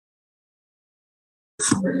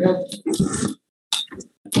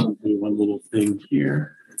I'll do one little thing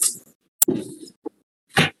here.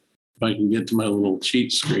 If I can get to my little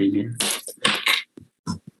cheat screen here.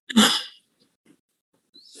 I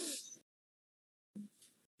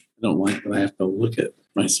don't like that I have to look at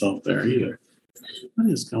myself there either. What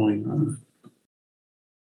is going on?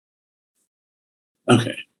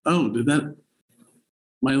 Okay. Oh, did that?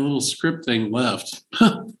 My little script thing left.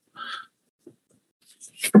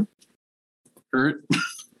 Kurt?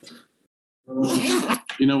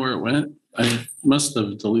 You know where it went? I must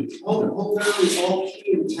have deleted. Hold down the Alt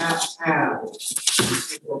key and tap tab.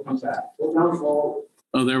 We'll come back. Hold down Alt.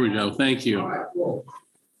 Oh, there we go. Thank you. All right, cool.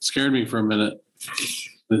 Scared me for a minute.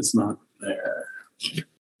 It's not there.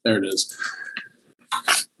 There it is.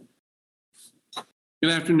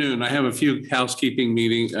 Good afternoon. I have a few housekeeping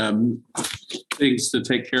things to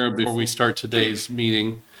take care of before we start today's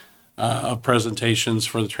meeting of presentations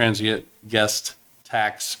for the Transient Guest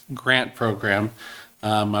Tax Grant Program.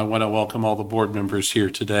 I want to welcome all the board members here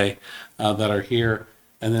today that are here,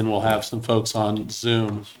 and then we'll have some folks on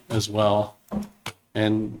Zoom as well.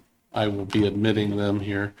 And I will be admitting them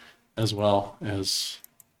here as well as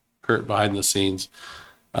Kurt behind the scenes.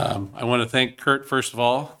 I want to thank Kurt, first of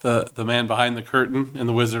all, the man behind the curtain in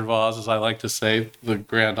the Wizard of Oz, as I like to say, the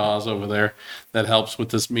Grand Oz over there that helps with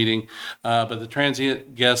this meeting. But the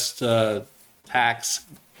Transient Guest Tax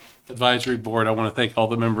Advisory Board, I want to thank all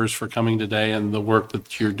the members for coming today and the work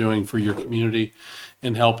that you're doing for your community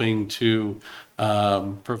in helping to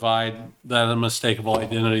provide that unmistakable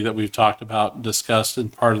identity that we've talked about and discussed in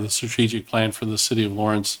part of the strategic plan for the city of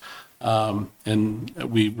Lawrence. And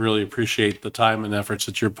we really appreciate the time and efforts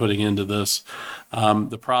that you're putting into this.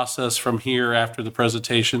 The process from here after the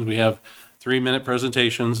presentation, we have 3-minute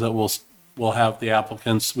presentations that we'll have the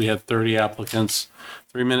applicants. We had 30 applicants,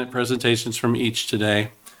 3-minute presentations from each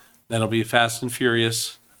today. That'll be fast and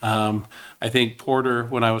furious. I think Porter,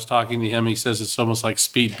 when I was talking to him, he says it's almost like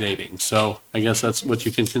speed dating. So I guess that's what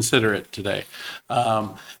you can consider it today.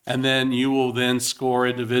 And then you will then score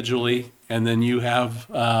individually. And then you have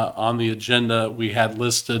on the agenda, we had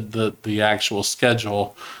listed the actual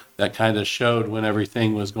schedule that kind of showed when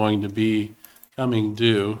everything was going to be coming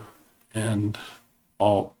due. And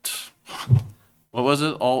Alt, what was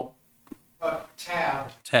it? Alt?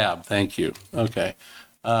 Tab. Tab, thank you. Okay.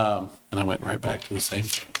 And I went right back to the same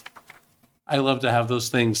thing. I love to have those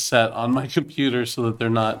things set on my computer so that they're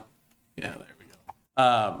not, yeah, there we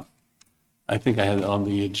go. I think I had it on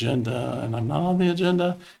the agenda and I'm not on the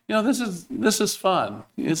agenda. You know, this is fun,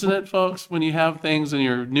 isn't it, folks? When you have things and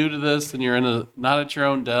you're new to this and you're not at your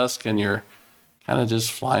own desk and you're kind of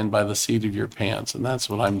just flying by the seat of your pants. And that's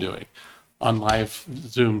what I'm doing on live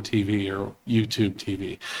Zoom TV or YouTube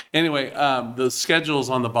TV. Anyway, the schedule's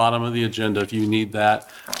on the bottom of the agenda if you need that.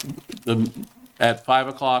 At 5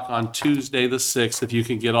 o'clock on Tuesday the 6th, if you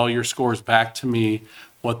can get all your scores back to me,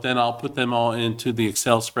 then I'll put them all into the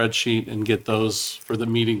Excel spreadsheet and get those for the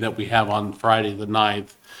meeting that we have on Friday the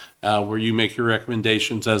 9th, where you make your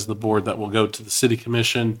recommendations as the board that will go to the City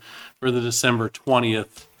Commission for the December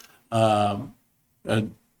 20th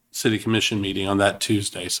City Commission meeting on that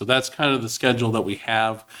Tuesday. So that's kind of the schedule that we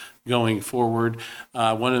have going forward.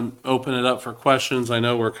 I want to open it up for questions. I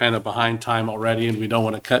know we're kind of behind time already and we don't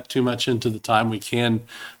want to cut too much into the time we can.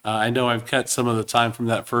 I know I've cut some of the time from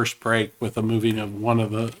that first break with the moving of one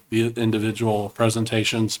of the individual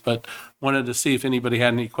presentations, but wanted to see if anybody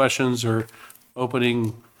had any questions or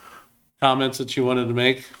opening comments that you wanted to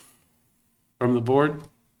make from the board.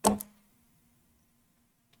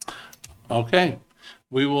 Okay.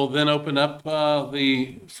 We will then open up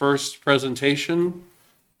the first presentation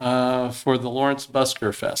for the Lawrence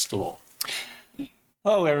Busker Festival.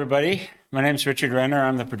 Hello, everybody. My name is Richard Renner.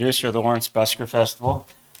 I'm the producer of the Lawrence Busker Festival.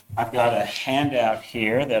 I've got a handout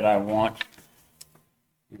here that I want,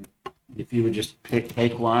 if you would just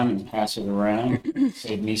take one and pass it around,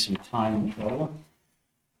 save me some time and trouble.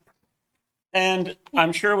 And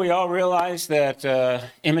I'm sure we all realize that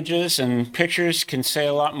images and pictures can say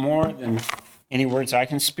a lot more than any words I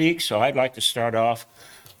can speak, so I'd like to start off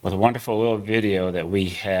with a wonderful little video that we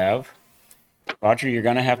have. Roger, you're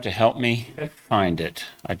going to have to help me find it.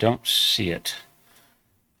 I don't see it.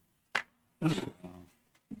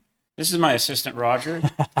 This is my assistant, Roger.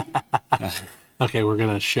 Okay, we're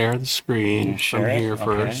going to share the screen from here first.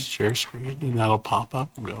 Okay. Share screen, and that'll pop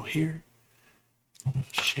up. We'll go here.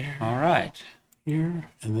 Share. All right. Here,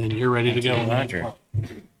 and then you're ready to go, Roger.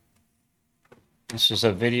 This is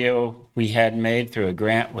a video we had made through a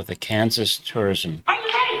grant with the Kansas Tourism. Are you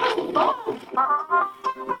ready for the ball?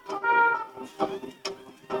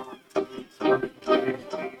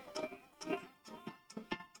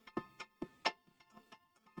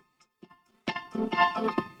 Oh,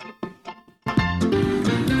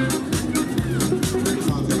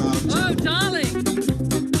 darling.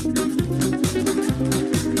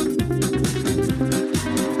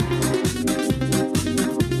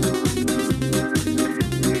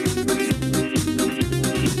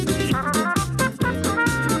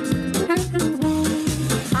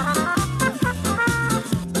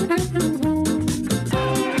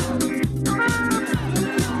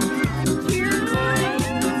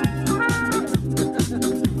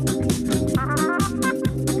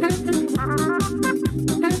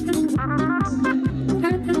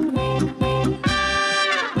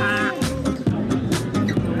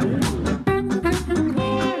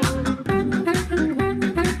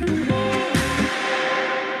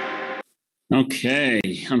 Okay,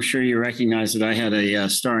 I'm sure you recognize that I had a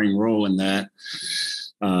starring role in that.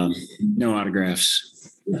 No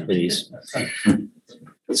autographs, please.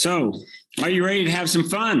 So, are you ready to have some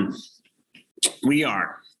fun? We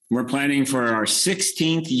are. We're planning for our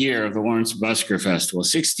 16th year of the Lawrence Busker Festival.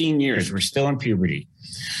 16 years. We're still in puberty.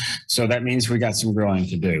 So that means we got some growing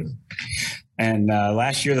to do. And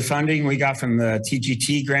last year, the funding we got from the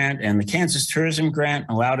TGT grant and the Kansas Tourism Grant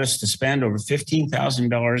allowed us to spend over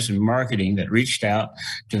 $15,000 in marketing that reached out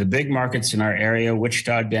to the big markets in our area: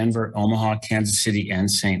 Wichita, Denver, Omaha, Kansas City,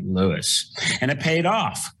 and St. Louis. And it paid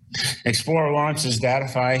off. Explore Lawrence's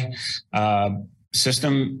Datify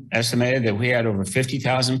system estimated that we had over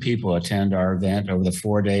 50,000 people attend our event over the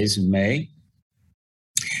 4 days in May.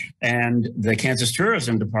 And the Kansas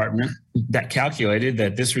Tourism Department that calculated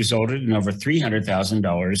that this resulted in over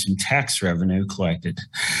 $300,000 in tax revenue collected.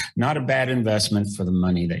 Not a bad investment for the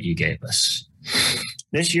money that you gave us.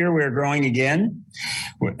 This year, we're growing again.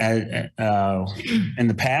 In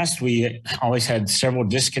the past, we always had several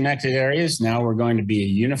disconnected areas. Now we're going to be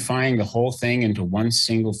unifying the whole thing into one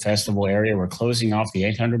single festival area. We're closing off the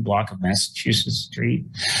 800 block of Massachusetts Street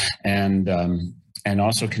and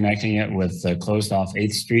also connecting it with closed off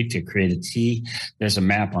 8th Street to create a T. There's a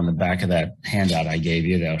map on the back of that handout I gave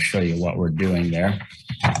you that'll show you what we're doing there.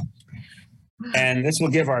 And this will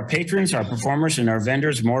give our patrons, our performers, and our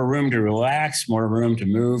vendors more room to relax, more room to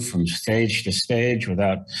move from stage to stage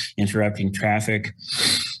without interrupting traffic,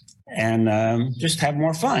 and just have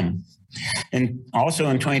more fun. And also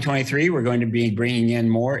in 2023, we're going to be bringing in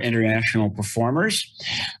more international performers.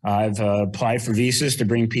 I've applied for visas to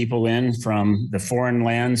bring people in from the foreign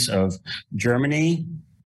lands of Germany,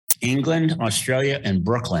 England, Australia, and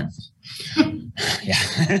Brooklyn.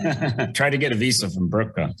 Yeah, try to get a visa from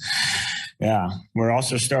Brooklyn. Yeah, we're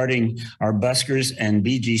also starting our Buskers and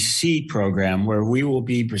BGC program, where we will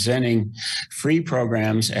be presenting free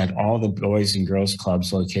programs at all the Boys and Girls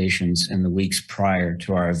Clubs locations in the weeks prior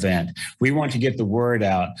to our event. We want to get the word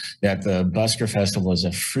out that the Busker Festival is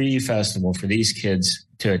a free festival for these kids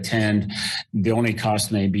to attend. The only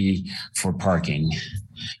cost may be for parking,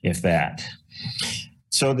 if that.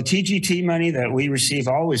 So the TGT money that we receive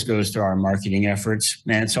always goes to our marketing efforts,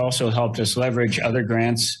 and it's also helped us leverage other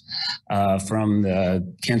grants from the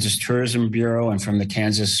Kansas Tourism Bureau and from the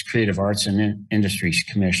Kansas Creative Arts and Industries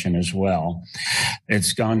Commission as well.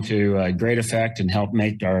 It's gone to great effect and helped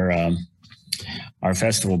make our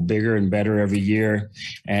festival bigger and better every year,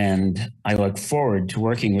 and I look forward to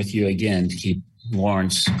working with you again to keep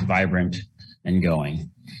Lawrence vibrant and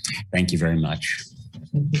going. Thank you very much.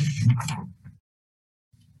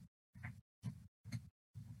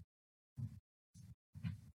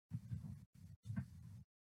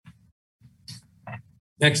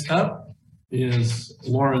 Next up is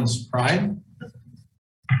Lawrence Pride.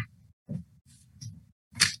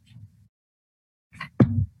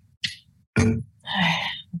 I'm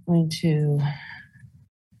going to.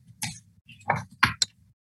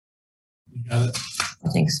 You got it? I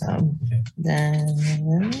think so. Okay.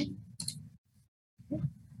 Then. Can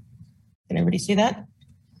everybody see that?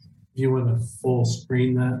 You want to full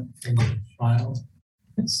screen that from the file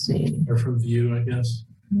Let's see. or from view, I guess.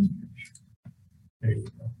 There you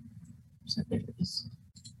go. So there it is.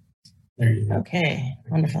 There you go. Okay,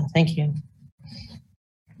 wonderful. Thank you.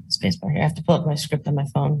 Spacebar here. I have to pull up my script on my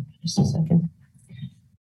phone. Just a second.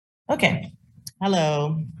 Okay.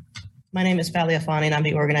 Hello. My name is Fally Afani, and I'm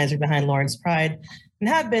the organizer behind Lawrence Pride and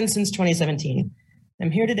have been since 2017.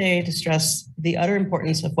 I'm here today to stress the utter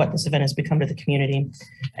importance of what this event has become to the community.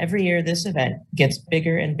 Every year, this event gets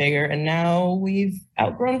bigger and bigger, and now we've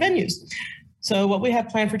outgrown venues. So what we have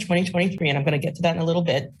planned for 2023, and I'm going to get to that in a little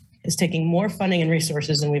bit, is taking more funding and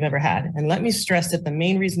resources than we've ever had. And let me stress that the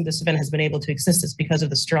main reason this event has been able to exist is because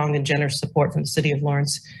of the strong and generous support from the City of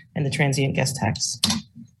Lawrence and the transient guest tax.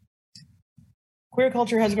 Queer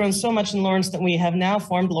culture has grown so much in Lawrence that we have now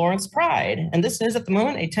formed Lawrence Pride. And this is at the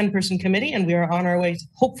moment a 10-person committee, and we are on our way to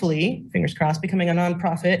hopefully, fingers crossed, becoming a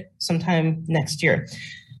nonprofit sometime next year.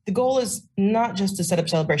 The goal is not just to set up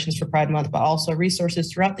celebrations for Pride Month, but also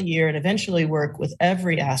resources throughout the year and eventually work with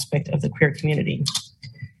every aspect of the queer community.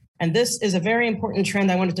 And this is a very important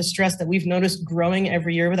trend I wanted to stress that we've noticed growing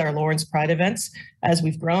every year with our Lawrence Pride events. As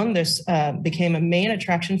we've grown, this became a main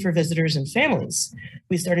attraction for visitors and families.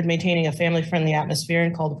 We started maintaining a family-friendly atmosphere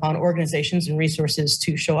and called upon organizations and resources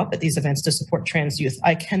to show up at these events to support trans youth.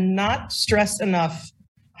 I cannot stress enough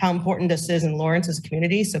how important this is in Lawrence as a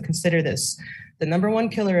community, so consider this. The number one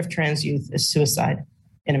killer of trans youth is suicide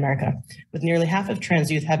in America, with nearly half of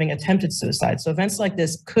trans youth having attempted suicide. So events like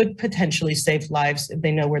this could potentially save lives if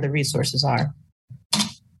they know where the resources are.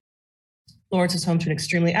 Lawrence is home to an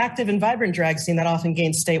extremely active and vibrant drag scene that often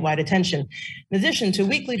gains statewide attention. In addition to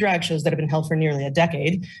weekly drag shows that have been held for nearly a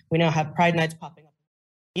decade, we now have Pride nights popping up.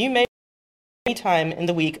 You may any time in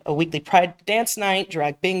the week a weekly Pride dance night,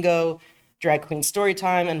 drag bingo, drag queen story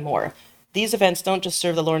time, and more. These events don't just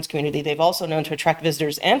serve the Lawrence community, they've also known to attract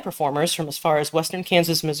visitors and performers from as far as Western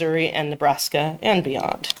Kansas, Missouri, and Nebraska, and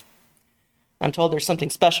beyond. I'm told there's something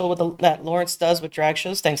special that Lawrence does with drag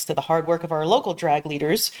shows thanks to the hard work of our local drag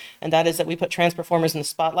leaders, and that is that we put trans performers in the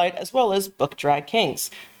spotlight as well as book drag kings.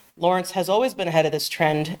 Lawrence has always been ahead of this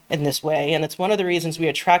trend in this way, and it's one of the reasons we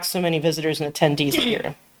attract so many visitors and attendees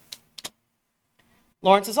here.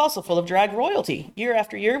 Lawrence is also full of drag royalty. Year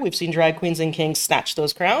after year, we've seen drag queens and kings snatch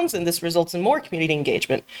those crowns, and this results in more community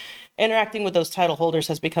engagement. Interacting with those title holders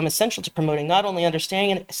has become essential to promoting not only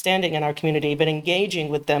understanding in our community, but engaging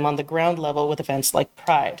with them on the ground level with events like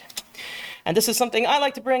Pride. And this is something I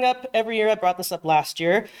like to bring up every year. I brought this up last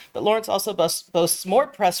year, but Lawrence also boasts more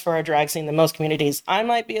press for our drag scene than most communities. I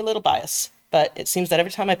might be a little biased, but it seems that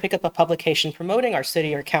every time I pick up a publication promoting our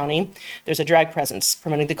city or county, there's a drag presence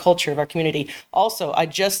promoting the culture of our community. Also, I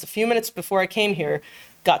just, a few minutes before I came here,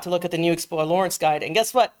 got to look at the new Explore Lawrence guide, and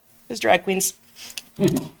guess what? There's drag queens.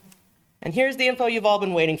 And here's the info you've all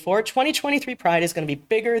been waiting for. 2023 Pride is going to be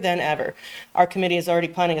bigger than ever. Our committee is already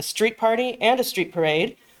planning a street party and a street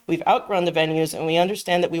parade. We've outgrown the venues, and we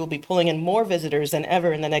understand that we will be pulling in more visitors than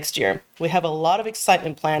ever in the next year. We have a lot of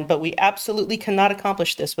excitement planned, but we absolutely cannot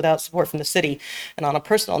accomplish this without support from the city. And on a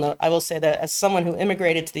personal note, I will say that as someone who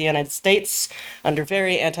immigrated to the United States under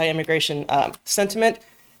very anti-immigration sentiment,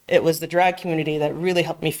 it was the drag community that really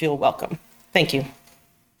helped me feel welcome. Thank you.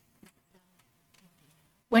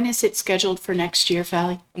 When is it scheduled for next year,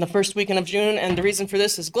 Valley? On the first weekend of June, and the reason for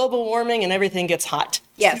this is global warming and everything gets hot.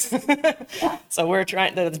 Yes. So we're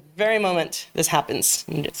trying, at the very moment this happens,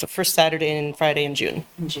 and it's the first Saturday and Friday in June.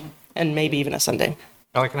 And maybe even a Sunday.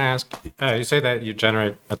 Ellie, can I ask, you say that you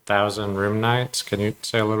generate 1,000 room nights. Can you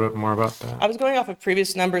say a little bit more about that? I was going off of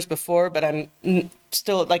previous numbers before, but I'm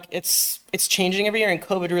still, like, it's changing every year, and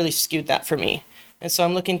COVID really skewed that for me. And so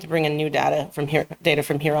I'm looking to bring in new data from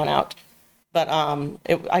here on out. But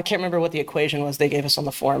I can't remember what the equation was they gave us on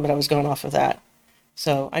the form, but I was going off of that.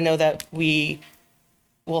 So I know that we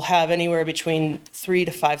will have anywhere between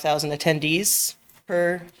 3,000 to 5,000 attendees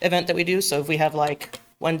per event that we do. So if we have like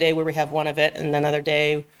one day where we have one event and another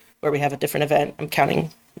day where we have a different event, I'm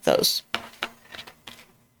counting those.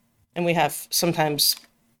 And we have sometimes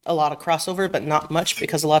a lot of crossover, but not much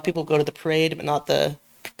because a lot of people go to the parade, but not the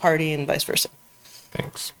party, and vice versa.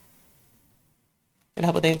 Thanks. Can I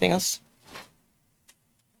help with anything else?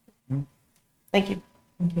 Thank you.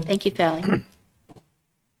 Thank you, Valley.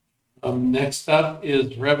 Next up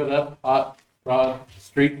is Rev It Up Hot Rod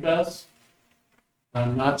Street Fest.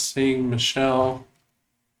 I'm not seeing Michelle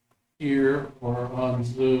here or on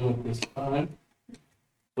Zoom at this time.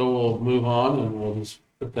 So we'll move on and we'll just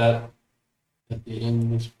put that at the end of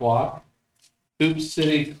this block. Hoop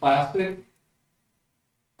City Classic.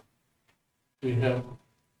 We have,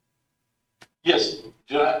 Yes,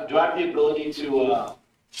 do I have the ability to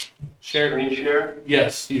screen share?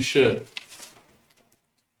 yes, you should.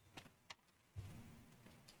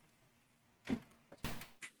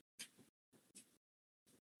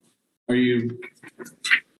 Are you,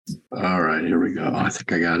 All right, here we go. I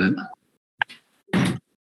think I got it.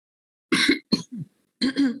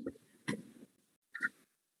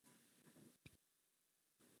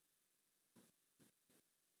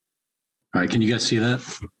 All right, can you guys see that?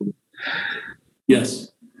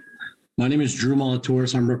 yes. My name is Drew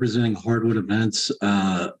Molatoris. I'm representing Hardwood Events.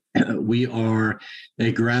 We are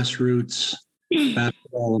a grassroots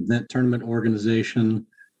basketball event tournament organization.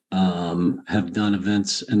 Have done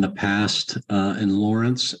events in the past in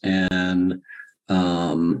Lawrence, and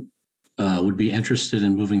would be interested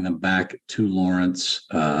in moving them back to Lawrence.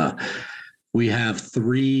 We have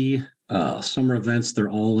 3 summer events. They're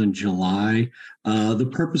all in July. The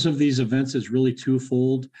purpose of these events is really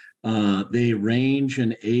twofold. They range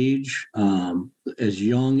in age as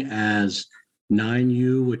young as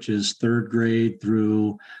 9U, which is third grade,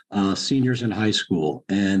 through seniors in high school.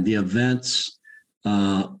 And the events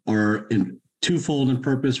are in twofold in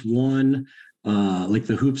purpose. One, like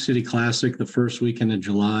the Hoop City Classic, the first weekend in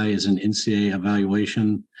July is an NCAA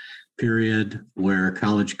evaluation period where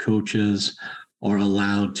college coaches are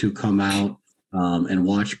allowed to come out and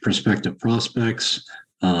watch prospective prospects.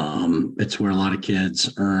 It's where a lot of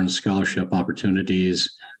kids earn scholarship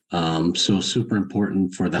opportunities. So super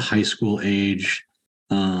important for the high school age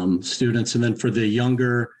students. And then for the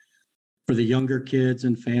younger kids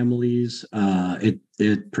and families,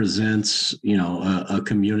 it presents, a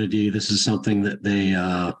community. This is something that they,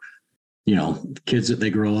 kids that they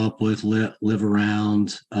grow up with, live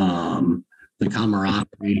around, the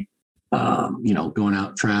camaraderie, going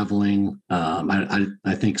out traveling.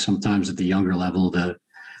 I think sometimes at the younger level, the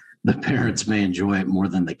parents may enjoy it more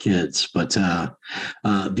than the kids, but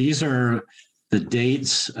these are the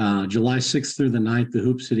dates. July 6th through the 9th, the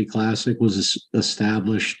Hoop City Classic was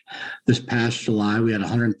established this past July. We had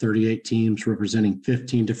 138 teams representing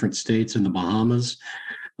 15 different states in the Bahamas.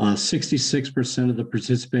 66% of the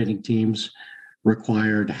participating teams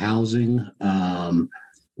required housing. Some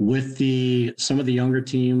of the younger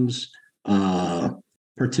teams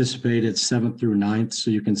participated 7th through 9th.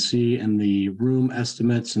 So you can see in the room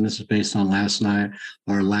estimates, and this is based on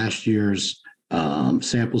last year's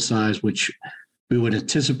sample size, which we would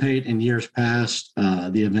anticipate in years past,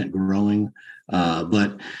 the event growing.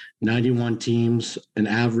 But 91 teams, an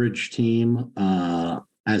average team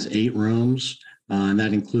has 8 rooms, and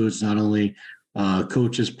that includes not only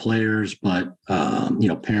coaches, players, but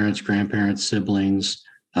parents, grandparents, siblings.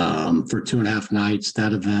 For 2.5 nights,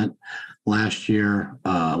 that event last year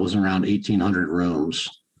was around 1,800 rooms.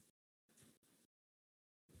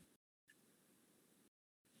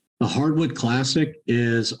 The Hardwood Classic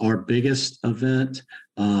is our biggest event.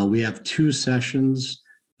 We have 2 sessions.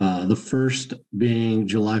 The first being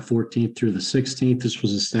July 14th through the 16th. This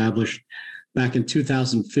was established back in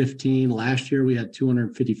 2015. Last year, we had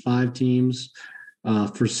 255 teams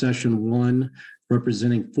for session 1,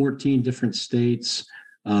 representing 14 different states.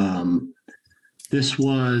 This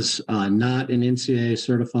was not an NCAA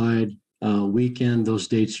certified weekend. Those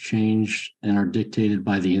dates changed and are dictated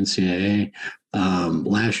by the NCAA.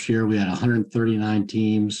 Last year, we had 139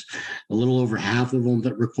 teams, a little over half of them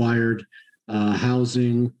that required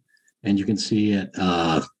housing. And you can see at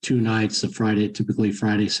 2 nights, typically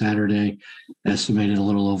Friday, Saturday, estimated a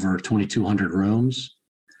little over 2,200 rooms.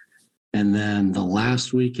 And then the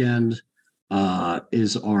last weekend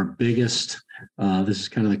is our biggest. This is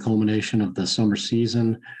kind of the culmination of the summer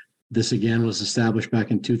season. This again was established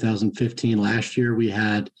back in 2015. Last year, we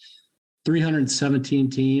had 317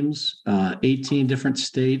 teams, 18 different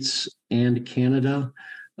states and Canada.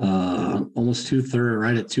 Almost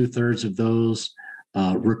right at 2/3 of those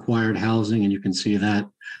required housing. And you can see that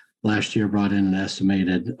last year brought in an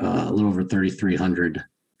estimated a little over 3,300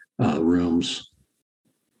 rooms.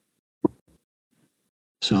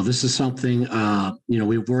 So this is something,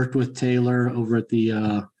 we've worked with Taylor over at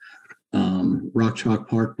the Rock Chalk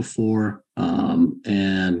Park before.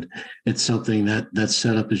 And it's something that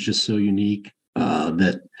setup is just so unique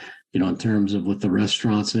that, in terms of with the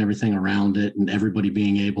restaurants and everything around it and everybody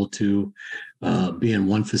being able to be in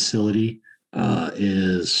one facility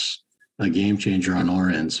is a game changer on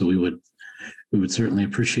our end. So we would certainly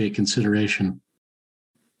appreciate consideration.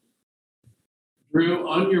 Drew,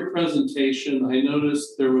 on your presentation, I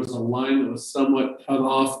noticed there was a line that was somewhat cut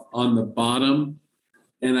off on the bottom.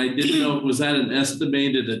 And I didn't know, was that an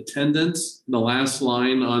estimated attendance, the last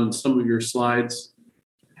line on some of your slides?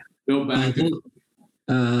 Go back.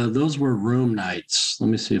 Those were room nights. Let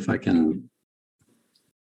me see if I can.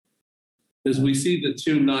 As we see the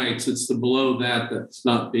 2 nights, it's the below that's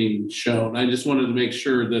not being shown. I just wanted to make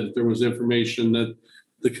sure that if there was information that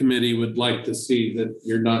the committee would like to see, that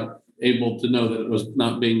you're not able to know that it was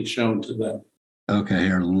not being shown to them. Okay,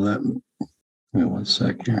 here, let me 1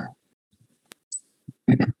 sec here.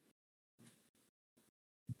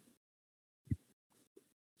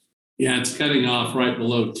 Yeah, it's cutting off right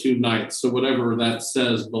below 2 nights. So whatever that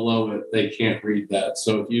says below it, they can't read that.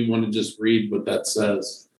 So if you want to just read what that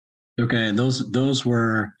says. Okay, and this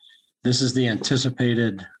is the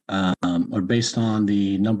anticipated, or based on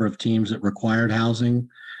the number of teams that required housing,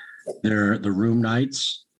 they're the room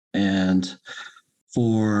nights. And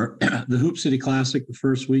for the Hoop City Classic, the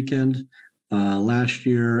first weekend, last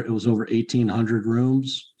year, it was over 1,800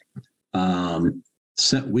 rooms.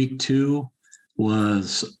 Set week 2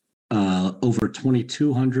 was over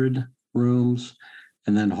 2,200 rooms.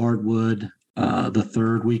 And then Hardwood, the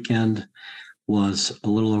third weekend, was a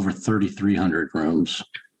little over 3,300 rooms.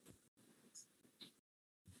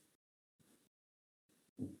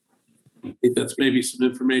 I think that's maybe some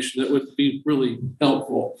information that would be really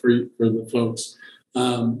helpful for the folks.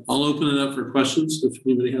 I'll open it up for questions if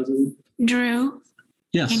anybody has any. Drew,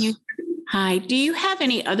 Yes. can you? Hi. Do you have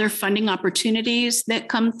any other funding opportunities that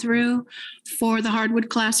come through for the Hardwood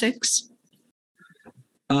Classics?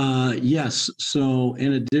 Yes. So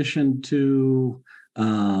in addition to,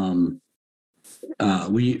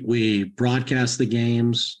 we broadcast the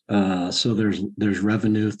games. So there's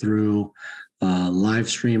revenue through live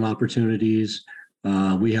stream opportunities.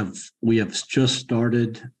 We have just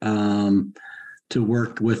started to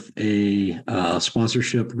work with a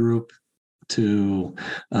sponsorship group to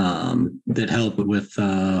that help with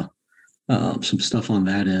some stuff on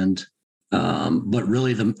that end. But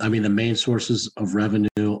really, the main sources of revenue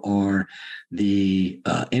are the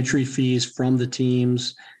entry fees from the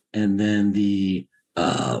teams, and then the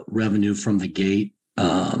revenue from the gate,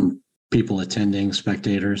 people attending,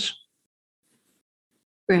 spectators.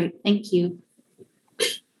 Great. Thank you.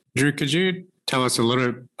 Drew, could you tell us a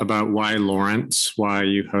little bit about why Lawrence, why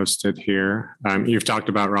you hosted here? You've talked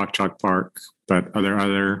about Rock Chalk Park, but are there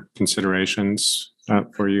other considerations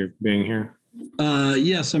for you being here?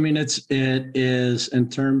 Yes, it is in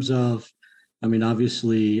terms of,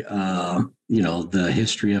 obviously, the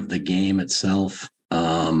history of the game itself.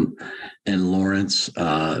 And Lawrence,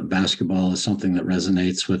 basketball is something that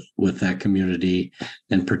resonates with that community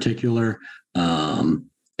in particular.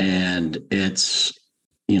 And it's,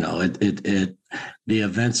 the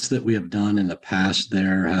events that we have done in the past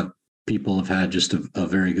there people have had just a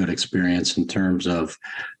very good experience in terms of,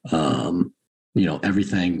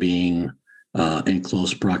 everything being in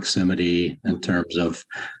close proximity in terms of,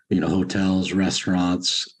 hotels,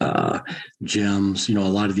 restaurants, gyms. A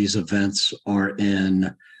lot of these events are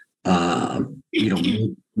in,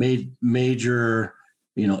 major,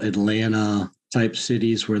 Atlanta type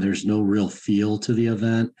cities where there's no real feel to the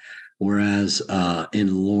event. Whereas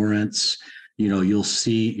in Lawrence,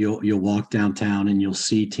 you'll walk downtown and you'll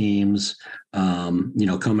see teams,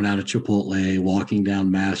 coming out of Chipotle, walking down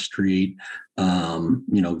Mass Street,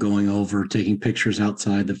 going over, taking pictures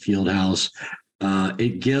outside the field house.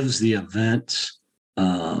 It gives the event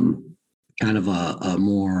kind of a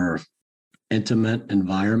more intimate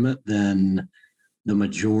environment than the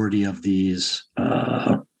majority of these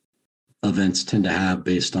events tend to have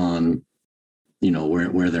based on,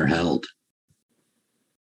 where they're held.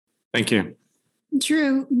 Thank you.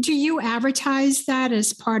 Drew, do you advertise that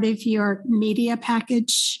as part of your media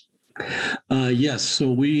package? Yes.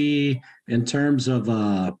 So in terms of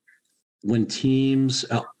when teams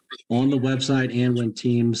on the website and when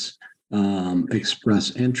teams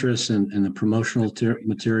express interest in the promotional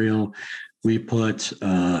material, we put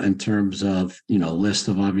in terms of, list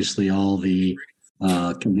of obviously all the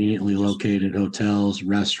conveniently located hotels,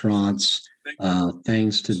 restaurants,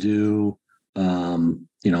 things to do,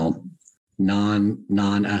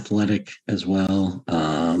 non-athletic as well.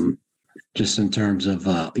 Just in terms of,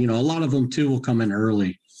 a lot of them too will come in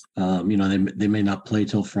early. They may not play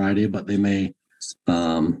till Friday, but they may,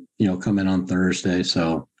 come in on Thursday.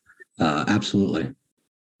 So absolutely.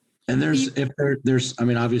 And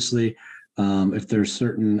obviously, if there's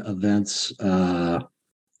certain events or,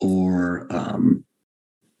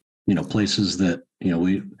 places that,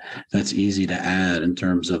 that's easy to add in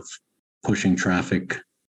terms of pushing traffic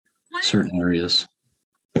certain areas.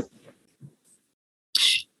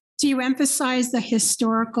 Do you emphasize the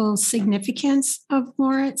historical significance of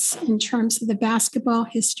Lawrence in terms of the basketball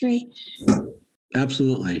history?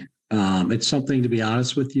 Absolutely. It's something, to be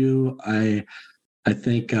honest with you, I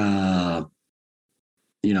think,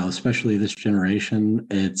 especially this generation,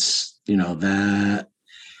 it's, the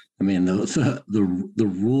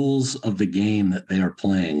rules of the game that they are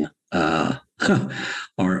playing are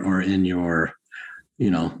in your,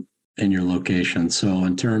 in your location. So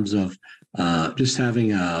in terms of just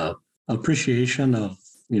having a appreciation of,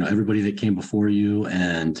 everybody that came before you,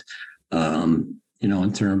 and,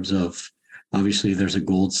 in terms of, obviously there's a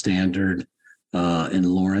gold standard in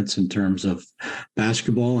Lawrence in terms of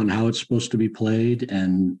basketball and how it's supposed to be played,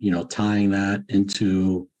 and, tying that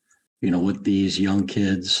into, what these young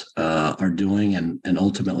kids are doing and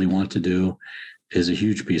ultimately want to do is a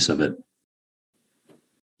huge piece of it.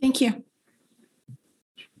 Thank you.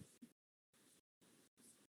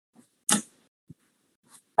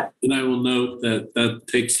 And I will note that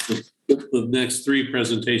takes the next three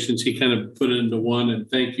presentations. He kind of put it into one, and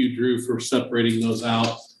thank you, Drew, for separating those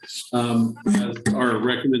out. Our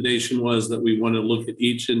recommendation was that we want to look at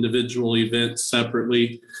each individual event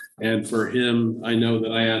separately. And for him, I know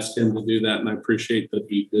that I asked him to do that, and I appreciate that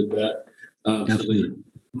he did that. So that Absolutely.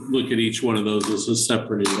 look at each one of those as a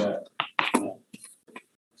separate event.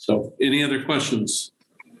 So any other questions?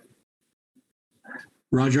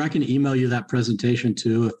 Roger, I can email you that presentation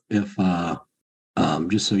too, if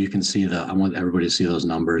just so you can see I want everybody to see those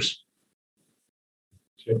numbers.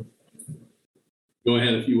 Go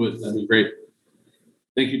ahead if you would. That'd be great.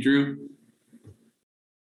 Thank you, Drew.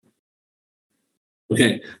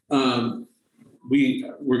 Okay.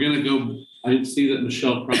 We're going to go. I see that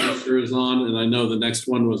Michelle Cronister is on, and I know the next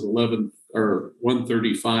one was 11 or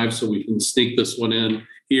 1:35, so we can sneak this one in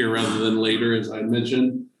here rather than later, as I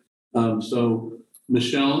mentioned. So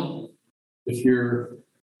Michelle,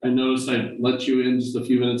 I noticed I let you in just a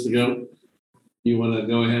few minutes ago. You want to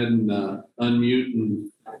go ahead and unmute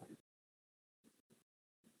and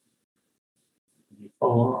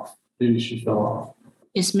fall off. Maybe she fell off.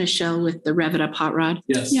 Is Michelle with the Rev It Up Hot Rod?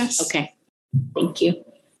 Yes. Yes. Okay, thank you.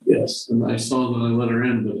 Yes, and I saw that I let her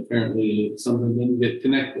in, but apparently something didn't get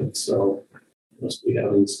connected, so must be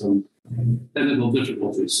having some technical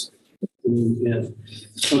difficulties. Yeah.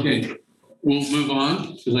 Okay, we'll move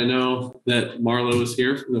on because I know that Marlo is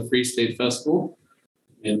here from the Free State Festival,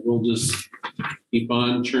 and we'll just keep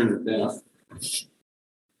on churning it down.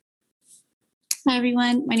 Hi,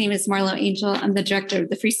 everyone. My name is Marlo Angel. I'm the director of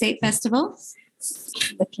the Free State Festival.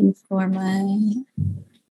 Looking for my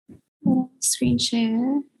little screen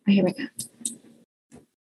share. Oh, here we go.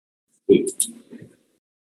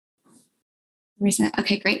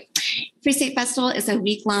 Okay, great. Free State Festival is a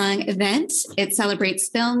week-long event. It celebrates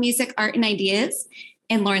film, music, art, and ideas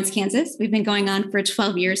in Lawrence, Kansas. We've been going on for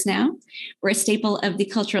 12 years now. We're a staple of the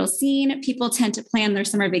cultural scene. People tend to plan their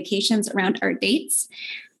summer vacations around our dates.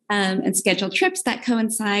 And schedule trips that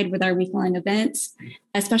coincide with our week-long events.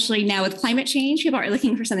 Especially now with climate change, people are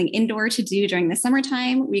looking for something indoor to do during the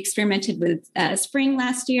summertime. We experimented with spring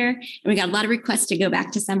last year, and we got a lot of requests to go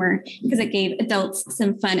back to summer because it gave adults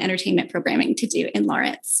some fun entertainment programming to do in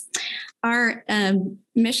Lawrence. Our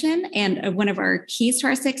mission and one of our keys to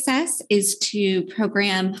our success is to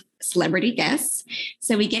program celebrity guests.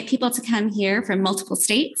 So we get people to come here from multiple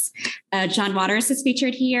states. John Waters is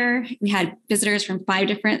featured here. We had visitors from 5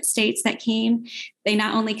 different states that came. They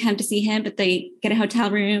not only come to see him, but they get a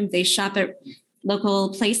hotel room, they shop at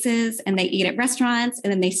local places, and they eat at restaurants,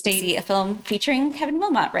 and then they see a film featuring Kevin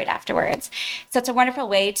Wilmot right afterwards. So it's a wonderful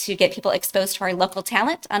way to get people exposed to our local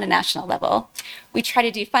talent on a national level. We try to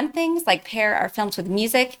do fun things like pair our films with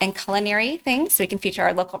music and culinary things so we can feature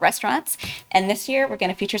our local restaurants. And this year we're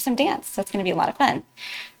going to feature some dance, so it's going to be a lot of fun.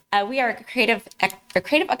 We are a creative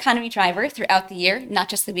economy driver throughout the year, not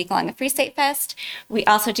just the week long of Free State Fest. We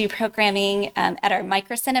also do programming at our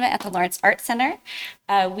micro cinema at the Lawrence Arts Center.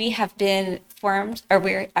 We have been formed, or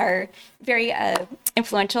we are very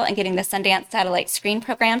influential in getting the Sundance Satellite Screen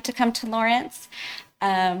Program to come to Lawrence.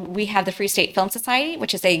 We have the Free State Film Society,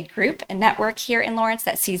 which is a group and network here in Lawrence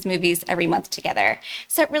that sees movies every month together.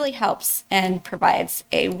 So it really helps and provides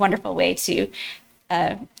a wonderful way to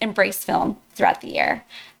embrace film throughout the year.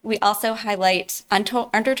 We also highlight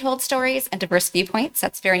undertold stories and diverse viewpoints.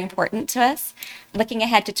 That's very important to us. Looking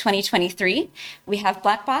ahead to 2023, we have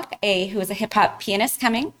Black Bach, who is a hip hop pianist,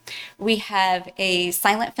 coming. We have a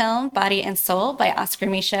silent film, Body and Soul, by Oscar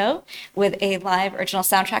Michaud, with a live original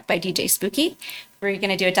soundtrack by DJ Spooky. We're going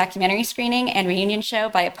to do a documentary screening and reunion show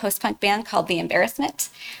by a post-punk band called The Embarrassment.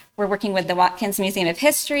 We're working with the Watkins Museum of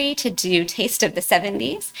History to do Taste of the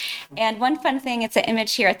 70s. And one fun thing, it's an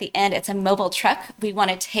image here at the end. It's a mobile truck. We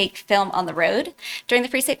want to take film on the road during the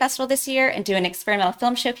Free State Festival this year and do an experimental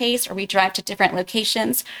film showcase where we drive to different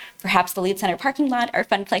locations, perhaps the Lead Center parking lot or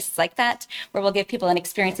fun places like that, where we'll give people an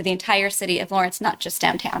experience of the entire city of Lawrence, not just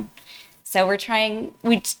downtown. So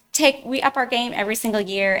we up our game every single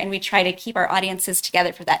year, and we try to keep our audiences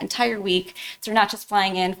together for that entire week. So we're not just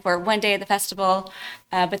flying in for one day of the festival,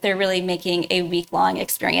 but they're really making a week-long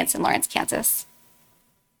experience in Lawrence, Kansas.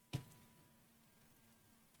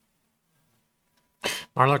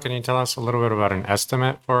 Marlo, can you tell us a little bit about an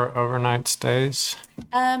estimate for overnight stays?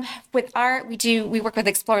 We work with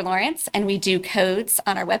Explore Lawrence, and we do codes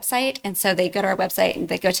on our website. And so they go to our website and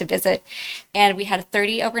they go to visit. And we had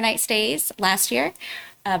 30 overnight stays last year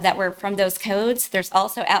that were from those codes. There's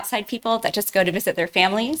also outside people that just go to visit their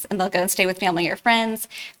families, and they'll go and stay with family or friends,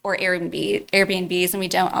 or Airbnbs, and we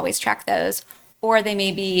don't always track those. Or they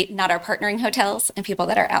may be not our partnering hotels and people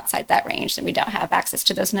that are outside that range, and we don't have access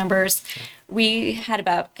to those numbers. We had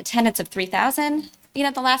about attendance of 3,000,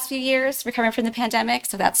 the last few years recovering from the pandemic.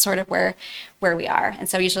 So that's sort of where we are. And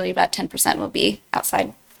so usually about 10% will be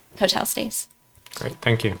outside hotel stays. Great,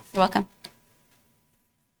 thank you. You're welcome.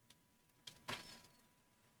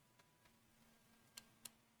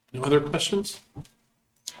 No other questions?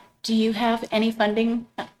 Do you have any funding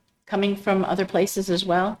coming from other places as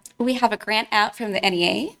well? We have a grant out from the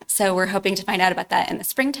NEA, so we're hoping to find out about that in the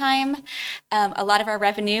springtime. A lot of our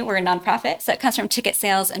revenue, we're a nonprofit, so it comes from ticket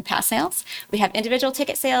sales and pass sales. We have individual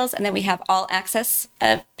ticket sales, and then we have all access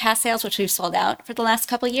pass sales, which we've sold out for the last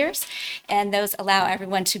couple of years. And those allow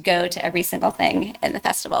everyone to go to every single thing in the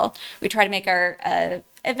festival. We try to make our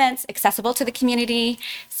events accessible to the community,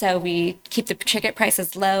 so we keep the ticket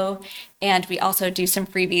prices low, and we also do some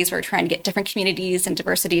freebies. We're trying to get different communities and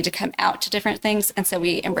diversity to come out to different things, and so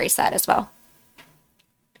we embrace that as well.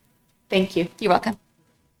 Thank you. You're welcome.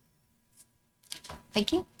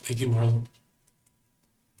 Thank you. Thank you, Marlon.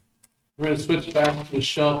 We're going to switch back to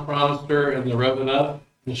Michelle Cronister and the Rev It Up.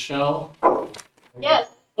 Michelle? Yes.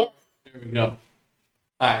 There we go.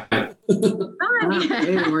 Hi.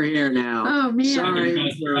 Hey, we're here now. Oh, man. Sorry,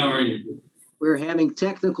 How are you? we're having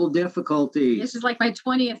technical difficulties. This is like my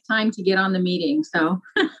 20th time to get on the meeting, so.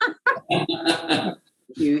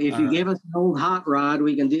 If you give us an old hot rod,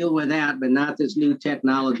 we can deal with that, but not this new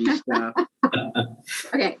technology stuff.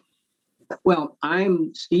 Okay. Well,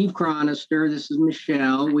 I'm Steve Cronister. This is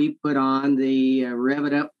Michelle. We put on the Rev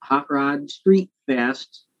It Up Hot Rod Street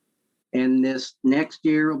Fest. And this next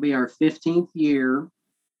year will be our 15th year.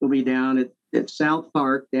 We'll be down at South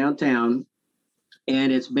Park, downtown.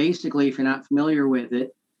 And it's basically, if you're not familiar with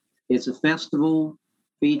it, it's a festival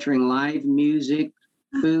featuring live music,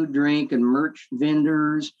 food, drink, and merch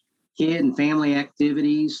vendors, kid and family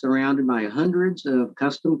activities surrounded by hundreds of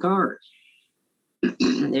custom cars.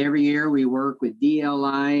 Every year we work with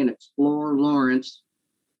DLI and Explore Lawrence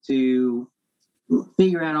to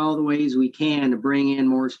figure out all the ways we can to bring in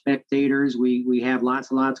more spectators. We have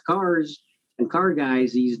lots and lots of cars and car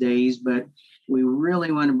guys these days, but we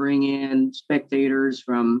really want to bring in spectators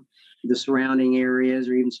from the surrounding areas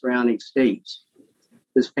or even surrounding states.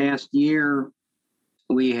 This past year,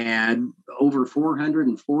 we had over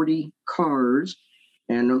 440 cars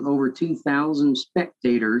and over 2,000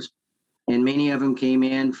 spectators, and many of them came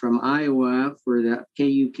in from Iowa for the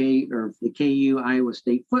KU Iowa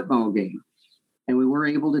State football game. And we were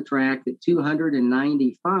able to track that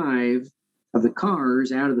 295 of the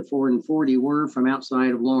cars out of the 440 were from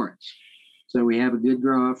outside of Lawrence. So we have a good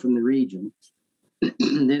draw from the region.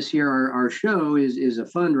 This year, our show is a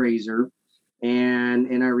fundraiser,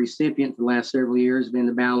 and our recipient for the last several years has been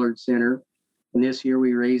the Ballard Center. And this year,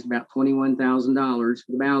 we raised about $21,000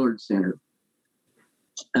 for the Ballard Center.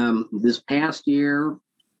 This past year,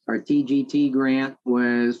 our TGT grant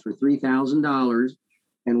was for $3,000,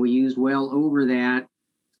 and we used well over that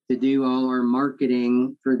to do all our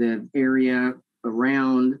marketing for the area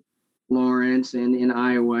around Lawrence and in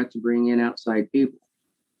Iowa to bring in outside people.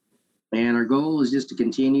 And our goal is just to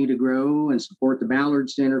continue to grow and support the Ballard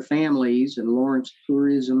Center families and Lawrence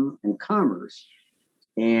tourism and commerce.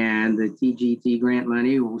 And the TGT grant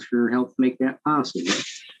money will sure help make that possible.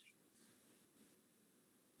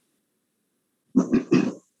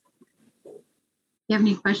 You have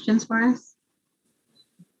any questions for us?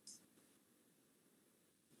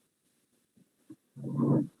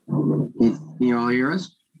 Can you all hear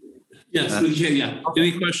us? Yes, we can, yeah.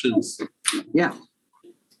 Any questions? Yeah.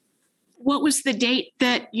 What was the date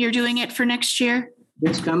that you're doing it for next year?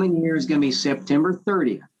 This coming year is going to be September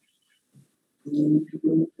 30th.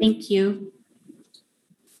 Thank you.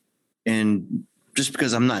 And just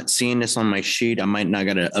because I'm not seeing this on my sheet, I might not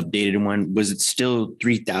got an updated one. Was it still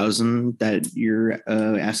 3,000 that you're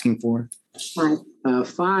asking for?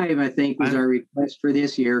 5, I think, was our request for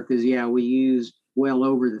this year because, yeah, we used well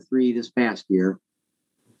over the 3 this past year.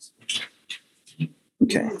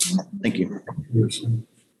 Okay, thank you.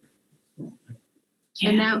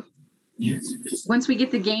 And now, once we get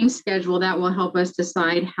the game schedule, that will help us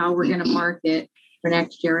decide how we're going to market for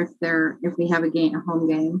next year if we have a home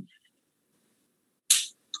game.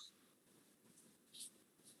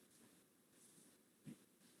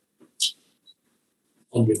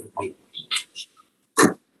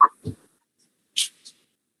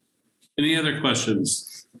 Any other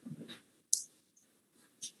questions?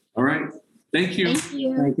 All right. Thank you. Thank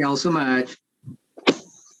you. Thank you all so much.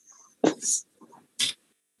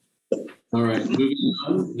 All right, moving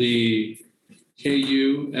on, the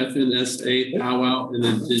KU FNSA Powwow and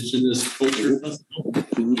Indigenous Culture Festival.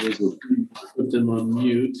 Put them on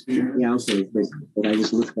mute here. Yeah, okay, but I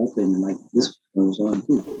just looked up and like this goes on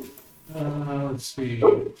too. Let's see.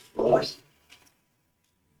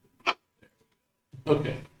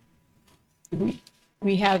 Okay.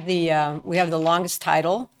 We have the longest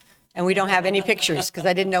title And we don't have any pictures because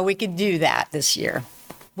I didn't know we could do that this year.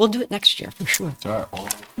 We'll do it next year for sure. It's all right. All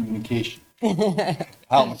communication. Hi,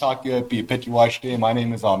 I'm gonna talk to you at the picture watch today. My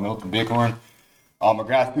name is Milton Bighorn. I'm a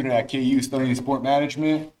grad student at KU studying sport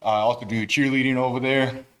management. I also do cheerleading over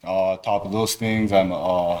there. Top of those things, I'm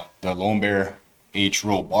the Lone Bear H.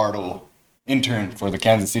 Robardo intern for the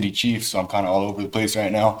Kansas City Chiefs. So I'm kind of all over the place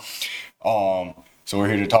right now. So we're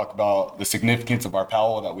here to talk about the significance of our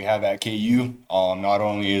powwow that we have at KU. Not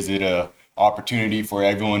only is it a opportunity for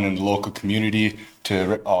everyone in the local community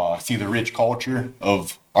to see the rich culture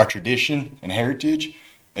of our tradition and heritage,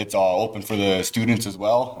 it's open for the students as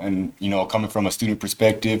well. And, you know, coming from a student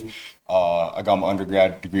perspective, I got my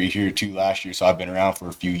undergrad degree here too last year, so I've been around for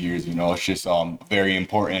a few years. You know, it's just a very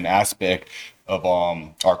important aspect of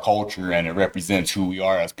our culture, and it represents who we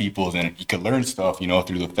are as peoples. And you can learn stuff, you know,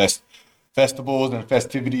 through the festivals and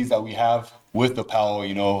festivities that we have with the powwow.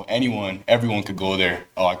 You know, everyone could go there,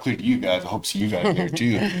 including you guys. I hope to see you guys there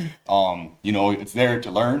too. You know, it's there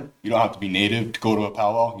to learn. You don't have to be native to go to a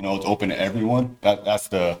powwow. You know, it's open to everyone. That's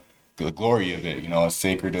the glory of it. You know, it's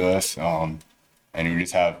sacred to us, and we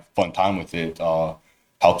just have fun time with it.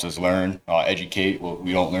 Helps us learn, educate what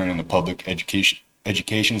we don't learn in the public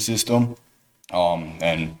education system.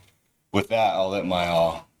 And with that, I'll let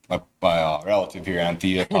my relative here,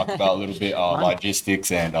 Anthea, talk about a little bit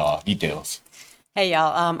logistics and details. Hey,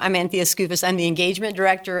 y'all. I'm Anthea Skoufis. I'm the engagement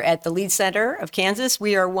director at the Lead Center of Kansas.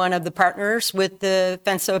 We are one of the partners with the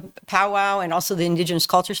FENSA Powwow and also the Indigenous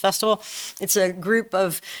Cultures Festival. It's a group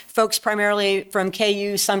of folks primarily from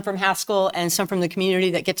KU, some from Haskell, and some from the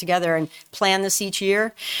community that get together and plan this each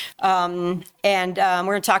year. And we're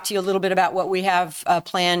going to talk to you a little bit about what we have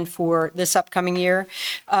planned for this upcoming year.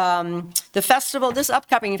 The festival, this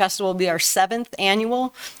upcoming festival will be our 7th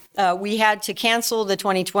annual. We had to cancel the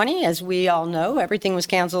 2020, as we all know. Everything was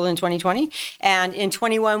canceled in 2020. And in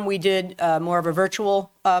 21, we did more of a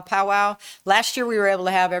virtual powwow. Last year, we were able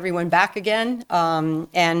to have everyone back again,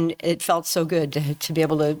 and it felt so good to be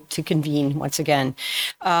able to convene once again.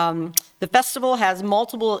 The festival has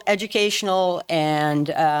multiple educational and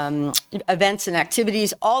events and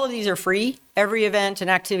activities. All of these are free. Every event and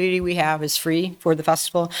activity we have is free for the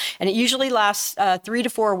festival. And it usually lasts 3 to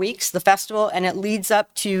 4 weeks, the festival, and it leads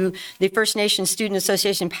up to the First Nations Student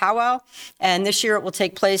Association Powwow. And this year it will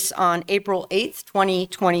take place on April 8th,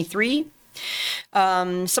 2023.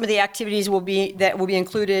 Some of the activities will be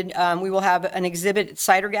included. We will have an exhibit at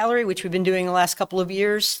Cider Gallery, which we've been doing the last couple of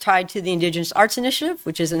years, tied to the Indigenous Arts Initiative,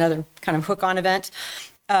 which is another kind of hook-on event.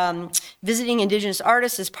 Visiting Indigenous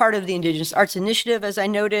artists is part of the Indigenous Arts Initiative, as I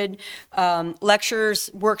noted. Lectures,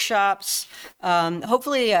 workshops,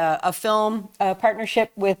 hopefully a film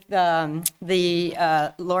partnership with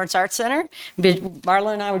the Lawrence Arts Center.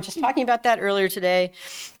 Marla and I were just talking about that earlier today.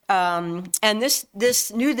 And this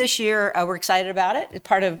year, we're excited about it. It's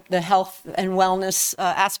part of the health and wellness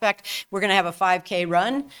aspect. We're going to have a 5K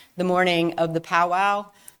run the morning of the powwow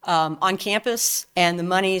on campus, and the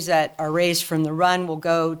monies that are raised from the run will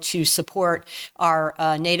go to support our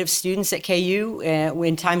Native students at KU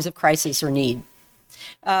in times of crisis or need.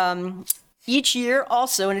 Each year,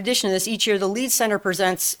 also, in addition to this, each year the Lead Center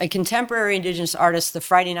presents a contemporary Indigenous artist the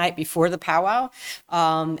Friday night before the powwow.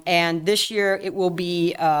 And this year it will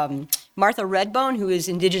be Martha Redbone, who is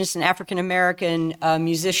Indigenous and African American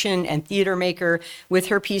musician and theater maker, with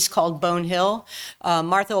her piece called Bone Hill.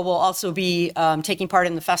 Martha will also be taking part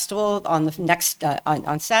in the festival on the next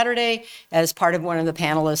on Saturday as part of one of the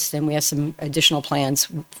panelists, and we have some additional plans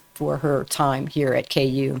for her time here at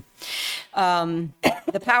KU.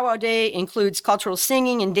 The powwow day includes cultural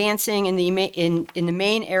singing and dancing in the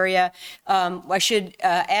main area. I should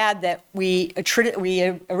add that we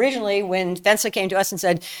originally, when FENSA came to us and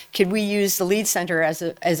said, could we use the Lead Center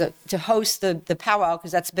to host the powwow,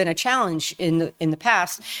 because that's been a challenge in the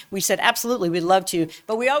past, we said absolutely, we'd love to.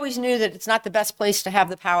 But we always knew that it's not the best place to have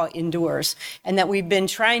the powwow indoors, and that we've been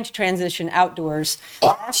trying to transition outdoors.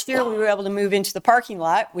 Last year we were able to move into the parking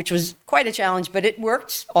lot, which was quite a challenge, but it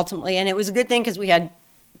worked ultimately, and it was a good thing because we had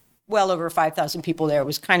well over 5,000 people there. It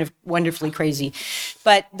was kind of wonderfully crazy.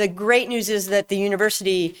 But the great news is that the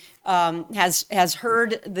university has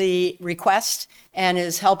heard the request and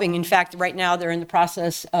is helping. In fact, right now they're in the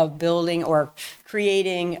process of building or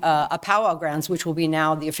creating a powwow grounds, which will be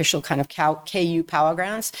now the official kind of KU powwow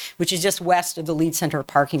grounds, which is just west of the Lead Center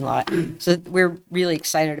parking lot. So we're really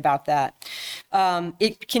excited about that.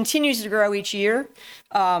 It continues to grow each year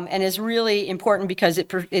and is really important because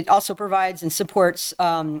it also provides and supports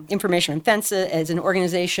information on FENSA as an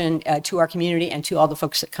organization to our community and to all the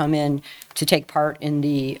folks that come in to take part in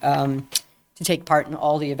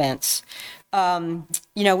all the events.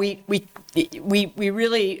 you know, we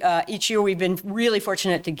really, each year we've been really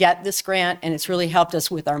fortunate to get this grant, and it's really helped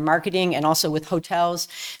us with our marketing and also with hotels.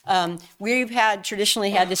 We've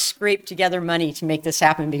traditionally had to scrape together money to make this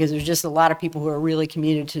happen because there's just a lot of people who are really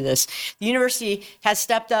committed to this. The university has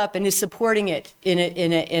stepped up and is supporting it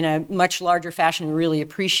in a much larger fashion. We really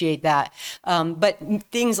appreciate that. But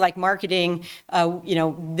things like marketing, you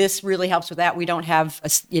know, this really helps with that. We don't have,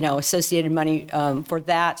 you know, associated money for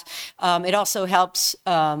that. It also helps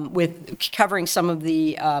with covering some of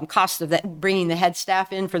the cost of that, bringing the head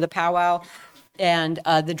staff in for the powwow and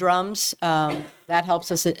the drums. That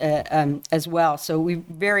helps us as well. So we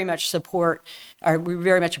very much we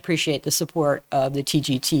very much appreciate the support of the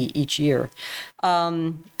TGT each year.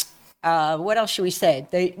 What else should we say?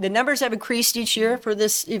 The numbers have increased each year for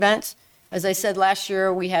this event. As I said, last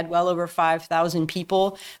year we had well over 5,000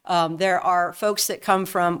 people. There are folks that come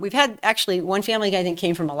from, we've had actually one family I think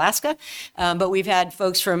came from Alaska, but we've had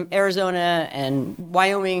folks from Arizona and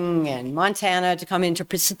Wyoming and Montana to come in to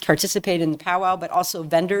participate in the powwow, but also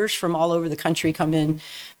vendors from all over the country come in.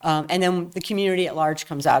 And then the community at large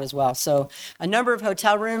comes out as well. So a number of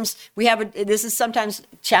hotel rooms. This is sometimes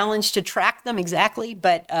challenged to track them exactly,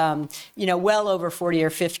 but you know, well over 40 or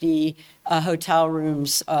 50 hotel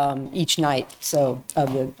rooms each night. So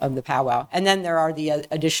of the powwow, and then there are the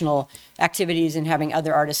additional activities and having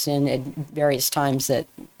other artists in at various times that,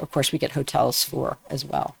 of course, we get hotels for as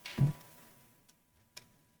well.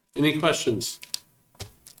 Any questions?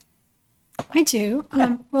 I do.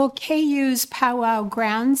 Will KU's powwow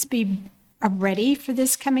grounds be ready for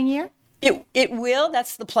this coming year? It will.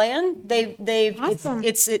 That's the plan. They've Awesome.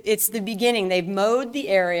 it's the beginning. They've mowed the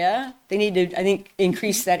area. They need to, I think,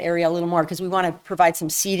 increase that area a little more because we want to provide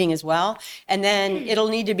some seating as well. And then it'll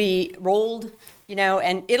need to be rolled, you know,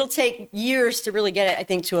 and it'll take years to really get it, I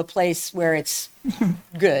think, to a place where it's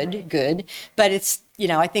good. But it's, you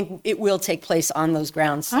know, I think it will take place on those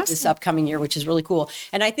grounds this upcoming year, which is really cool.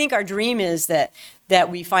 And I think our dream is that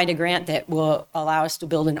we find a grant that will allow us to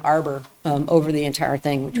build an arbor over the entire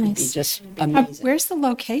thing, which would be just amazing. Where's the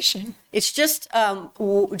location? It's just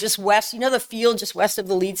west, you know, the field just west of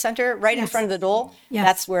the Lead Center, right in front of the Dole. Yes.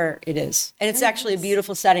 That's where it is. And it's actually a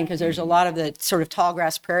beautiful setting because there's a lot of the sort of tall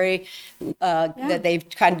grass prairie that they've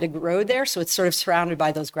kind of grown there. So it's sort of surrounded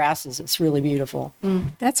by those grasses. It's really beautiful.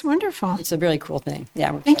 That's wonderful. It's a really cool thing.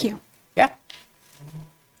 Yeah. Thank you. Yeah.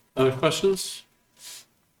 Other questions?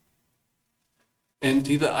 And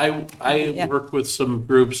Tita, I work with some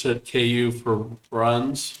groups at KU for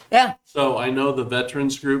runs. Yeah. So I know the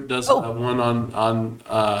veterans group does have one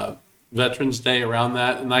on Veterans Day around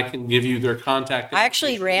that, and I can give you their contact. I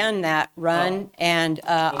actually ran that run, and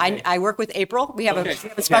I work with April. We have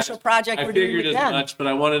a special project. I we're doing figured with as them. much, but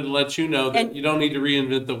I wanted to let you know that And- you don't need to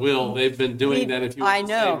reinvent the wheel. They've been doing that if you I want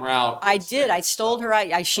the know. same route. I did. I told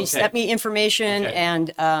her. She sent me information, Okay. and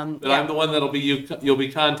But I'm the one that'll be you'll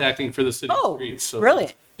be contacting for the city streets. So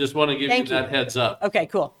brilliant. Just want to give Thank you that heads up. Okay,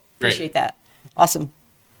 cool. Great. Appreciate that. Awesome.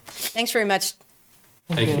 Thanks very much.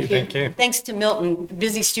 Thank you. Thank you. Thanks to Milton,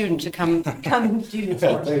 busy student, to come do this for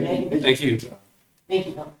us today. Thank you. Thank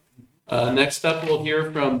you, Milton. Next up, we'll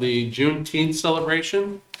hear from the Juneteenth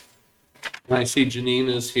celebration. And I see Janine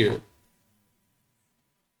is here.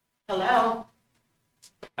 Hello.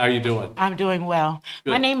 How are you doing? I'm doing well.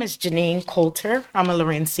 Good. My name is Janine Coulter. I'm a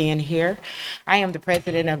Lawrenceian here. I am the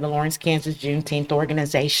president of the Lawrence, Kansas Juneteenth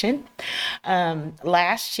organization.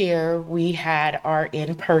 Last year, we had our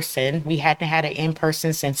in-person. We hadn't had an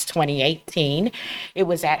in-person since 2018. It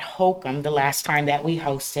was at Holcomb the last time that we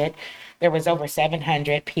hosted. There was over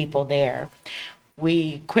 700 people there.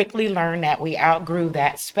 We quickly learned that we outgrew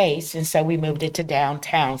that space, and so we moved it to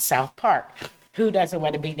downtown South Park. Who doesn't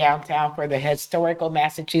want to be downtown for the historical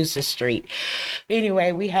Massachusetts Street?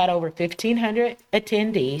 Anyway, we had over 1,500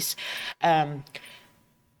 attendees. I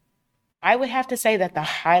would have to say that the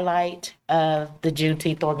highlight of the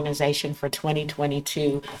Juneteenth organization for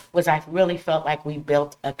 2022 was I really felt like we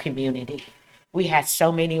built a community. We had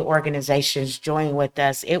so many organizations join with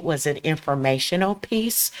us. It was an informational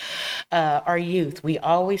piece. Our youth, we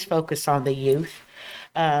always focus on the youth.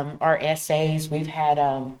 Our essays, we've had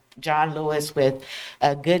John Lewis with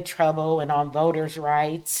Good Trouble and on voters'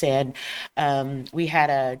 rights. And we had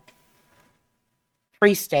a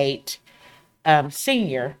Free State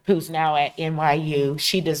senior who's now at NYU.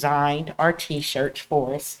 She designed our t-shirts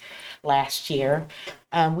for us last year.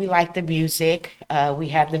 We like the music. We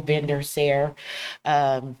had the vendors there.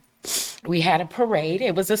 We had a parade.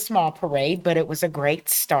 It was a small parade, but it was a great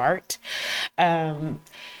start.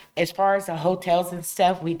 As far as the hotels and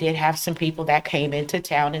stuff, we did have some people that came into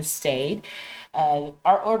town and stayed.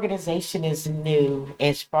 Our organization is new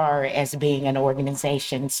as far as being an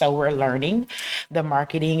organization, so we're learning the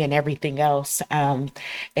marketing and everything else. And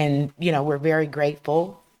we're very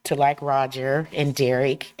grateful to, like Roger and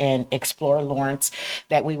Derek and Explore Lawrence,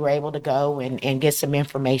 that we were able to go and get some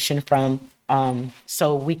information from,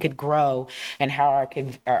 so we could grow and how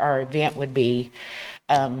our event would be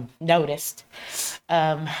noticed.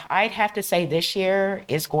 I'd have to say this year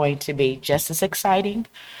is going to be just as exciting.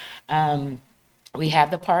 We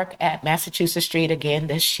have the park at Massachusetts Street again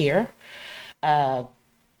this year.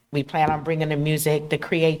 We plan on bringing the music, the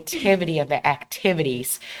creativity of the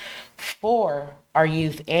activities for our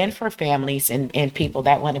youth and for families and people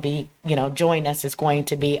that want to be, join us is going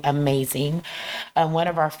to be amazing. One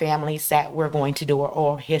of our families that we're going to do our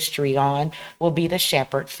oral history on will be the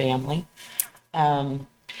Shepherd family. Kind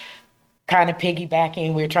of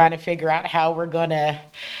piggybacking, we're trying to figure out how we're going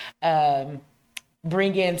to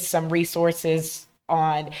bring in some resources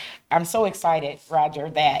on. I'm so excited, Roger,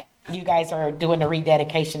 that you guys are doing a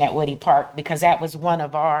rededication at Woody Park, because that was one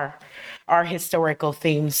of our historical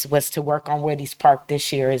themes, was to work on Woody's Park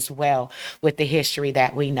this year as well, with the history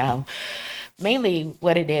that we know. Mainly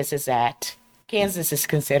what it is that Kansas is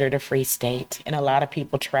considered a free state, and a lot of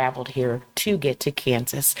people traveled here to get to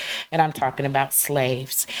Kansas, and I'm talking about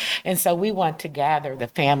slaves. And so we want to gather the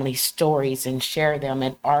family stories and share them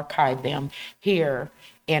and archive them here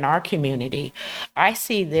in our community. I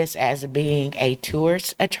see this as being a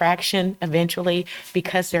tourist attraction eventually,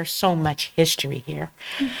 because there's so much history here.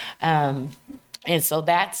 And so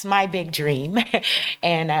that's my big dream.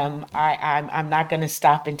 And I'm not going to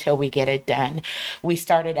stop until we get it done. We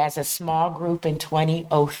started as a small group in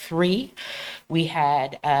 2003. We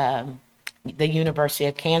had the University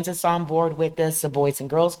of Kansas on board with us, the Boys and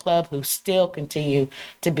Girls Club, who still continue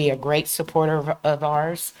to be a great supporter of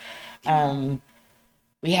ours.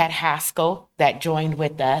 We had Haskell that joined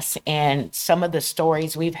with us, and some of the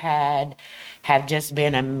stories we've had have just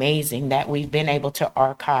been amazing, that we've been able to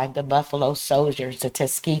archive: the Buffalo Soldiers, the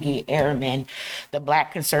Tuskegee Airmen, the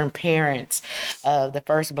Black Concerned Parents, the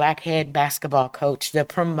first Black head basketball coach, the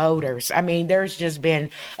promoters. I mean, there's just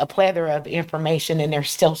been a plethora of information, and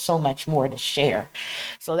there's still so much more to share.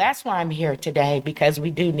 So that's why I'm here today, because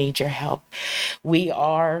we do need your help. We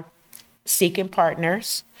are seeking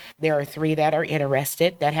partners. There are 3 that are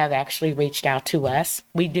interested that have actually reached out to us.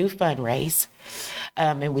 We do fundraise,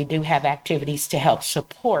 and we do have activities to help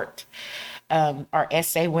support. Our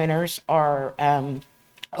essay winners are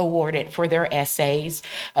awarded for their essays.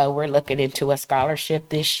 We're looking into a scholarship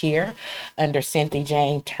this year under Cynthia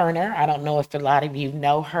Jane Turner. I don't know if a lot of you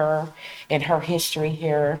know her and her history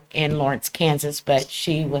here in Lawrence, Kansas, but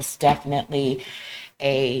she was definitely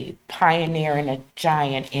a pioneer and a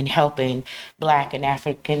giant in helping Black and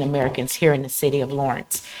African Americans here in the city of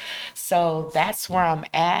Lawrence. So that's where I'm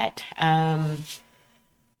at.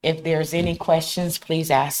 If there's any questions, please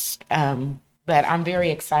ask. But I'm very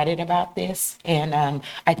excited about this, and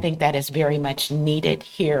I think that is very much needed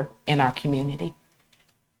here in our community.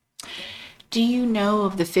 Do you know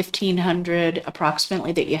of the 1,500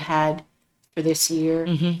 approximately that you had for this year?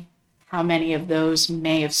 Mm-hmm. How many of those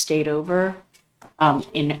may have stayed over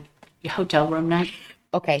in hotel room night?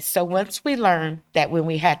 Okay, so once we learned that when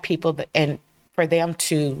we had people and for them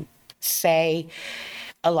to say,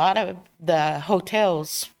 a lot of the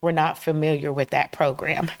hotels were not familiar with that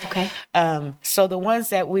program. Okay. So the ones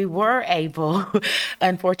that we were able,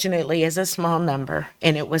 unfortunately, is a small number,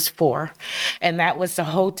 and it was 4. And that was the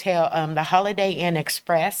hotel, the Holiday Inn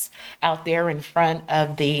Express out there in front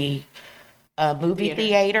of the movie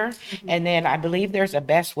theater. And then I believe there's a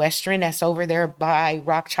Best Western that's over there by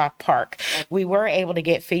Rock Chalk Park. We were able to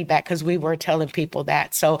get feedback because we were telling people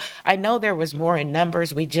that. So I know there was more in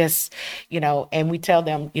numbers. We just, and we tell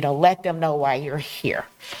them, let them know why you're here.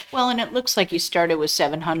 Well, and it looks like you started with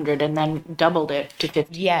 700 and then doubled it to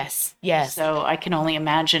 50. Yes. So I can only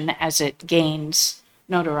imagine as it gains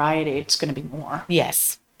notoriety, it's going to be more.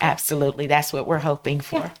 Yes, absolutely. That's what we're hoping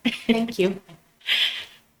for. Yeah. Thank you.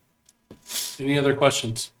 Any other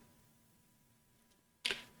questions?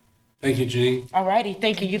 Thank you, Jeannie. All righty.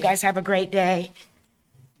 Thank you. You guys have a great day.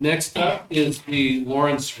 Next up is the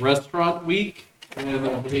Lawrence Restaurant Week, and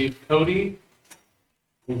I believe Cody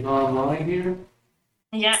is online here.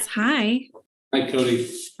 Yes. Hi. Hi, Cody.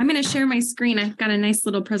 I'm going to share my screen. I've got a nice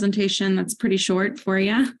little presentation that's pretty short for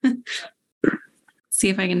you. See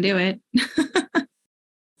if I can do it.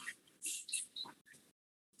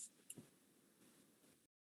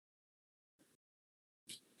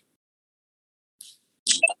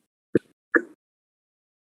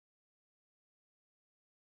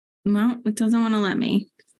 No, it doesn't want to let me.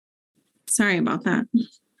 Sorry about that.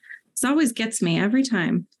 This always gets me every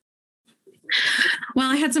time. Well,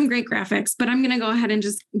 I had some great graphics, but I'm going to go ahead and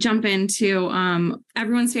just jump into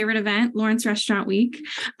everyone's favorite event, Lawrence Restaurant Week.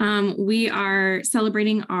 We are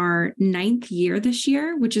celebrating our 9th year this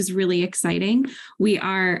year, which is really exciting. We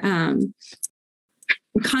are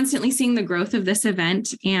constantly seeing the growth of this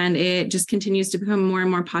event, and it just continues to become more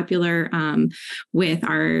and more popular with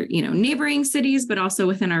our neighboring cities, but also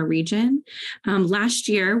within our region. Last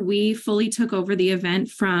year, we fully took over the event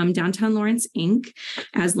from Downtown Lawrence Inc.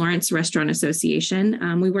 as Lawrence Restaurant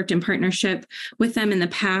Association. We worked in partnership with them in the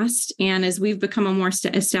past, and as we've become a more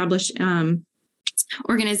established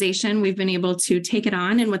organization, we've been able to take it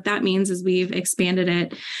on. And what that means is we've expanded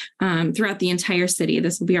it throughout the entire city.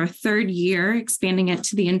 This will be our 3rd year expanding it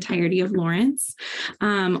to the entirety of Lawrence.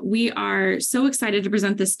 We are so excited to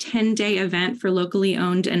present this 10-day event for locally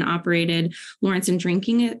owned and operated Lawrence and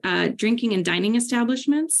drinking and dining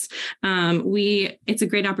establishments. It's a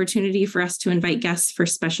great opportunity for us to invite guests for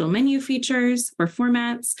special menu features or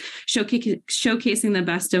formats, showcasing the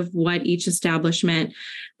best of what each establishment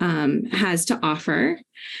has to offer.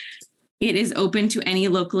 It is open to any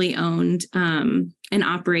locally owned and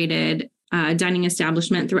operated dining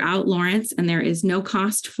establishment throughout Lawrence, and there is no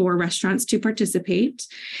cost for restaurants to participate.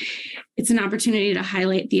 It's an opportunity to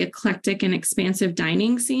highlight the eclectic and expansive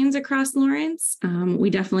dining scenes across Lawrence. We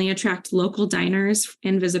definitely attract local diners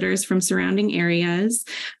and visitors from surrounding areas.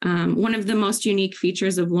 One of the most unique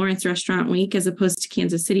features of Lawrence Restaurant Week, as opposed to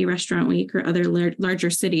Kansas City Restaurant Week or other larger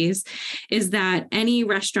cities, is that any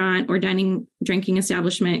restaurant or drinking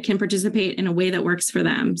establishment can participate in a way that works for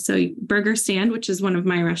them. So Burger Stand, which is one of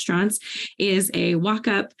my restaurants, is a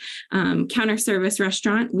walk-up counter service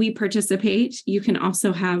restaurant. We participate. You can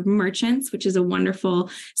also have merchants, which is a wonderful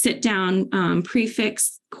sit-down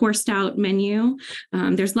prefix coursed out menu.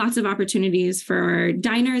 There's lots of opportunities for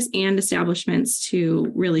diners and establishments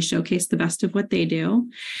to really showcase the best of what they do.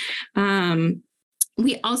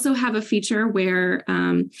 We also have a feature where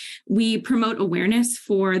we promote awareness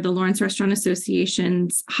for the Lawrence Restaurant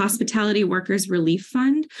Association's Hospitality Workers Relief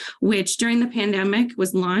Fund, which during the pandemic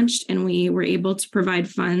was launched, and we were able to provide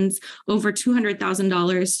funds over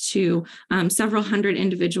 $200,000 to several hundred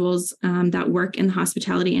individuals that work in the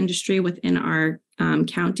hospitality industry within our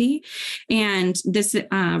county. And this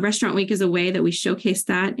Restaurant Week is a way that we showcase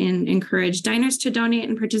that and encourage diners to donate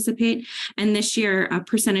and participate. And this year, a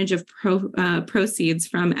percentage of proceeds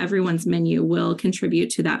from everyone's menu will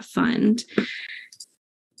contribute to that fund.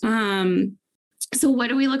 So what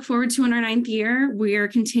do we look forward to in our 9th year? We are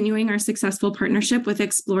continuing our successful partnership with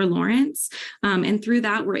Explore Lawrence. And through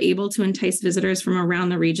that, we're able to entice visitors from around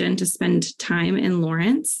the region to spend time in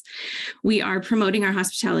Lawrence. We are promoting our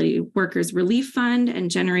Hospitality Workers Relief Fund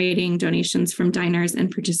and generating donations from diners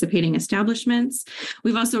and participating establishments.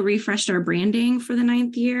 We've also refreshed our branding for the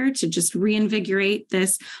 9th year to just reinvigorate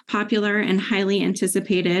this popular and highly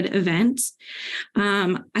anticipated event.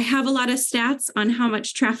 I have a lot of stats on how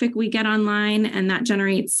much traffic we get online, and that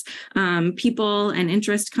generates people and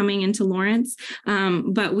interest coming into Lawrence.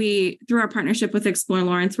 But through our partnership with Explore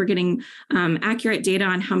Lawrence, we're getting accurate data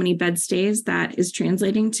on how many bed stays that is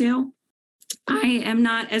translating to. I am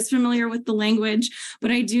not as familiar with the language,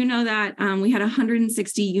 but I do know that we had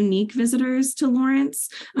 160 unique visitors to Lawrence,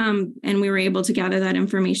 and we were able to gather that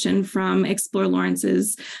information from Explore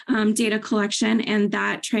Lawrence's data collection, and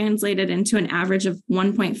that translated into an average of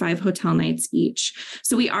 1.5 hotel nights each.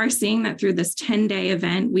 So we are seeing that through this 10-day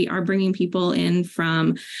event, we are bringing people in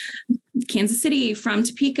from Kansas City, from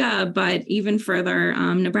Topeka, but even further,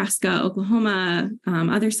 Nebraska, Oklahoma,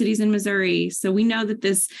 other cities in Missouri. So we know that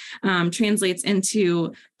this translates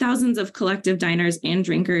into thousands of collective diners and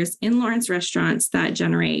drinkers in Lawrence restaurants that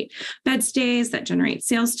generate bed stays, that generate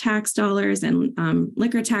sales tax dollars and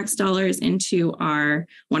liquor tax dollars into our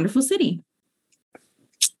wonderful city.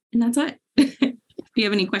 And that's it. If you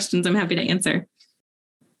have any questions, I'm happy to answer.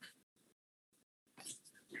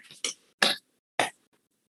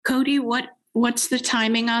 Cody, what's the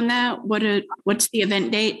timing on that? What's the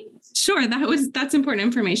event date? Sure, that's important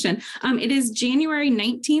information. It is January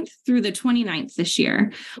 19th through the 29th this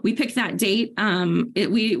year. We picked that date.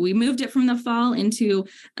 We moved it from the fall into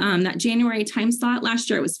that January time slot. Last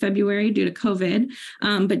year it was February due to COVID,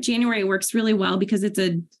 but January works really well because it's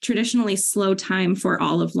a traditionally slow time for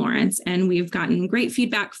all of Lawrence. And we've gotten great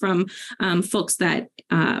feedback from folks that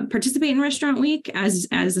participate in Restaurant Week as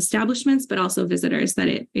establishments, but also visitors, that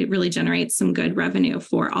it really generates some good revenue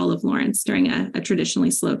for all of Lawrence during a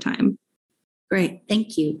traditionally slow time. Great.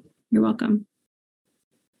 Thank you. You're welcome.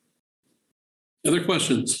 Other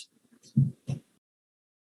questions?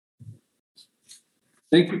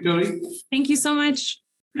 Thank you, Cody. Thank you so much.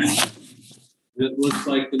 It looks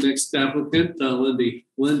like the next applicant,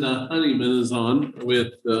 Linda Honeyman, is on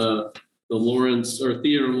with the Lawrence or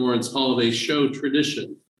Theater Lawrence Holiday Show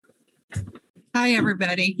Tradition. Hi,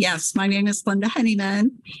 everybody. Yes, my name is Linda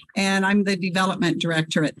Honeyman, and I'm the Development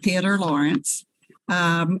Director at Theater Lawrence.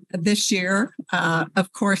 This year,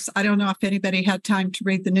 of course, I don't know if anybody had time to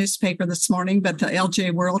read the newspaper this morning, but the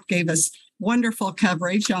LJ World gave us wonderful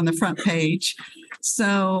coverage on the front page.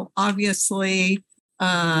 So obviously,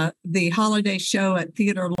 the holiday show at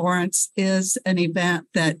Theater Lawrence is an event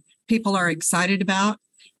that people are excited about.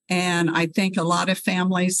 And I think a lot of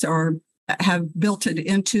families have built it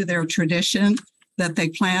into their tradition that they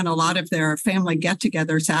plan a lot of their family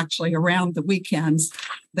get-togethers actually around the weekends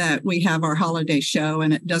that we have our holiday show.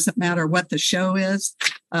 And it doesn't matter what the show is,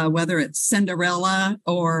 whether it's Cinderella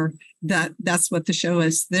or that's what the show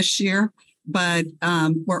is this year. But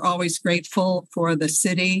we're always grateful for the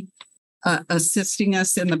city assisting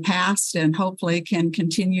us in the past and hopefully can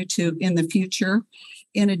continue to in the future.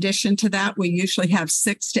 In addition to that, we usually have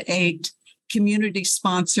 6 to 8 community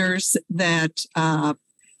sponsors that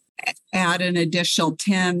add an additional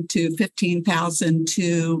 10 to 15,000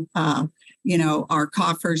 to our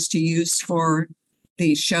coffers to use for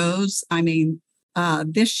the shows. I mean,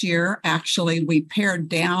 this year, actually, we pared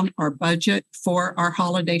down our budget for our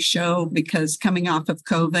holiday show because coming off of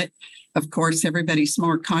COVID, of course, everybody's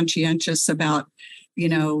more conscientious about,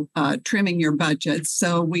 trimming your budget.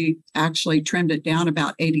 So we actually trimmed it down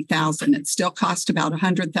about 80,000. It still cost about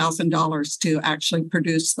 $100,000 to actually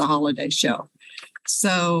produce the holiday show.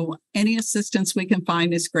 So any assistance we can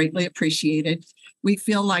find is greatly appreciated. We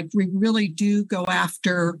feel like we really do go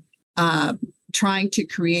after trying to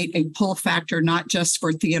create a pull factor, not just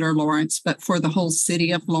for Theater Lawrence, but for the whole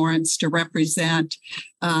city of Lawrence to represent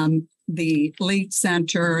the Lead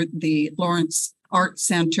Center, the Lawrence Art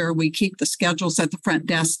Center. We keep the schedules at the front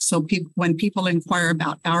desk. So when people inquire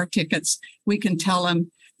about our tickets, we can tell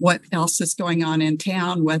them what else is going on in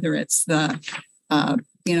town, whether it's the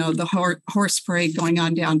horse parade going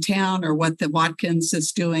on downtown or what the Watkins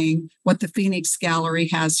is doing, what the Phoenix Gallery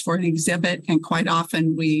has for an exhibit. And quite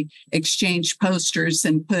often we exchange posters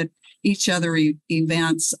and put each other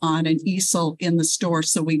events on an easel in the store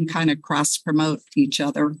so we can kind of cross promote each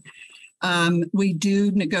other. We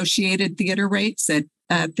do negotiated theater rates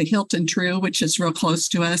at the Hilton True, which is real close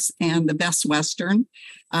to us, and the Best Western,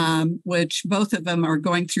 which both of them are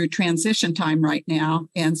going through transition time right now.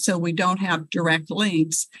 And so we don't have direct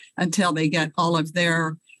links until they get all of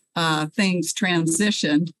their things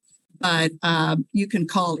transitioned. But you can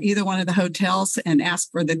call either one of the hotels and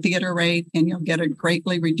ask for the theater rate, and you'll get a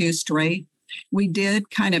greatly reduced rate. We did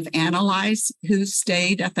kind of analyze who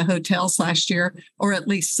stayed at the hotels last year, or at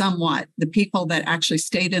least somewhat. The people that actually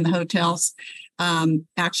stayed in the hotels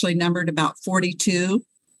actually numbered about 42.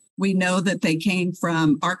 We know that they came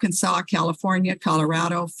from Arkansas, California,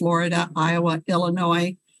 Colorado, Florida, Iowa,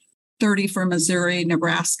 Illinois, 30 from Missouri,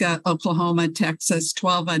 Nebraska, Oklahoma, Texas,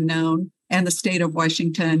 12 unknown, and the state of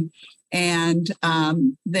Washington. And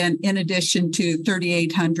then in addition to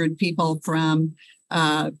 3,800 people from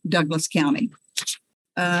Douglas County.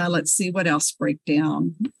 Let's see what else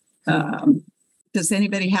breakdown. Does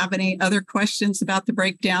anybody have any other questions about the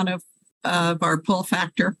breakdown of our pull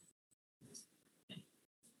factor?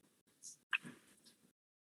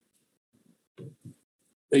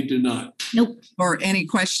 They do not. Nope. Or any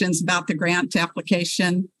questions about the grant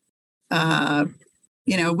application?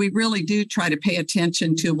 We really do try to pay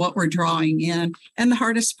attention to what we're drawing in. And the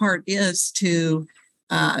hardest part is to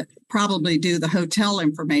probably do the hotel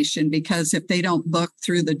information, because if they don't book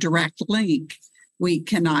through the direct link, we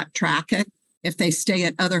cannot track it. If they stay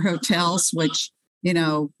at other hotels, which,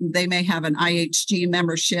 they may have an IHG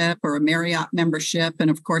membership or a Marriott membership. And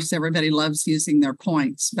of course, everybody loves using their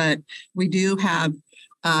points, but we do have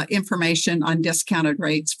information on discounted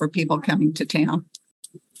rates for people coming to town.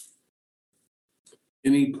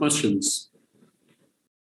 Any questions?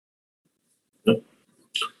 All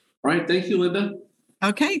right. Thank you, Linda.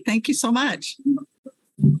 Okay. Thank you so much.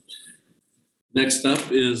 Next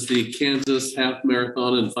up is the Kansas Half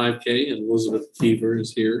Marathon and 5K, and Elizabeth Teaver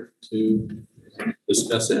is here to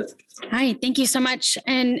discuss it. Hi, thank you so much.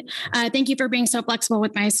 And thank you for being so flexible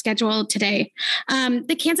with my schedule today.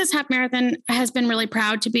 The Kansas Half Marathon has been really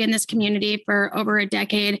proud to be in this community for over a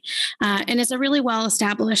decade and is a really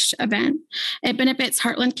well-established event. It benefits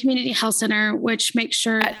Heartland Community Health Center, which makes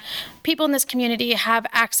sure that people in this community have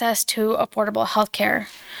access to affordable health care.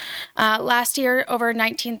 Last year, over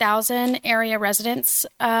 19,000 area residents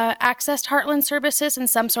accessed Heartland services in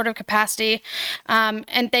some sort of capacity.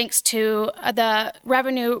 And thanks to the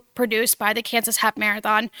revenue produced by the Kansas Half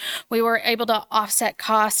Marathon, we were able to offset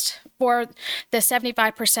costs for the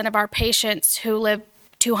 75% of our patients who live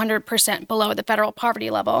 200% below the federal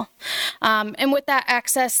poverty level. And with that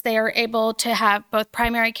access, they are able to have both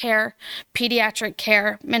primary care, pediatric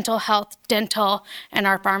care, mental health, dental, and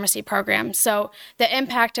our pharmacy program. So the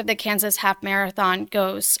impact of the Kansas Half Marathon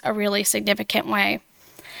goes a really significant way.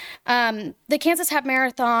 The Kansas Half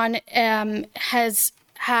Marathon has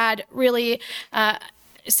had really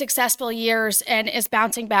successful years and is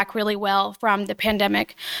bouncing back really well from the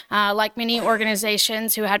pandemic. Like many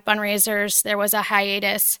organizations who had fundraisers, there was a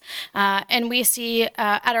hiatus. And we see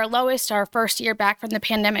at our lowest, our first year back from the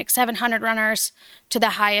pandemic, 700 runners to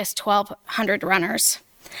the highest 1,200 runners.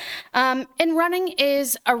 And running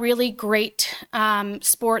is a really great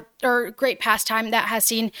sport or great pastime that has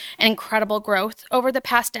seen an incredible growth over the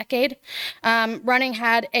past decade. Running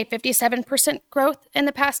had a 57% growth in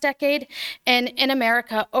the past decade. And in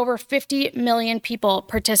America, over 50 million people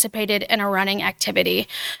participated in a running activity.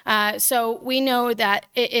 So we know that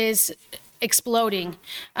it is exploding,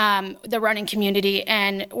 the running community,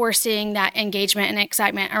 and we're seeing that engagement and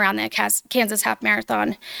excitement around the Kansas Half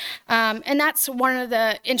Marathon. And that's one of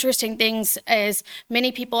the interesting things is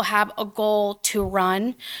many people have a goal to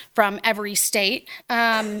run from every state,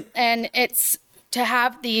 and it's to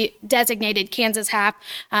have the designated Kansas Half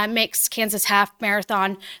makes Kansas Half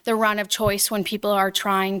Marathon the run of choice when people are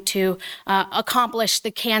trying to accomplish the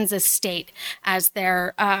Kansas state as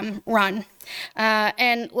their run.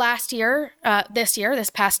 And this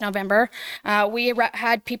past November, we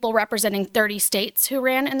had people representing 30 states who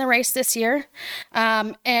ran in the race this year.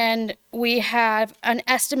 And we have an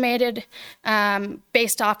estimated,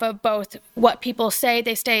 based off of both what people say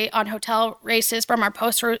they stay on hotel races from our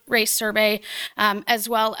post-race survey, as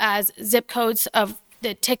well as zip codes of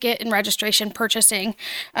the ticket and registration purchasing,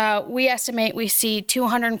 we estimate we see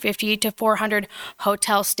 250 to 400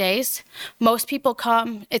 hotel stays. Most people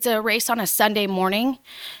come, it's a race on a Sunday morning,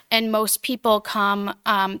 and most people come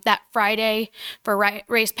that Friday for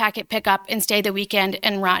race packet pickup and stay the weekend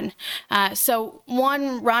and run. So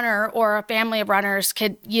one runner or a family of runners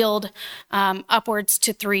could yield upwards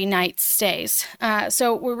to 3 night stays.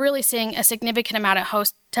 So we're really seeing a significant amount of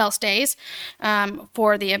hotel stays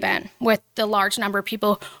for the event, with the large number of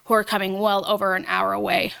people who are coming well over an hour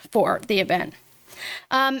away for the event.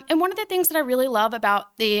 And one of the things that I really love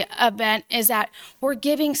about the event is that we're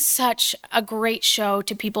giving such a great show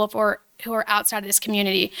to people who are outside of this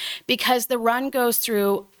community, because the run goes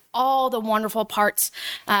through all the wonderful parts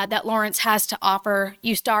that Lawrence has to offer.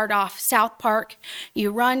 You start off South Park,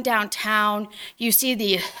 you run downtown, you see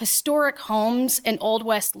the historic homes in Old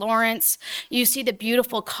West Lawrence, you see the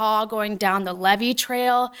beautiful Caw going down the Levee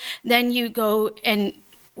Trail, then you go and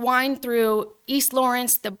wind through East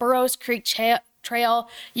Lawrence, the Burrows Creek Trail,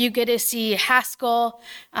 you get to see Haskell,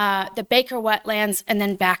 the Baker Wetlands, and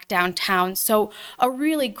then back downtown. So a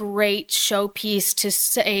really great showpiece to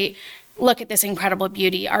say, look at this incredible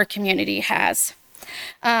beauty our community has.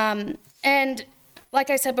 And like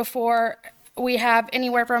I said before, we have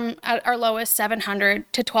anywhere from at our lowest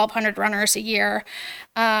 700 to 1,200 runners a year.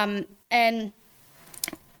 And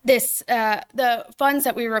this the funds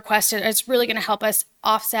that we requested is really going to help us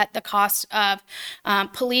offset the cost of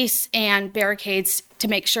police and barricades to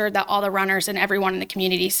make sure that all the runners and everyone in the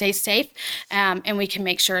community stays safe, and we can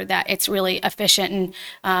make sure that it's really efficient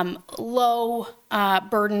and low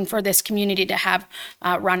burden for this community to have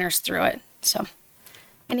runners through it. So,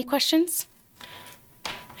 any questions? I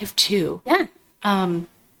have 2. Yeah.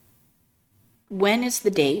 When is the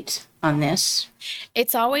date on this?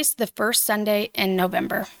 It's always the first Sunday in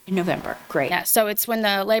November. In November, great. Yeah, so it's when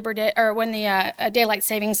the Labor Day or when the Daylight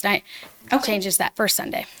Savings Night changes that first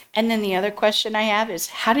Sunday. And then the other question I have is,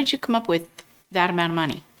 how did you come up with that amount of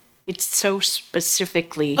money? It's so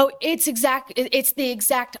specifically. Oh, it's the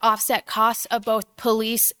exact offset costs of both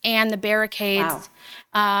police and the barricades.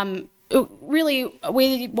 Wow. Really,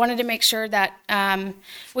 we wanted to make sure that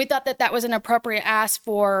we thought that was an appropriate ask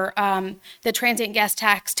for the transient guest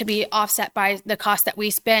tax to be offset by the cost that we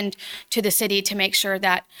spend to the city to make sure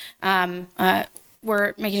that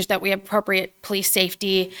we're making sure that we have appropriate police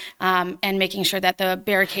safety and making sure that the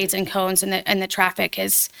barricades and cones and the traffic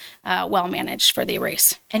is well managed for the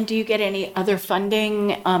race. And do you get any other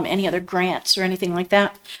funding, any other grants or anything like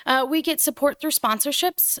that? We get support through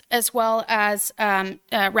sponsorships as well as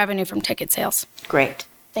revenue from ticket sales. Great.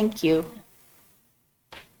 Thank you.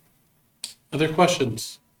 Other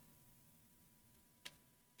questions?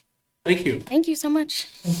 Thank you. Thank you so much.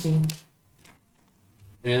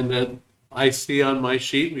 And I see on my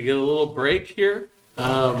sheet, we get a little break here.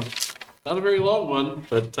 Not a very long one,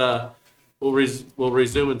 but we'll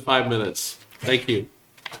resume in 5 minutes. Thank you.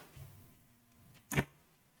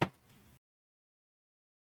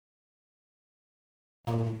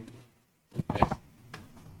 Okay.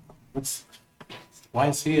 Why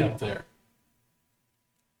is he up there?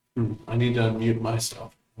 I need to unmute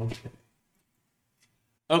myself.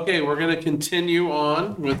 Okay, we're going to continue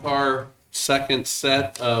on with our second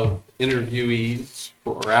set of interviewees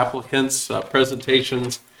or applicants,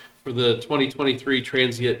 presentations for the 2023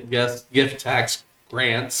 Transient Gift Tax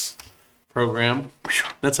Grants Program.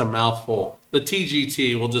 That's a mouthful. The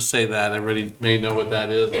TGT, we'll just say that. Everybody may know what that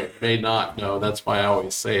is, or may not know. That's why I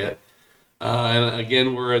always say it. And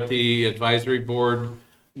again, we're at the advisory board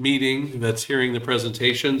meeting that's hearing the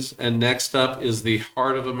presentations. And next up is the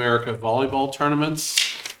Heart of America volleyball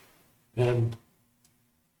tournaments. And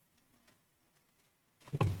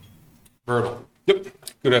Bertel. Yep.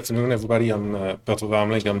 Good afternoon, everybody. I'm Bertel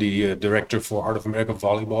Wamling. I'm the director for Heart of America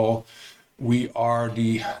Volleyball. We are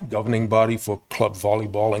the governing body for club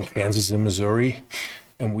volleyball in Kansas and Missouri.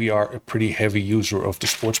 And we are a pretty heavy user of the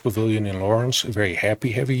sports pavilion in Lawrence, a very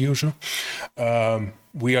heavy user.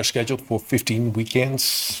 We are scheduled for 15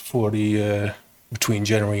 weekends for the between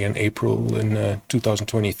January and April in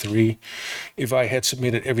 2023. If I had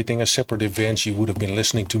submitted everything as separate events, you would have been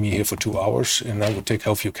listening to me here for 2 hours, and that would take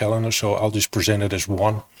half your calendar, so I'll just present it as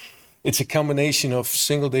one. It's a combination of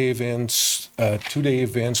single-day events, two-day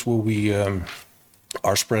events where we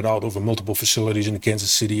are spread out over multiple facilities in the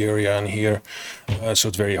Kansas City area and here, so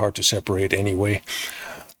it's very hard to separate anyway.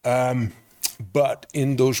 But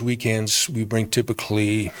in those weekends, we bring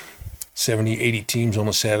typically 70, 80 teams on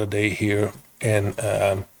a Saturday here, and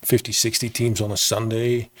 50, 60 teams on a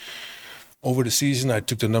Sunday. Over the season, I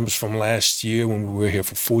took the numbers from last year when we were here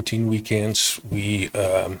for 14 weekends. We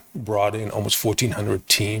brought in almost 1,400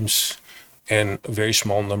 teams, and a very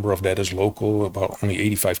small number of that is local. About only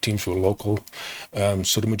 85 teams were local.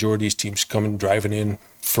 So the majority of these teams coming driving in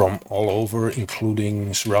from all over,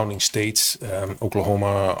 including surrounding states,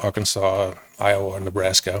 Oklahoma, Arkansas, Iowa, and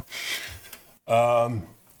Nebraska.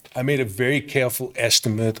 I made a very careful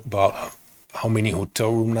estimate about how many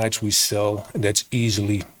hotel room nights we sell, and that's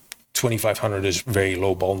easily 2,500 is a very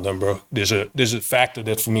low ball number. There's a factor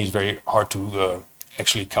that for me is very hard to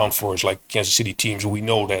actually account for. Is like Kansas City teams. We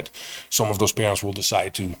know that some of those parents will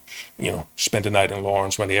decide to, spend the night in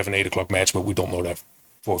Lawrence when they have an 8 o'clock match, but we don't know that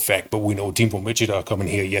for a fact. But we know a team from Wichita are coming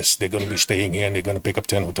here. Yes, they're going to be staying here and they're going to pick up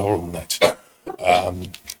 10 hotel room nights.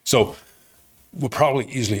 So we're probably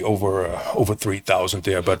easily over 3,000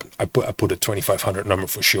 there, but I put a 2,500 number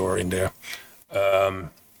for sure in there.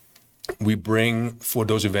 We bring for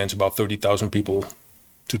those events about 30,000 people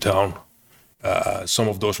to town. Some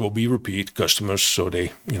of those will be repeat customers, so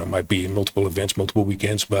they might be in multiple events, multiple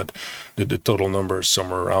weekends, but the total number is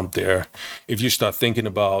somewhere around there. If you start thinking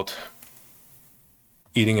about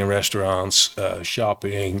eating in restaurants,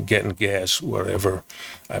 shopping, getting gas, whatever,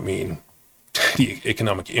 I mean, the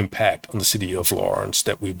economic impact on the city of Lawrence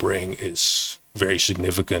that we bring is very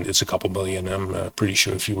significant. It's a couple million, I'm pretty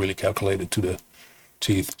sure, if you really calculate it to the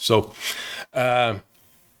teeth. So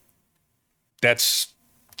that's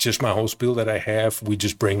just my whole spiel that I have. We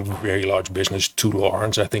just bring very large business to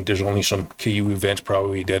Lawrence. I think there's only some KU events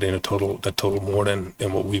probably that total more than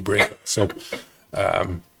what we bring. So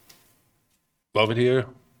love it here.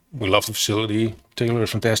 We love the facility. Taylor is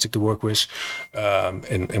fantastic to work with,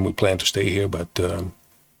 and we plan to stay here, but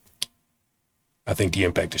I think the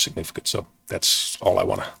impact is significant. So that's all I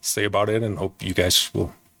want to say about it, and hope you guys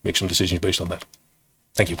will make some decisions based on that.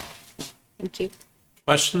 Thank you. Thank you.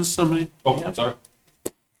 Questions, somebody? Oh, I'm sorry.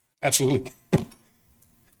 Absolutely.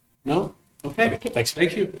 No? Okay. Thanks.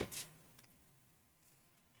 Thank you.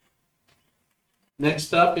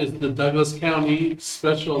 Next up is the Douglas County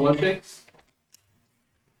Special Olympics.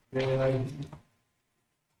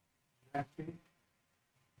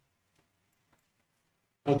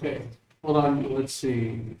 Okay, hold on, let's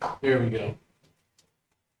see. There we go.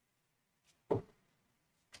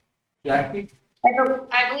 Jackie?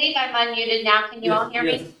 I believe I'm unmuted now. Can you all hear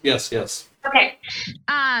me? Yes. Okay.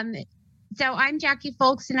 So I'm Jackie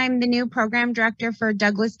Folks, and I'm the new program director for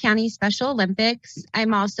Douglas County Special Olympics.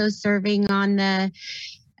 I'm also serving on the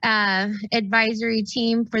advisory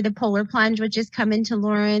team for the Polar Plunge, which is coming to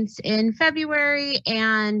Lawrence in February,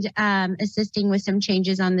 and assisting with some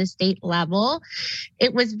changes on the state level.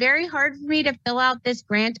 It was very hard for me to fill out this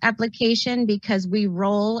grant application because we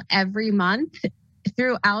roll every month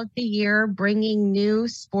throughout the year, bringing new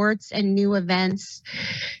sports and new events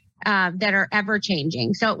that are ever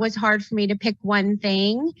changing. So it was hard for me to pick one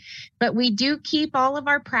thing, but we do keep all of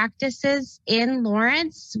our practices in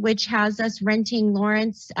Lawrence, which has us renting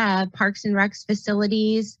Lawrence Parks and Recs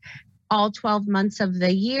facilities all 12 months of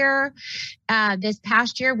the year. This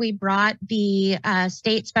past year, we brought the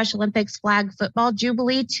State Special Olympics Flag Football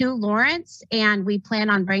Jubilee to Lawrence, and we plan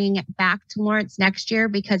on bringing it back to Lawrence next year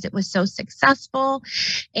because it was so successful.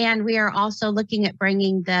 And we are also looking at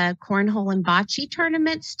bringing the Cornhole and Bocce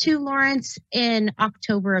tournaments to Lawrence in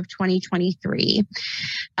October of 2023.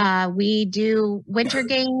 We do winter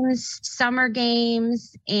games, summer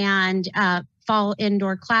games, and fall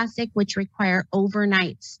indoor classic, which require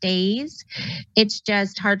overnight stays. It's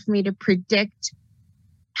just hard for me to predict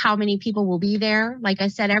how many people will be there. Like I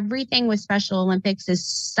said, everything with Special Olympics is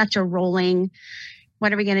such a rolling,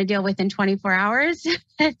 what are we going to deal with in 24 hours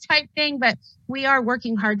type thing. But we are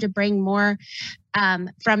working hard to bring more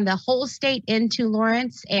from the whole state into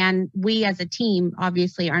Lawrence. And we as a team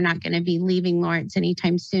obviously are not going to be leaving Lawrence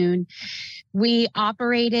anytime soon. We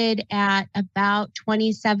operated at about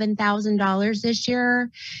 $27,000 this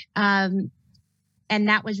year. And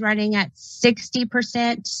that was running at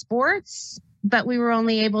 60% sports, but we were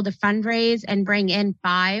only able to fundraise and bring in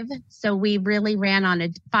 5. So we really ran on a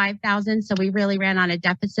 5,000. So we really ran on a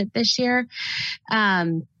deficit this year.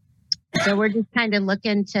 So we're just kind of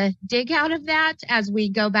looking to dig out of that as we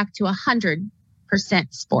go back to 100%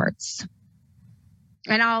 sports.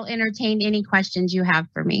 And I'll entertain any questions you have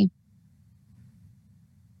for me.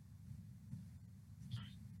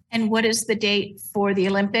 And what is the date for the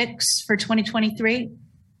Olympics for 2023?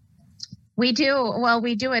 We do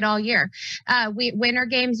it all year. Winter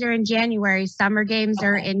games are in January, summer games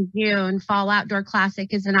are in June, fall outdoor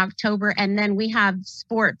classic is in October, and then we have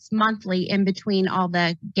sports monthly in between all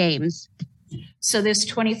the games. So this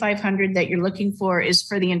 2,500 that you're looking for is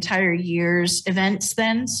for the entire year's events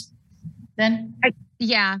then?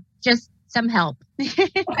 Yeah, just some help.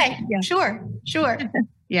 Okay, yeah. Sure.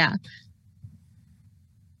 Yeah.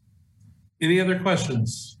 Any other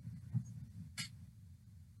questions?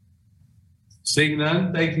 Seeing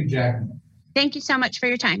none, thank you, Jackie. Thank you so much for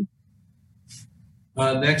your time.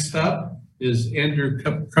 Next up is Andrew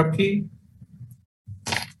Krupke.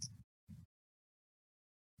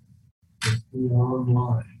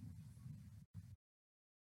 Online.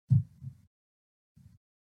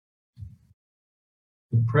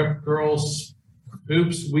 The Prep Girls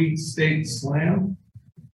Hoops Week State Slam.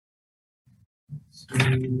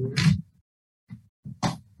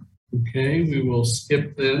 Okay, we will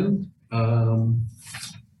skip then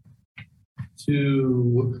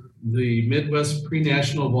to the Midwest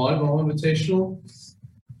Pre-National Volleyball Invitational.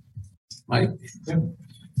 Mike?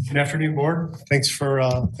 Good afternoon, board. Thanks for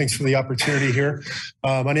the opportunity here.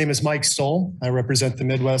 My name is Mike Stoll. I represent the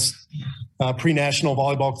Midwest Pre-National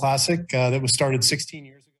Volleyball Classic that was started 16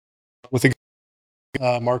 years ago with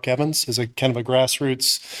Mark Evans as a kind of a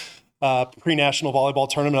grassroots pre-national volleyball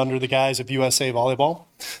tournament under the guise of USA Volleyball.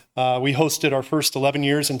 We hosted our first 11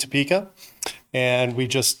 years in Topeka, and we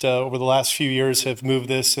just over the last few years have moved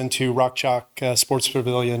this into Rock Chalk Sports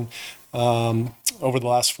Pavilion over the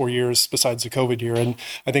last 4 years besides the COVID year. And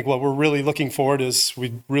I think what we're really looking forward is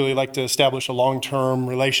we'd really like to establish a long-term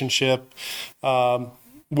relationship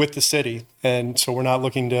with the city. And so we're not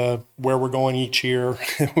looking to where we're going each year.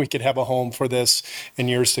 We could have a home for this in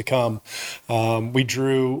years to come. We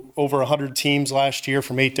drew over 100 teams last year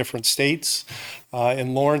from 8 different states.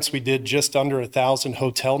 In Lawrence, we did just under 1,000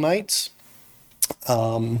 hotel nights.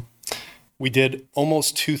 We did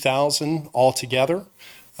almost 2,000 altogether.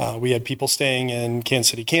 We had people staying in Kansas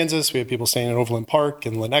City, Kansas. We had people staying in Overland Park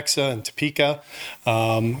and Lenexa and Topeka.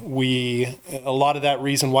 A lot of that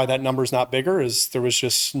reason why that number is not bigger is there was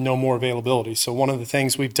just no more availability. So one of the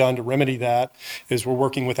things we've done to remedy that is we're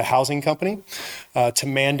working with a housing company to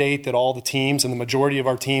mandate that all the teams, and the majority of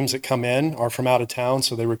our teams that come in are from out of town,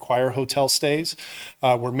 so they require hotel stays.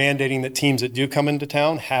 We're mandating that teams that do come into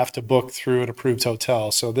town have to book through an approved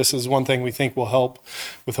hotel. So this is one thing we think will help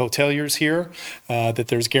with hoteliers here, that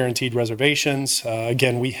there's guaranteed reservations.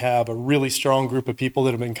 Again, we have a really strong group of people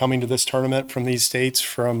that have been coming to this tournament from these states,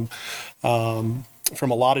 from a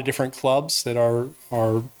lot of different clubs that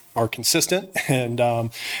are consistent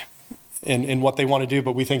and in what they want to do,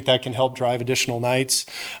 but we think that can help drive additional nights.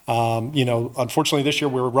 Unfortunately this year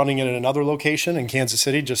we're running it at another location in Kansas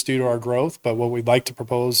City just due to our growth, but what we'd like to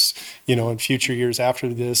propose, in future years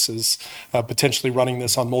after this is potentially running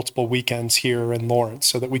this on multiple weekends here in Lawrence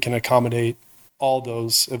so that we can accommodate all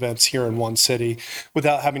those events here in one city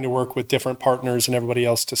without having to work with different partners and everybody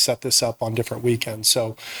else to set this up on different weekends.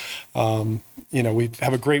 So, we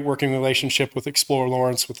have a great working relationship with Explore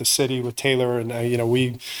Lawrence, with the city, with Taylor. And,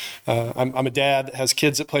 I'm a dad, has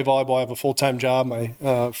kids that play volleyball. I have a full-time job.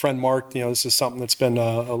 My friend Mark, this is something that's been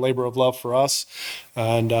a labor of love for us.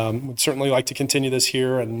 And would certainly like to continue this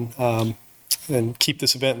here and keep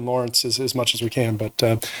this event in Lawrence as much as we can. But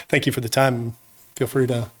thank you for the time. Feel free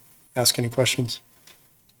to ask any questions.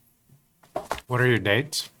 What are your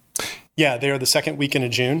dates? Yeah, they are the second weekend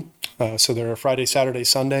of June. So they're Friday, Saturday,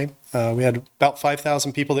 Sunday. We had about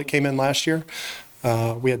 5,000 people that came in last year.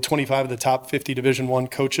 We had 25 of the top 50 Division I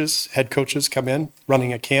coaches, head coaches come in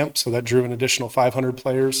running a camp. So that drew an additional 500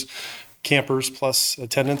 players, campers plus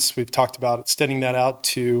attendance. We've talked about extending that out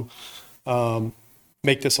to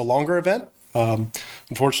make this a longer event.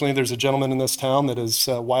 Unfortunately, there's a gentleman in this town that is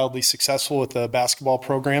wildly successful with the basketball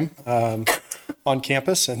program on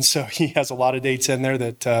campus. And so he has a lot of dates in there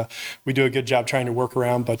that we do a good job trying to work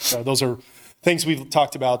around. But those are things we've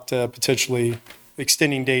talked about potentially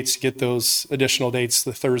extending dates to get those additional dates,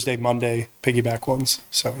 the Thursday, Monday, piggyback ones.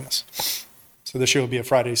 So, yes. So this year will be a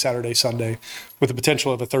Friday, Saturday, Sunday with the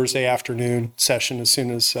potential of a Thursday afternoon session as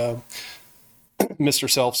soon as Mr.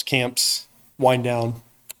 Self's camps wind down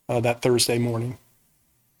that Thursday morning.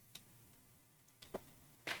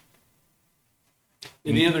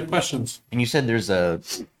 Any other questions? And you said there's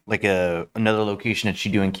another location that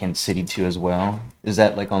you do in Kansas City too as well. Is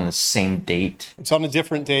that like on the same date? It's on a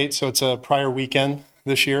different date, so it's a prior weekend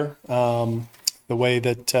this year. The way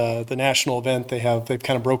that the national event, they've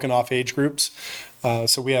kind of broken off age groups.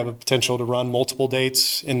 So we have a potential to run multiple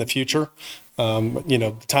dates in the future.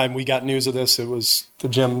 The time we got news of this, it was the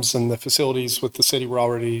gyms and the facilities with the city were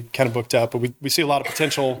already kind of booked up. But we see a lot of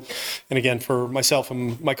potential. And again, for myself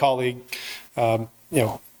and my colleague,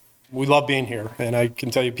 we love being here. And I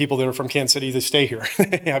can tell you, people that are from Kansas City, they stay here.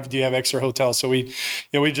 Do you have extra hotels? So we'd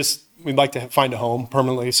like to find a home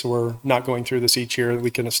permanently. So we're not going through this each year.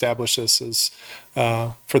 We can establish this as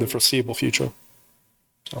for the foreseeable future.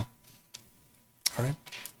 So, all right.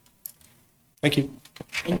 Thank you.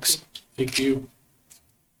 Thanks. Thank you.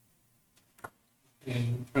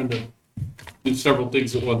 And I'm trying to do several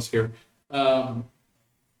things at once here.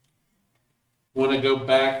 Want to go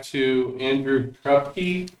back to Andrew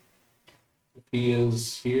Krupke. If he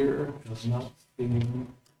is here, does not see him.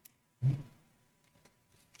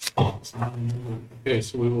 Okay,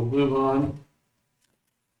 so we will move on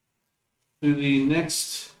to the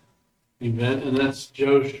next event, and that's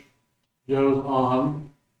Joe's on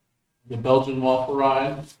the Belgian Waffle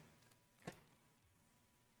Ride.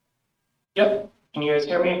 Yep. Can you guys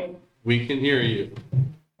hear me? We can hear you.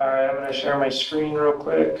 All right, I'm going to share my screen real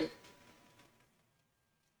quick.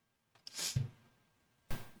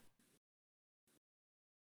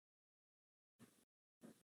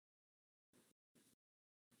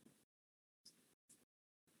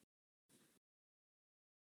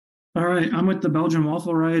 All right, I'm with the Belgian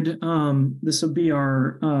Waffle Ride. This would be in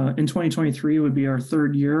 2023 would be our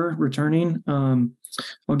third year returning.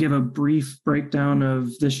 I'll give a brief breakdown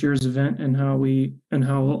of this year's event and how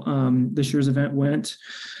this year's event went.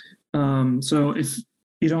 So if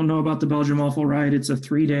you don't know about the Belgian Waffle Ride, it's a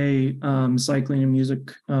 3-day cycling and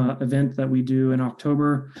music event that we do in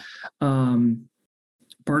October,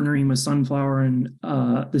 partnering with Sunflower and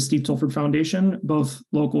the Steve Tilford Foundation, both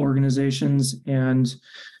local organizations. And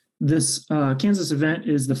this Kansas event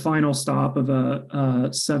is the final stop of a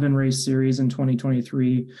 7-race series in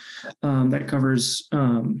 2023 that covers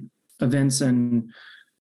events in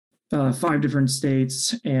 5 different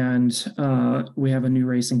states, and we have a new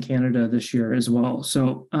race in Canada this year as well.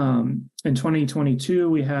 So in 2022,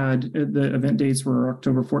 we had the event dates were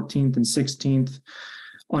October 14th and 16th.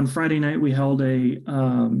 On Friday night, we held a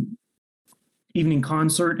evening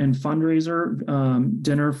concert and fundraiser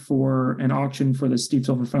dinner for an auction for the Steve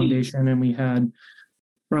Tilford Foundation, and we had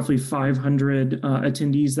roughly 500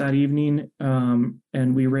 attendees that evening,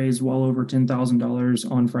 and we raised well over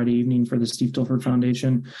 $10,000 on Friday evening for the Steve Tilford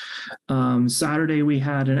Foundation. Saturday, we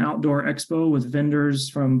had an outdoor expo with vendors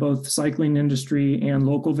from both cycling industry and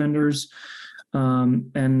local vendors,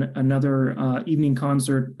 and another evening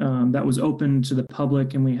concert that was open to the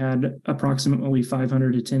public, and we had approximately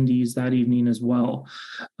 500 attendees that evening as well.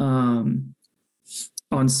 On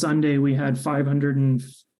Sunday, we had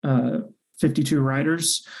 552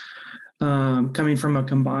 riders coming from a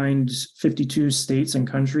combined 52 states and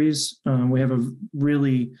countries. We have a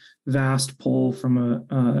really vast pool from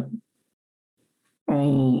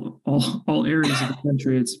all areas of the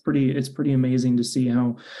country. It's pretty amazing to see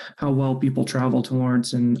how well people travel to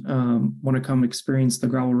Lawrence and want to come experience the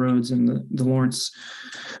gravel roads and the Lawrence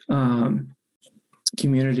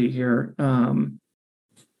community here.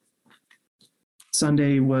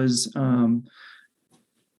 Sunday was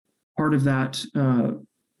part of that.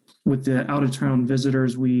 With the out of town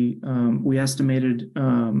visitors, we estimated,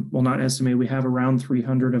 we have around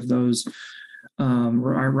 300 of those.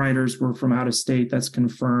 Our riders were from out of state. That's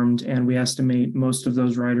confirmed, and we estimate most of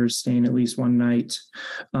those riders staying at least one night.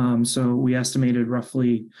 So we estimated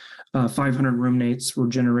roughly 500 room nights were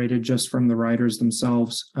generated just from the riders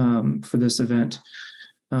themselves for this event.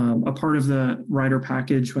 A part of the rider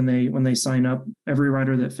package, when they sign up, every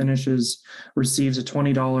rider that finishes receives a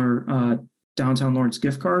 $20 downtown Lawrence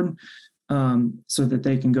gift card, so that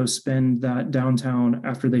they can go spend that downtown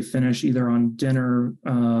after they finish, either on dinner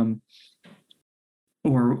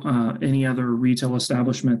or any other retail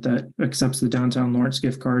establishment that accepts the downtown Lawrence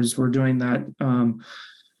gift cards. We're doing that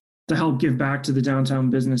to help give back to the downtown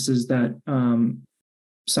businesses that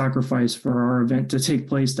sacrifice for our event to take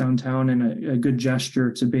place downtown, and a good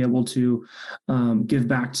gesture to be able to give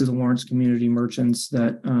back to the Lawrence community merchants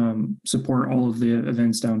that support all of the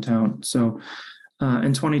events downtown. So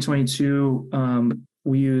in 2022,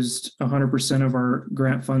 we used 100% of our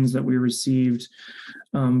grant funds that we received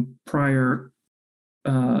prior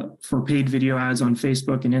for paid video ads on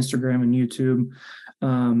Facebook and Instagram and YouTube,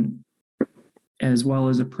 as well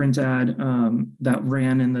as a print ad that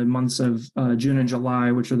ran in the months of June and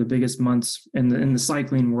July, which are the biggest months in the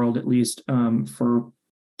cycling world, at least, for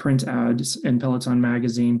print ads in Peloton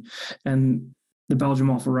magazine. And the Belgium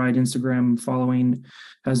Alpha Ride Instagram following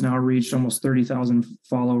has now reached almost 30,000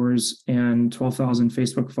 followers and 12,000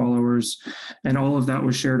 Facebook followers. And all of that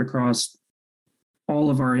was shared across all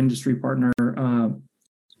of our industry partner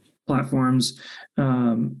platforms,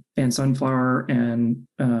 and Sunflower and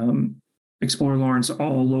Explore Lawrence,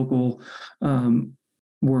 all local,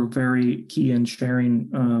 were very key in sharing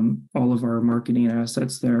all of our marketing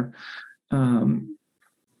assets there. In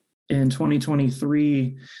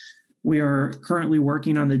 2023, we are currently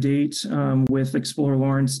working on the date with Explore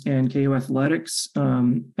Lawrence and KU Athletics,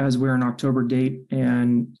 as we're an October date,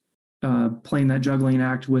 and playing that juggling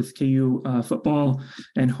act with KU football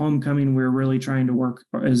and homecoming. We're really trying to work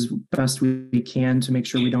as best we can to make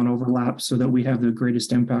sure we don't overlap, so that we have the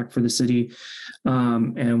greatest impact for the city,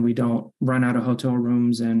 and we don't run out of hotel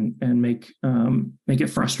rooms and make it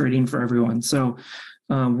frustrating for everyone. So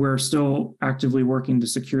we're still actively working to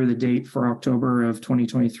secure the date for October of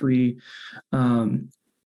 2023.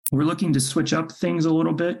 We're looking to switch up things a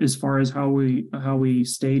little bit as far as how we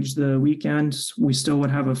stage the weekend. We still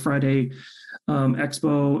would have a Friday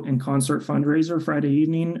expo and concert fundraiser Friday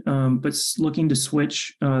evening, but looking to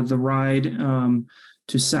switch the ride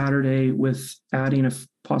to Saturday, with adding a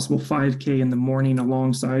possible 5K in the morning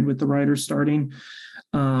alongside with the riders starting.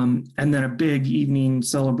 And then a big evening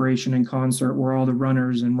celebration and concert where all the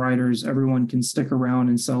runners and riders, everyone can stick around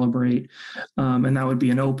and celebrate. And that would be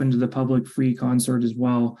an open to the public free concert as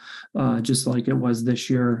well, just like it was this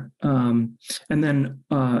year. And then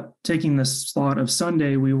taking the slot of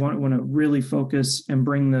Sunday, we want to really focus and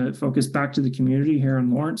bring the focus back to the community here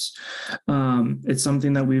in Lawrence. It's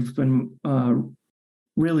something that we've been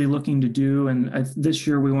really looking to do. And this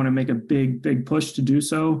year we want to make a big push to do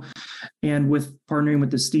so. And with partnering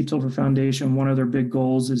with the Steve Tilford Foundation, one of their big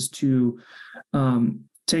goals is to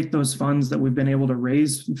take those funds that we've been able to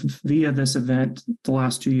raise via this event the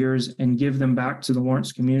last 2 years and give them back to the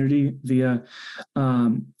Lawrence community via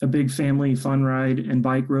a big family fun ride and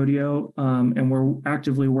bike rodeo. And we're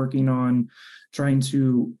actively working on trying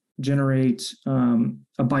to generate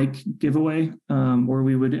a bike giveaway where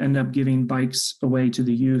we would end up giving bikes away to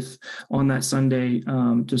the youth on that Sunday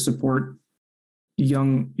to support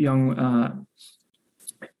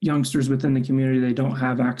youngsters within the community. They don't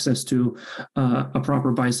have access to a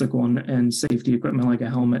proper bicycle and safety equipment like a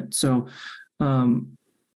helmet. So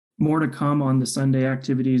more to come on the Sunday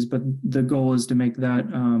activities, but the goal is to make that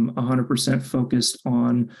 100% focused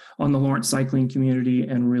on the Lawrence cycling community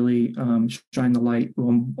and really shine the light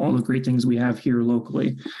on all the great things we have here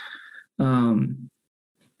locally.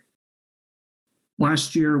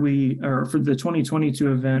 Last year, for the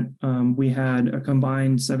 2022 event, we had a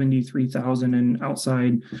combined 73,000 in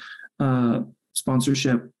outside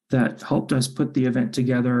sponsorship that helped us put the event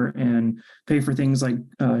together and pay for things like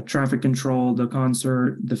traffic control, the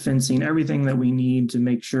concert, the fencing, everything that we need to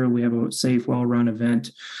make sure we have a safe, well-run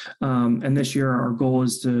event. And this year, our goal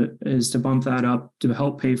is to bump that up to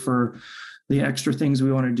help pay for the extra things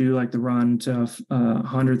we want to do, like the run to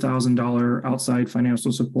 $100,000 outside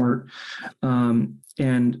financial support,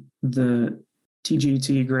 and the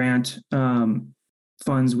TGT grant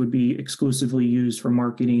funds would be exclusively used for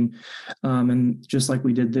marketing, and just like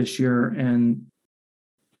we did this year. And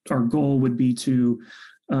our goal would be to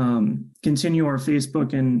continue our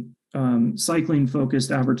Facebook and cycling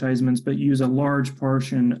focused advertisements, but use a large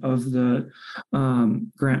portion of the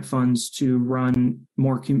grant funds to run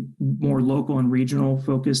more local and regional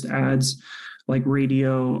focused ads, like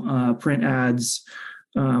radio, print ads,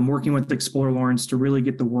 working with Explore Lawrence to really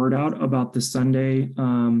get the word out about the Sunday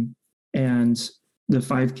and the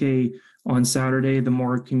 5K on Saturday, the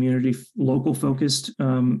more community local focused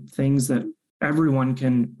things that everyone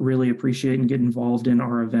can really appreciate and get involved in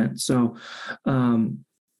our event. So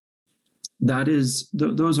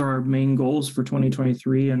those are our main goals for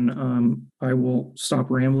 2023. And I will stop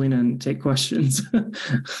rambling and take questions.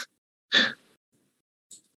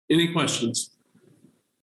 Any questions?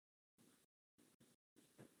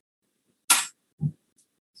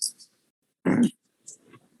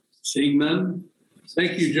 Seeing none.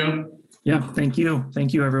 Thank you, Joe. Yeah, thank you.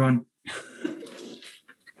 Thank you, everyone.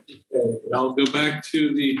 Okay, I'll go back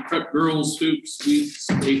to the Prep Girls Hoops Week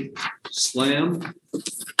State Slam.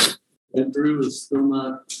 Andrew is still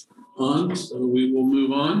not on, so we will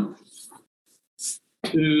move on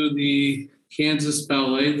to the Kansas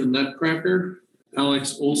Ballet, the Nutcracker,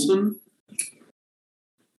 Alex Olson.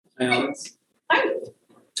 Alex. Hi.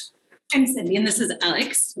 I'm Cindy, and this is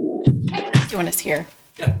Alex. Do you want us here?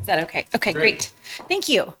 Yeah. Is that okay? Okay, great. Thank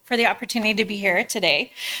you for the opportunity to be here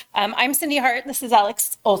today. I'm Cindy Hart. This is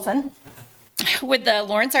Alex Olson with the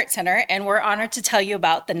Lawrence Art Center, and we're honored to tell you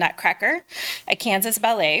about the Nutcracker at Kansas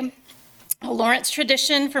Ballet. A Lawrence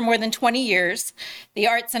tradition for more than 20 years, the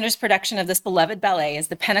Art Center's production of this beloved ballet is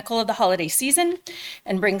the pinnacle of the holiday season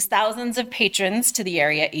and brings thousands of patrons to the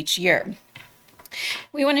area each year.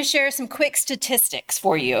 We want to share some quick statistics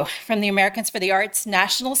for you from the Americans for the Arts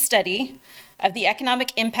National Study of the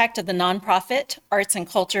economic impact of the nonprofit arts and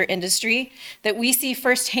culture industry that we see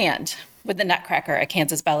firsthand with the Nutcracker at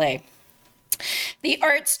Kansas Ballet. The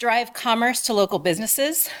arts drive commerce to local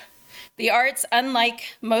businesses. The arts,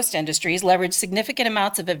 unlike most industries, leverage significant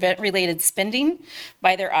amounts of event-related spending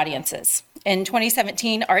by their audiences. In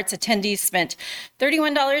 2017, arts attendees spent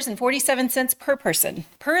 $31.47 per person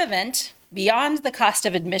per event, beyond the cost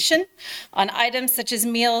of admission, on items such as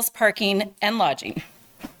meals, parking, and lodging.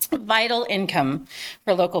 Vital income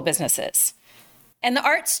for local businesses. And the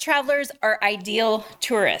arts travelers are ideal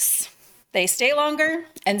tourists. They stay longer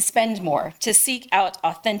and spend more to seek out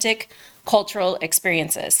authentic cultural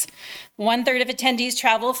experiences. 1/3 of attendees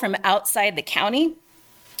travel from outside the county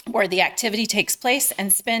where the activity takes place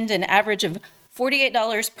and spend an average of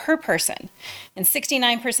 $48 per person. And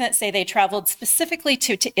 69% say they traveled specifically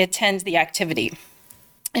to attend the activity.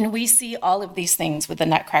 And we see all of these things with the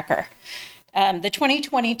Nutcracker. The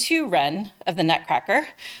 2022 run of the Nutcracker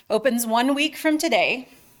opens 1 week from today.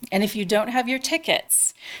 And if you don't have your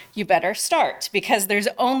tickets, you better start, because there's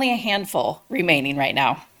only a handful remaining right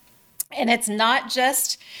now. And it's not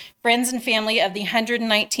just friends and family of the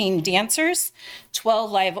 119 dancers,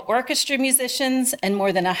 12 live orchestra musicians, and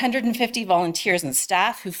more than 150 volunteers and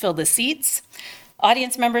staff who fill the seats.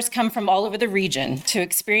 Audience members come from all over the region to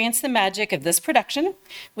experience the magic of this production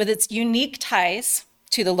with its unique ties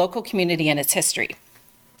to the local community and its history.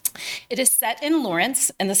 It is set in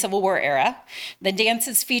Lawrence in the Civil War era. The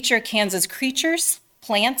dances feature Kansas creatures,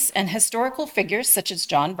 plants, and historical figures such as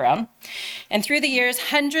John Brown. And through the years,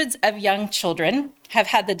 hundreds of young children have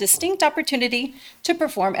had the distinct opportunity to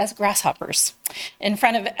perform as grasshoppers in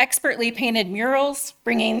front of expertly painted murals,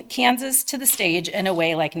 bringing Kansas to the stage in a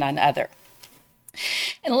way like none other.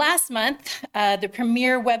 And last month, the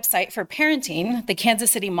premier website for parenting, the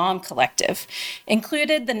Kansas City Mom Collective,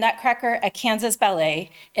 included the Nutcracker at Kansas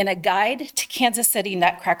Ballet in a guide to Kansas City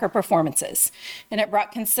Nutcracker performances. And it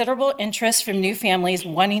brought considerable interest from new families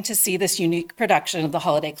wanting to see this unique production of the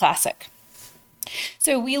holiday classic.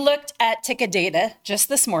 So we looked at ticket data just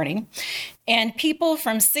this morning, and people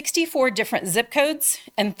from 64 different zip codes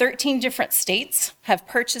and 13 different states have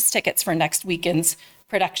purchased tickets for next weekend's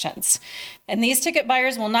productions. And these ticket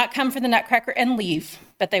buyers will not come for the Nutcracker and leave,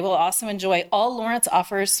 but they will also enjoy all Lawrence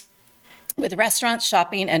offers with restaurants,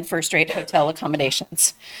 shopping, and first-rate hotel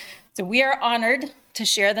accommodations. So we are honored to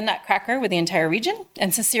share the Nutcracker with the entire region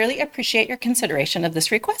and sincerely appreciate your consideration of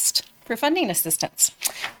this request for funding assistance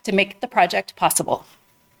to make the project possible.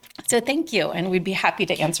 So thank you, and we'd be happy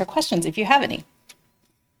to answer questions if you have any.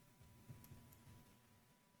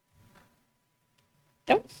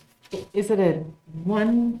 Is it a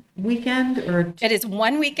one weekend or? It is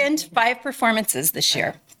one weekend, 5 performances this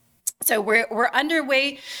year. So we're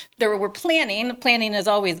underway. We're planning. Planning is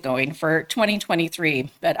always going for 2023,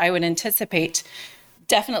 but I would anticipate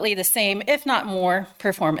definitely the same, if not more,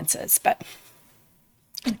 performances. But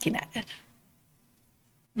looking at it.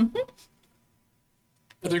 Mm-hmm.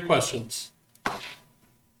 Other questions?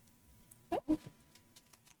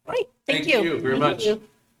 Right. Thank you very much. you.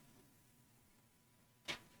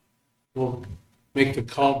 We'll make the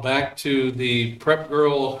call back to the Prep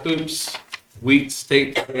Girl Hoops Wheat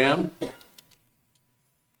State Jam.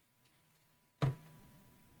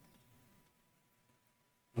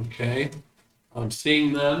 Okay, I'm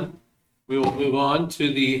seeing none. We will move on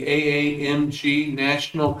to the AAMG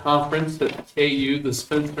National Conference at KU, the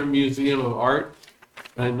Spencer Museum of Art.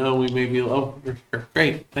 I know we may be over here.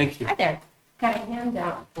 Great, thank you. Hi there. Got a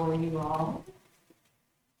handout for you all.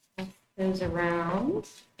 Pass those around.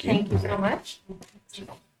 Thank you so much.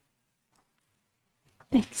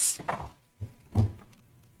 Thanks.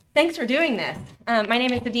 Thanks for doing this. My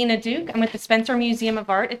name is Adina Duke. I'm with the Spencer Museum of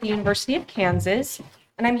Art at the University of Kansas,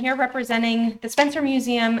 and I'm here representing the Spencer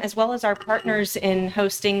Museum as well as our partners in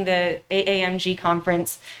hosting the AAMG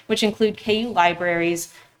conference, which include KU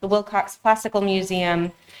Libraries, the Wilcox Classical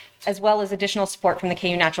Museum, as well as additional support from the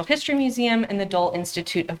KU Natural History Museum and the Dole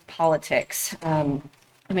Institute of Politics. And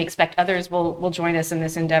we expect others will join us in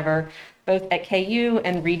this endeavor, both at KU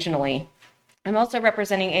and regionally. I'm also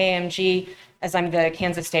representing AAMG as I'm the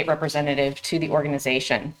Kansas State representative to the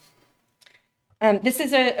organization. This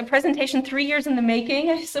is a presentation 3 years in the making,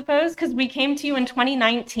 I suppose, because we came to you in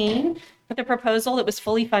 2019 with a proposal that was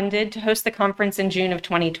fully funded to host the conference in June of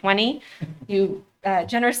 2020. You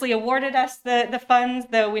generously awarded us the funds,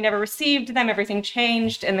 though we never received them. Everything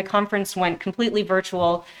changed, and the conference went completely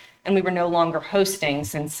virtual, and we were no longer hosting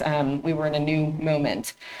since we were in a new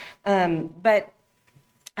moment. But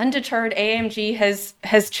undeterred, AAMG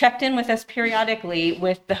has checked in with us periodically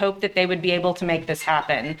with the hope that they would be able to make this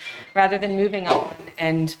happen, rather than moving on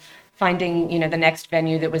and finding, the next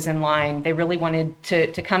venue that was in line. They really wanted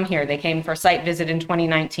to come here. They came for a site visit in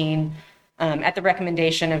 2019 at the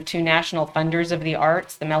recommendation of 2 national funders of the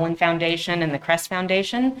arts, the Mellon Foundation and the Crest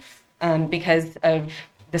Foundation, because of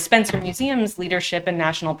the Spencer Museum's leadership and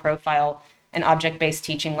national profile in object-based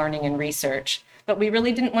teaching, learning, and research. But we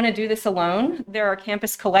really didn't want to do this alone. There are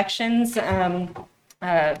campus collections that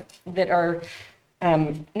are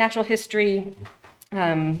natural history,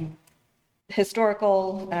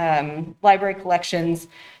 historical, library collections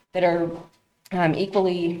that are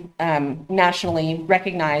equally nationally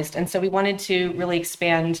recognized. And so we wanted to really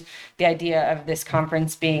expand the idea of this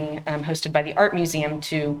conference being hosted by the Art Museum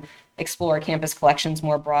to explore campus collections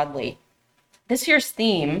more broadly. This year's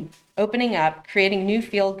theme, opening up, creating new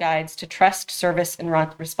field guides to trust, service, and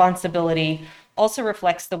responsibility, also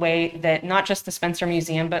reflects the way that not just the Spencer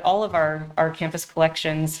Museum, but all of our campus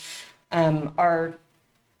collections are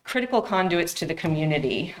critical conduits to the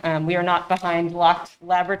community. We are not behind locked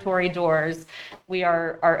laboratory doors. We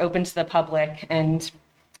are open to the public and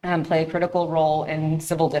play a critical role in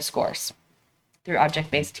civil discourse through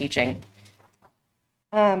object-based teaching.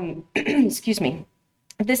 Excuse me.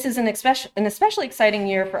 This is an especially exciting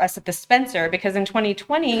year for us at the Spencer, because in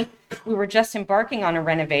 2020, we were just embarking on a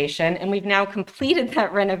renovation, and we've now completed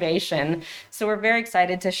that renovation. So we're very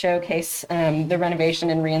excited to showcase the renovation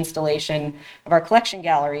and reinstallation of our collection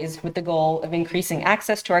galleries with the goal of increasing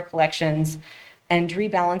access to our collections and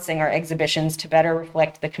rebalancing our exhibitions to better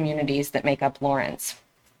reflect the communities that make up Lawrence.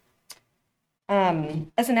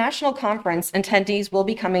 As a national conference, attendees will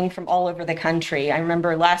be coming from all over the country. I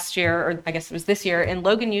remember last year, or I guess it was this year, in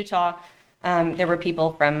Logan, Utah, there were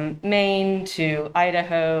people from Maine to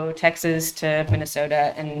Idaho, Texas to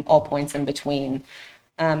Minnesota, and all points in between.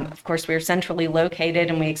 Of course, we're centrally located,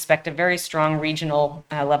 and we expect a very strong regional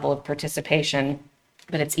level of participation,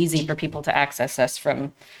 but it's easy for people to access us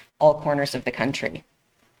from all corners of the country.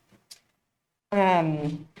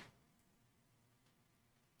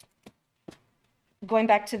 Going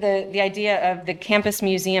back to the idea of the campus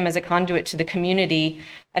museum as a conduit to the community,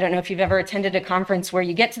 I don't know if you've ever attended a conference where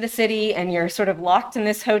you get to the city and you're sort of locked in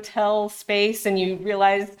this hotel space and you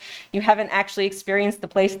realize you haven't actually experienced the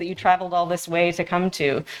place that you traveled all this way to come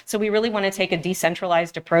to. So we really want to take a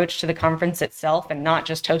decentralized approach to the conference itself and not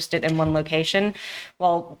just host it in one location.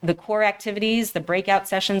 While the core activities, the breakout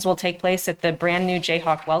sessions will take place at the brand new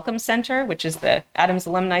Jayhawk Welcome Center, which is the Adams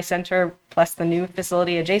Alumni Center plus the new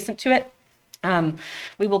facility adjacent to it.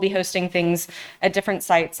 We will be hosting things at different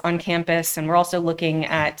sites on campus, and we're also looking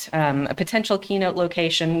at a potential keynote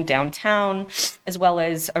location downtown, as well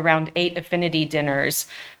as around 8 affinity dinners,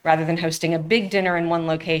 rather than hosting a big dinner in one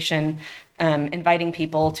location, inviting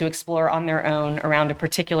people to explore on their own around a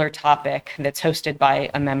particular topic that's hosted by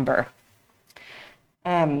a member.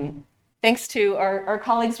 Thanks to our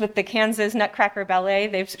colleagues with the Kansas Nutcracker Ballet,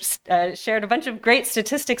 they've shared a bunch of great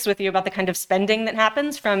statistics with you about the kind of spending that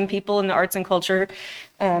happens from people in the arts and culture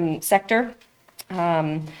sector.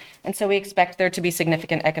 And so we expect there to be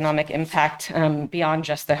significant economic impact beyond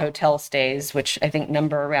just the hotel stays, which I think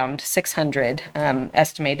number around 600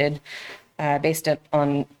 estimated based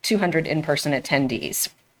on 200 in-person attendees.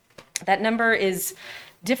 That number is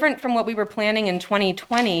different from what we were planning in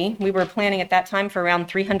 2020. We were planning at that time for around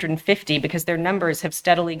 350 because their numbers have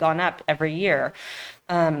steadily gone up every year.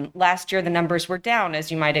 Last year, the numbers were down,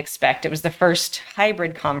 as you might expect. It was the first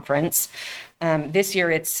hybrid conference. This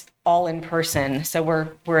year, it's all in person. So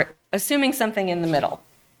we're assuming something in the middle.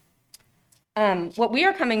 What we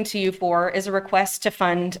are coming to you for is a request to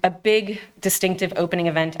fund a big, distinctive opening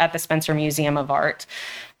event at the Spencer Museum of Art.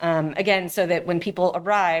 Again, so that when people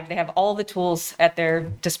arrive, they have all the tools at their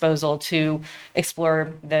disposal to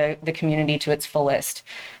explore the community to its fullest.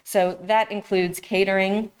 So that includes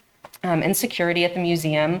catering and security at the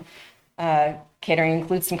museum. Catering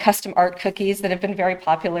includes some custom art cookies that have been very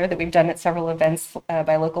popular that we've done at several events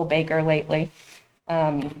by a local baker lately.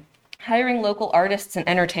 Hiring local artists and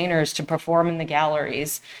entertainers to perform in the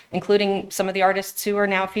galleries, including some of the artists who are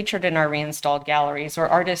now featured in our reinstalled galleries, or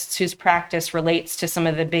artists whose practice relates to some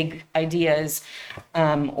of the big ideas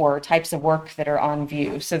or types of work that are on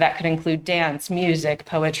view. So that could include dance, music,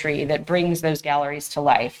 poetry that brings those galleries to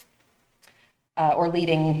life, or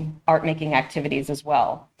leading art-making activities as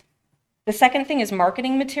well. The second thing is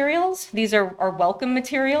marketing materials. These are welcome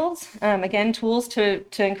materials. Again, tools to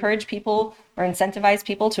encourage people or incentivize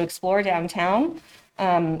people to explore downtown.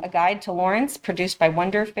 A guide to Lawrence produced by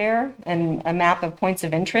Wonder Fair, and a map of points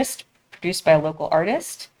of interest produced by a local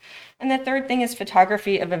artist. And the third thing is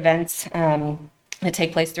photography of events that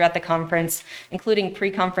take place throughout the conference, including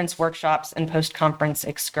pre-conference workshops and post-conference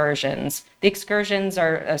excursions. The excursions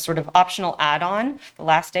are a sort of optional add-on the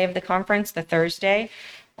last day of the conference, the Thursday.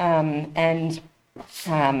 So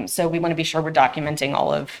we want to be sure we're documenting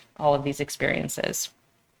all of these experiences.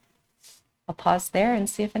 I'll pause there and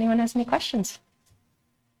see if anyone has any questions.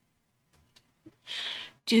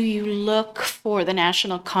 Do you look for the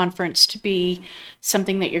national conference to be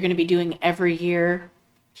something that you're going to be doing every year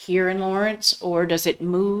here in Lawrence, or does it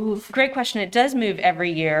move? Great question. It does move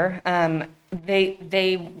every year.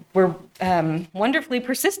 They were wonderfully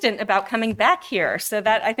persistent about coming back here. So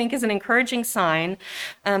that, I think, is an encouraging sign.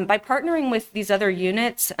 By partnering with these other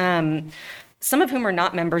units, some of whom are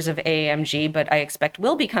not members of AAMG, but I expect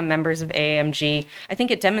will become members of AAMG, I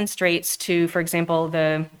think it demonstrates to, for example,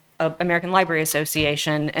 the American Library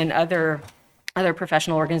Association and other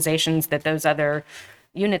professional organizations that those other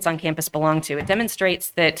units on campus belong to. It demonstrates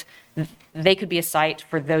that they could be a site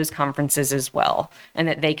for those conferences as well, and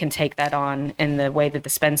that they can take that on in the way that the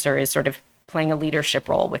Spencer is sort of playing a leadership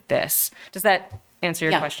role with this. Does that answer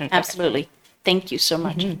your question? Absolutely. Thank you so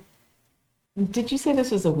much. Mm-hmm. Did you say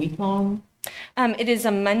this was a week long? It is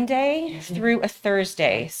a Monday through a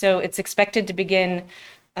Thursday. So it's expected to begin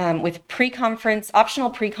with optional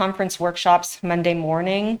pre-conference workshops Monday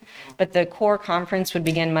morning, but the core conference would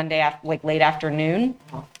begin Monday, late afternoon.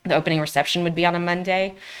 The opening reception would be on a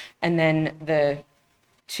Monday, and then the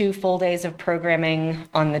 2 full days of programming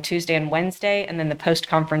on the Tuesday and Wednesday, and then the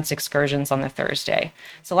post-conference excursions on the Thursday.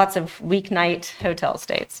 So lots of weeknight hotel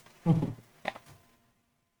stays.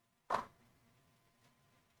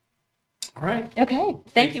 All right. Okay.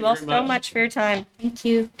 Thank you all so much for your time. Thank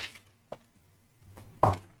you.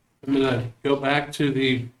 I'm going to go back to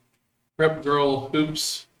the Prep Girl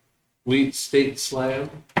Hoops Wheat State Slam.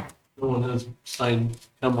 No one has signed,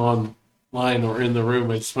 come online or in the room.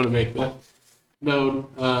 I just want to make that known.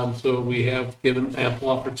 So we have given ample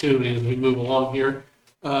opportunity as we move along here.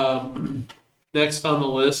 Next on the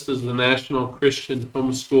list is the National Christian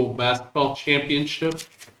Homeschool Basketball Championship.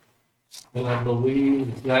 And I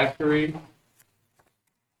believe Zachary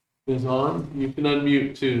is on. You can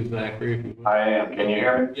unmute too, Zachary. If you want. I am. Can you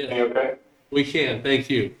hear me? Yes. Me okay? We can. Thank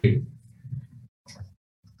you.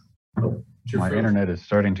 My internet is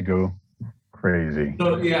starting to go crazy.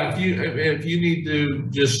 So yeah, if you need to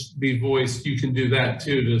just be voiced, you can do that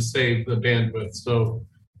too to save the bandwidth. So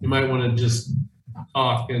you might want to just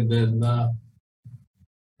talk and then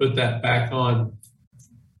put that back on.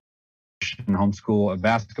 Homeschool, a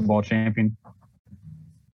basketball champion.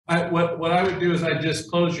 What I would do is I'd just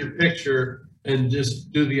close your picture and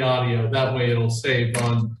just do the audio. That way it'll save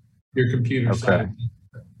on your computer side.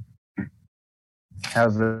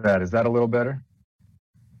 How's that? Is that a little better?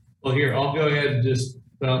 Well, here, I'll go ahead and just,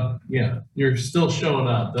 yeah, you're still showing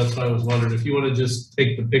up. That's why I was wondering if you want to just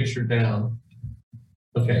take the picture down.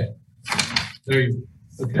 Okay. There you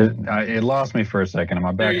okay. It lost me for a second. Am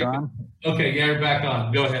I back on? Okay, yeah, you're back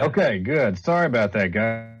on. Go ahead. Okay, good. Sorry about that,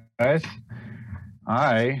 guys.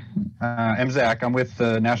 I am Zach. I'm with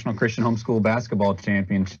the National Christian Homeschool Basketball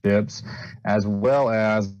Championships, as well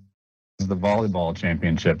as the volleyball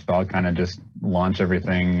championships. So I'll kind of just launch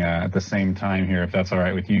everything at the same time here, if that's all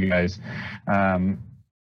right with you guys.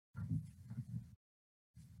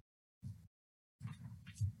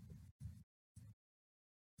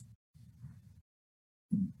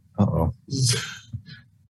 Uh-oh.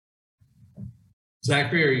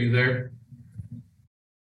 Zachary, are you there?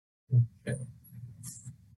 Okay.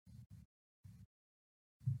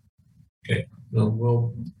 Okay, so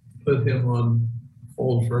we'll put him on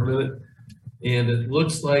hold for a minute. And it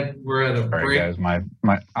looks like we're at a break. All right,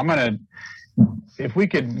 guys, I'm gonna, if we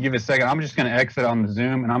could give a second, I'm just gonna exit on the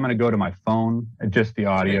Zoom and I'm gonna go to my phone, just the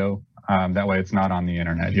audio. That way it's not on the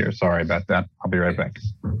internet here. Sorry about that. I'll be right back.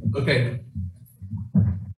 Okay.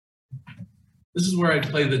 This is where I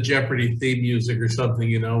play the Jeopardy theme music or something,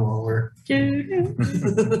 you know, while we're.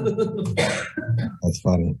 That's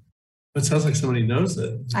funny. It sounds like somebody knows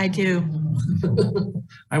it. I do.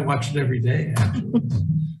 I watch it every day, actually.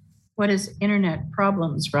 What is internet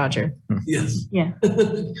problems, Roger? Yes. Yeah.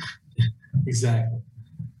 Exactly.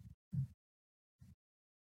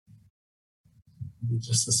 Give me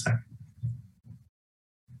just a second.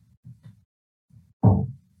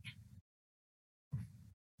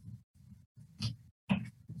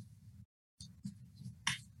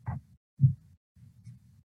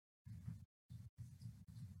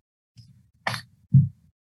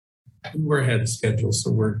 We're ahead of schedule,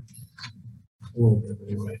 so we're a little bit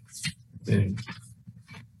anyway. Anyway.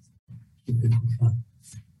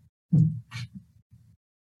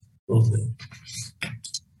 Little bit.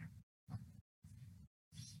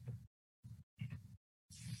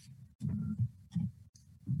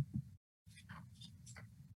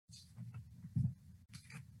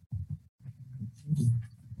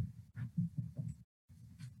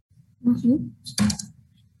 Mm-hmm.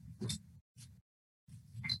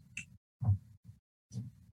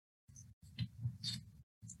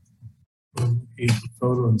 The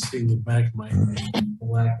photo and seeing the back of my head, the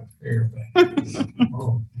lack of hair back.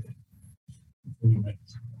 Oh. Anyway.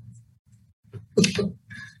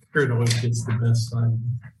 Kurt always gets the best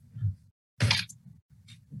sign.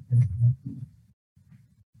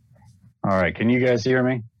 All right, can you guys hear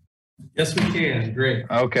me? Yes, we can. Great.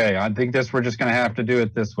 Okay, I think we're just gonna have to do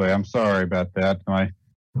it this way. I'm sorry about that.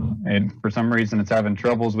 And for some reason, it's having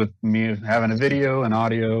troubles with me having a video and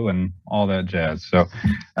audio and all that jazz. So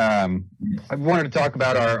I wanted to talk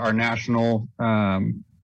about our national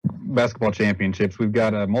basketball championships. We've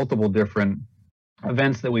got multiple different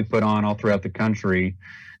events that we put on all throughout the country.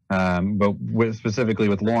 But specifically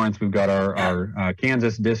with Lawrence, we've got our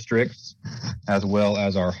Kansas districts as well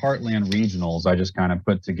as our Heartland regionals. I just kind of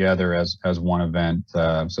put together as one event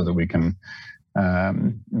so that we can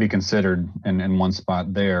be considered in one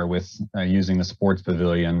spot there with using the sports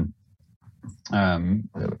pavilion.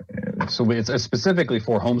 So it's specifically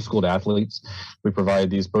for homeschooled athletes. We provide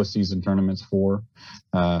these postseason tournaments for,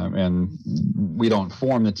 and we don't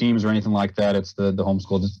form the teams or anything like that. It's the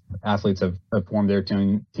homeschooled athletes have formed their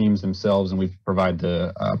teams themselves, and we provide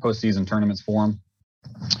the postseason tournaments for them.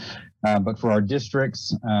 But for our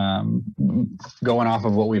districts, going off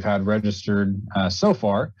of what we've had registered so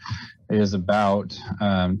far, is about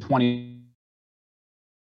 20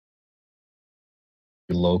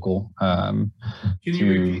 local. Can you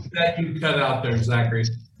repeat that? You cut out there, Zachary.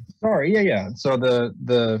 Sorry, yeah. So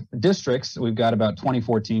the districts, we've got about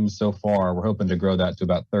 24 teams so far. We're hoping to grow that to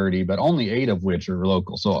about 30, but only 8 of which are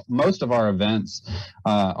local. So most of our events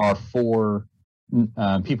are for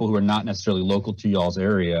people who are not necessarily local to y'all's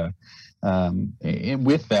area. And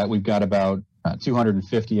with that, we've got about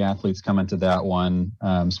 250 athletes come into that one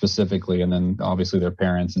specifically, and then obviously their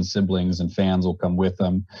parents and siblings and fans will come with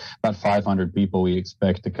them. About 500 people we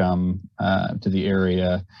expect to come to the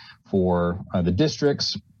area for the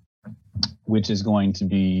districts, which is going to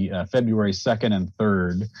be February 2nd and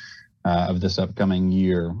 3rd of this upcoming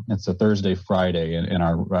year. It's a Thursday, Friday, and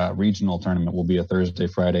our regional tournament will be a Thursday,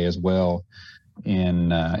 Friday as well in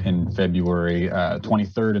February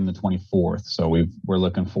 23rd and the 24th. So we're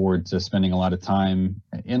looking forward to spending a lot of time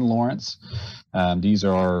in Lawrence. These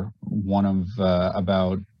are one of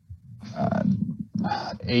about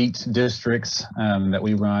 8 districts that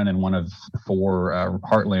we run and one of 4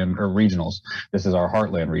 Heartland or regionals. This is our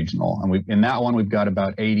Heartland regional. And in that one, we've got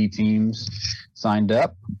about 80 teams signed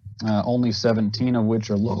up, only 17 of which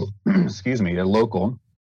are they're local.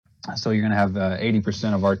 So you're going to have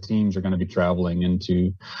 80% of our teams are going to be traveling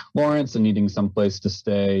into Lawrence and needing some place to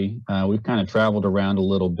stay. We've kind of traveled around a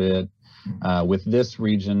little bit with this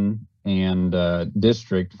region and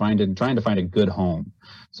district, trying to find a good home.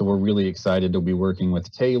 So we're really excited to be working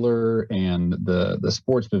with Taylor and the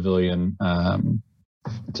sports pavilion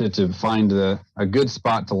to find a good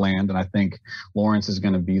spot to land. And I think Lawrence is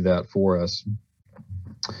going to be that for us.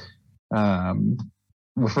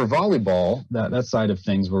 For volleyball, that side of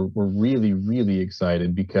things, we're really, really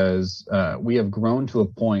excited because we have grown to a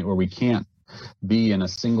point where we can't be in a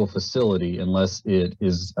single facility unless it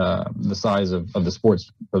is the size of the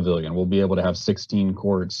sports pavilion. We'll be able to have 16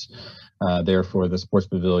 courts there for the sports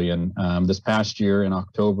pavilion. This past year in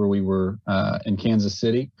October, we were in Kansas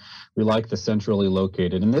City. We like the centrally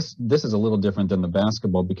located, and this is a little different than the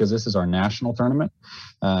basketball because this is our national tournament.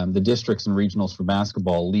 The districts and regionals for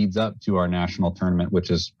basketball leads up to our national tournament,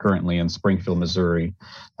 which is currently in Springfield, Missouri.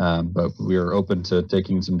 But we are open to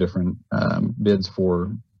taking some different bids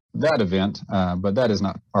for that event, but that is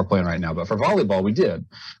not our plan right now. But for volleyball,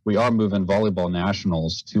 we are moving volleyball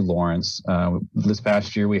nationals to Lawrence. This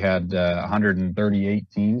past year, we had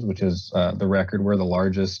 138 teams, which is the record. We're the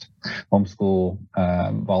largest homeschool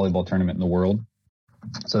volleyball tournament in the world.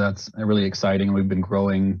 So that's really exciting. We've been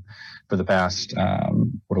growing for the past,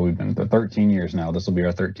 13 years now. This will be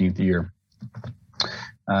our 13th year.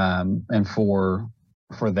 And for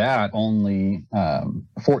that, only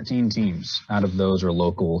 14 teams out of those are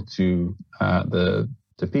local to the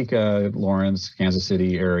Topeka, Lawrence, Kansas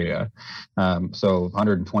City area. So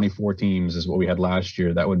 124 teams is what we had last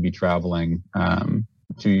year that would be traveling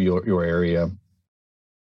to your area.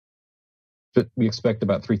 But we expect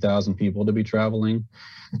about 3,000 people to be traveling,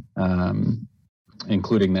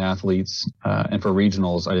 including the athletes. And for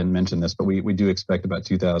regionals, I didn't mention this, but we do expect about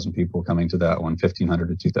 2,000 people coming to that one, 1,500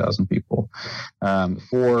 to 2,000 people.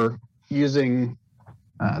 For using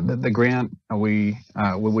the grant, we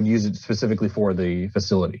would use it specifically for the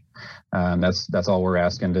facility. That's all we're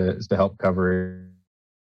asking is to help cover.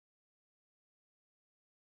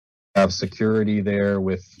 Have security there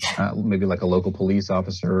with maybe like a local police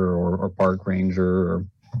officer or park ranger, or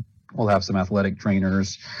we'll have some athletic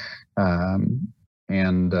trainers.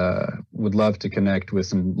 And would love to connect with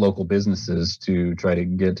some local businesses to try to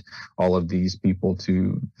get all of these people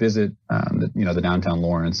to visit, the downtown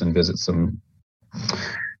Lawrence and visit some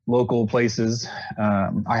local places.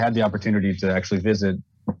 I had the opportunity to actually visit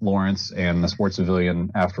Lawrence and the sports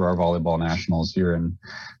pavilion after our volleyball nationals here in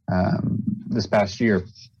this past year,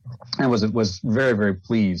 and was very, very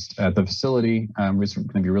pleased at the facility. We're going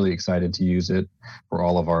to be really excited to use it for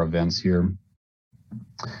all of our events here.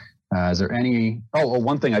 Is there any?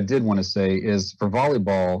 One thing I did want to say is for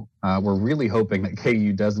volleyball, we're really hoping that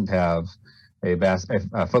KU doesn't have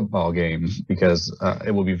a football game because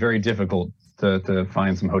it will be very difficult to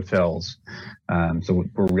find some hotels. So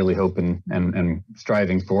we're really hoping and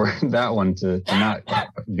striving for that one to not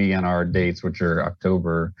be on our dates, which are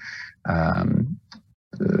October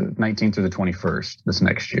 19th through the 21st this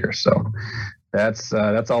next year. So that's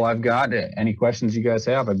all I've got. Any questions you guys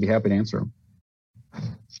have, I'd be happy to answer them.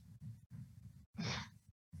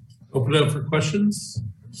 Open it up for questions.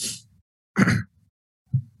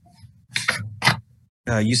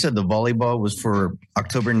 You said the volleyball was for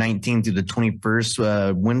October 19th through the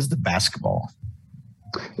 21st. When's the basketball?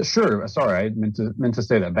 Sure. Sorry, I meant to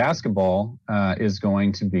say that basketball is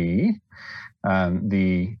going to be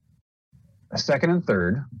the 2nd and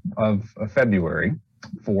 3rd of February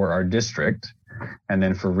for our district. And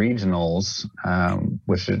then for regionals,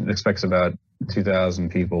 which expects about 2,000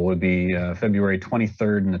 people, would be February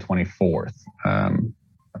 23rd and the 24th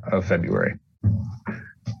of February.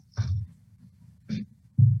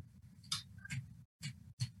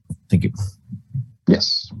 Thank you.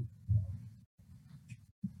 Yes.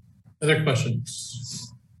 Other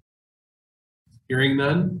questions? Hearing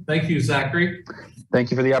none. Thank you, Zachary.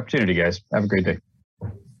 Thank you for the opportunity, guys. Have a great day.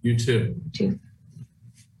 You too.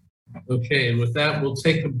 Okay, and with that, we'll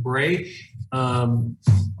take a break.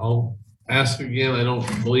 I'll ask again, I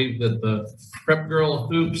don't believe that the Prep Girl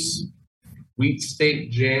Hoops Wheat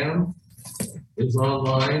State Jam is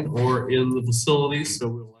online or in the facility, so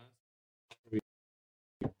we'll ask.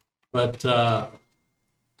 But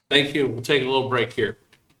thank you. We'll take a little break here.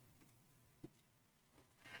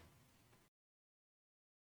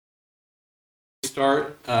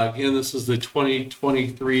 Start. Again, this is the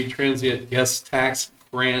 2023 Transient Guest Tax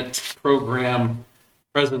Grant Program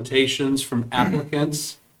presentations from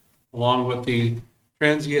applicants, along with the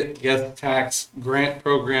Transient Guest Tax Grant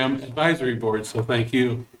Program Advisory Board. So thank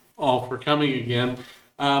you all for coming again.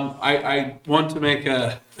 I want to make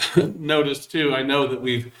a notice too. I know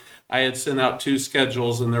that I had sent out 2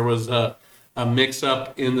 schedules and there was a mix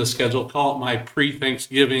up in the schedule. Call it my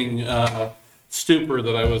pre-Thanksgiving stupor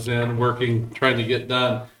that I was in, trying to get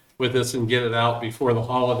done with this and get it out before the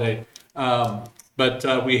holiday.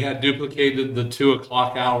 But we had duplicated the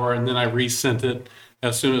 2:00 hour, and then I resent it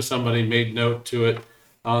as soon as somebody made note to it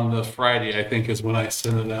on the Friday, I think is when I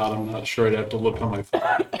sent it out. I'm not sure. I'd have to look on my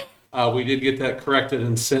phone. We did get that corrected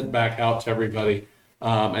and sent back out to everybody.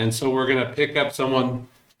 And so we're going to pick up someone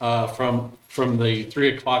from the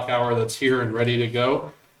 3:00 hour that's here and ready to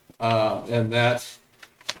go. And that,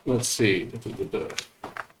 let's see,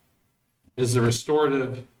 is the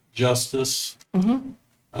Restorative Justice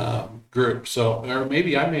group. So, or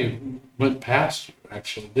maybe I may have went past you,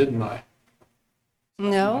 actually, didn't I?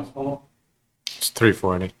 No, It's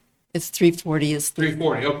 3:40. it's 3:40 is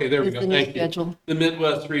 3:40. Okay, there we is go. the new Thank you. schedule. The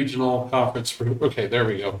Midwest Regional Conference Group. Okay, there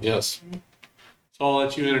we go. Yes. So I'll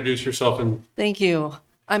let you introduce yourself and Thank you.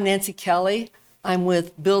 I'm Nancy Kelly. I'm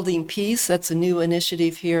with Building Peace. That's a new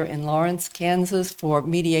initiative here in Lawrence, Kansas for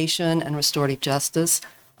mediation and restorative justice.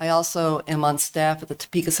 I also am on staff at the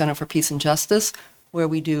Topeka Center for Peace and Justice, where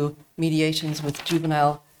we do mediations with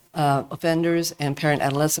juvenile offenders and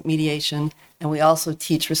parent-adolescent mediation. And we also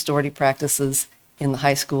teach restorative practices in the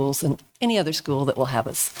high schools and any other school that will have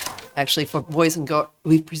us. Actually, for Boys and Girls,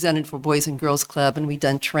 we've presented for Boys and Girls Club, and we've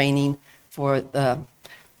done training for the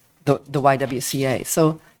YWCA.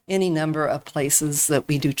 So any number of places that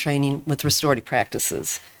we do training with restorative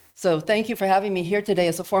practices. So thank you for having me here today.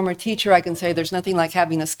 As a former teacher, I can say there's nothing like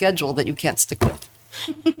having a schedule that you can't stick with.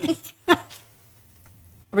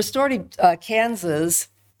 Restorative Kansas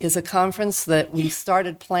is a conference that we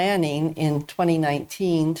started planning in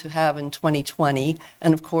 2019 to have in 2020,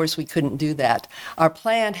 and of course we couldn't do that. Our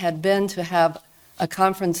plan had been to have a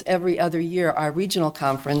conference every other year, our regional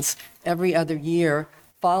conference every other year,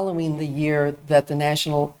 following the year that the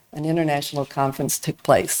national and international conference took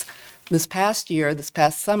place. This past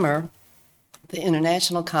summer, the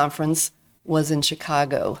international conference was in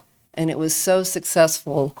Chicago, and it was so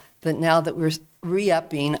successful that now that we're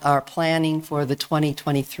re-upping our planning for the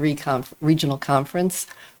 2023 regional conference,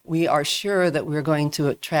 we are sure that we're going to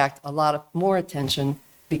attract a lot of more attention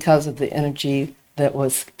because of the energy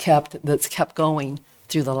that's kept going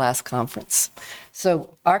through the last conference.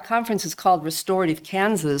 So our conference is called Restorative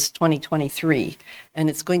Kansas 2023, and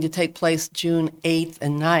it's going to take place June 8th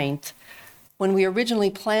and 9th. When we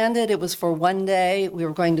originally planned it, it was for one day. We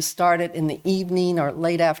were going to start it in the evening or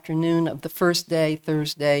late afternoon of the first day,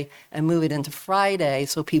 Thursday, and move it into Friday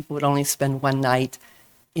so people would only spend one night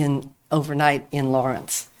overnight in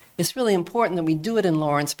Lawrence. It's really important that we do it in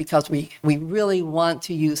Lawrence because we really want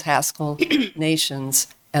to use Haskell Nations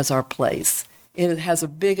as our place. It has a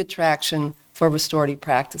big attraction for restorative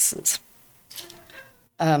practices.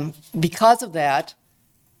 Because of that,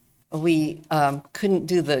 we couldn't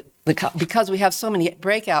do because we have so many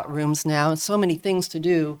breakout rooms now and so many things to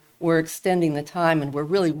do, we're extending the time, and we're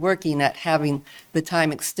really working at having the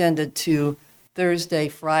time extended to Thursday,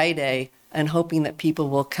 Friday, and hoping that people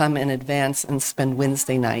will come in advance and spend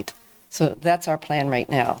Wednesday night. So that's our plan right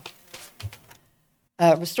now.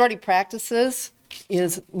 Restorative practices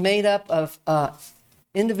is made up of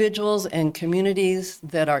individuals and communities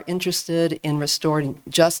that are interested in restoring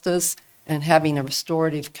justice and having a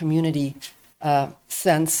restorative community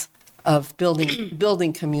sense of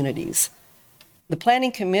building communities. The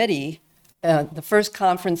planning committee, the first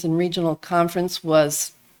conference and regional conference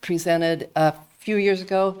was presented a few years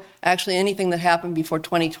ago. Actually, anything that happened before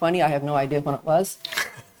 2020, I have no idea when it was,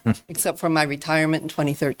 except for my retirement in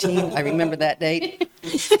 2013. I remember that date.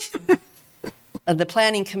 The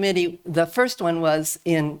planning committee, the first one was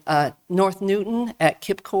in North Newton at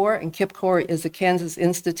KIPCOR, and KIPCOR is the Kansas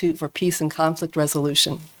Institute for Peace and Conflict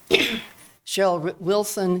Resolution. Cheryl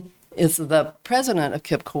Wilson is the president of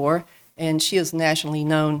KIPCOR, and she is a nationally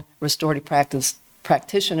known restorative practice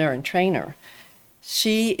practitioner and trainer.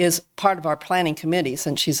 She is part of our planning committee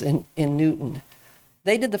since she's in Newton.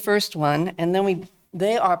 They did the first one, and then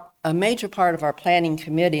they are a major part of our planning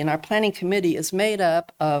committee, and our planning committee is made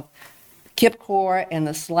up of KIPCOR and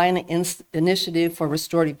the Salina Initiative for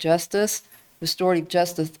Restorative Justice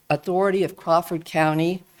Authority of Crawford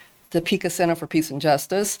County, the Topeka Center for Peace and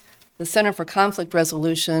Justice, the Center for Conflict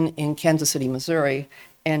Resolution in Kansas City, Missouri,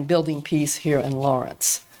 and Building Peace here in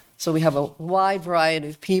Lawrence. So we have a wide variety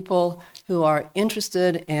of people who are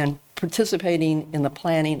interested in participating in the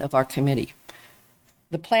planning of our committee.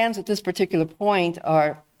 the plans at this particular point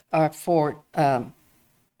are for, and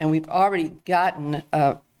we've already gotten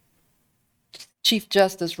Chief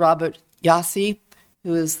Justice Robert Yasi,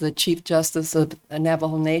 who is the Chief Justice of the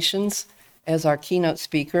Navajo Nations, as our keynote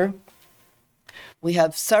speaker. We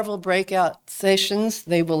have several breakout sessions.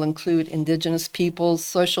 They will include Indigenous peoples,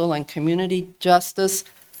 social and community justice,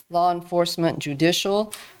 law enforcement,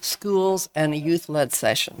 judicial, schools, and a youth-led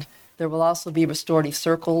session. There will also be restorative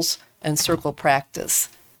circles and circle practice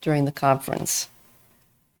during the conference.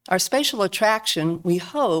 Our spatial attraction, we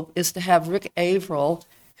hope, is to have Rick Averill,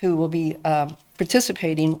 who will be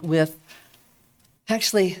participating with,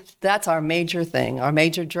 actually, that's our major thing. Our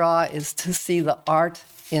major draw is to see the art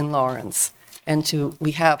in Lawrence. And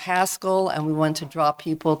we have Haskell, and we want to draw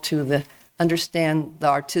people to understand the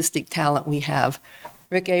artistic talent we have.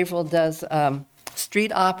 Rick Averill does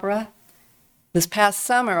street opera. This past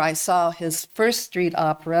summer, I saw his first street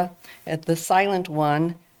opera at the Silent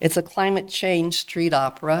One. It's a climate change street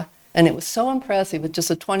opera, and it was so impressive. It's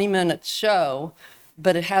just a 20-minute show,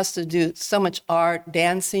 but it has to do so much art,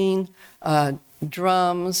 dancing,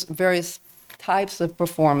 drums, various types of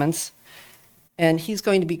performance. And he's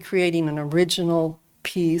going to be creating an original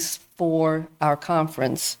piece for our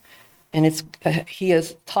conference. And he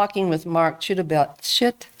is talking with Mark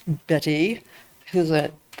Chitbetty, who's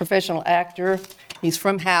a professional actor. He's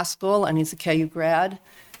from Haskell, and he's a KU grad.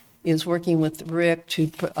 He is working with Rick to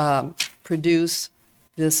produce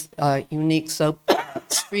this unique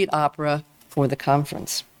street opera for the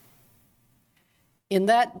conference. In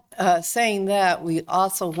that, saying that, we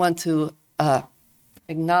also want to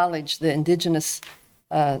acknowledge the Indigenous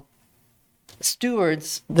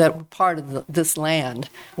stewards that were part of this land.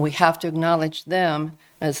 We have to acknowledge them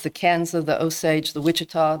as the Kansa, the Osage, the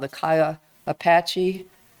Wichita, the Kiowa Apache,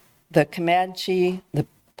 the Comanche, the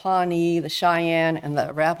Pawnee, the Cheyenne, and the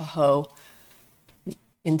Arapaho,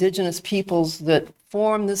 Indigenous peoples that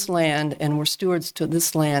formed this land and were stewards to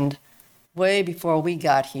this land way before we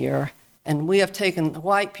got here. And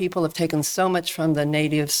white people have taken so much from the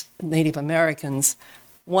Native Americans.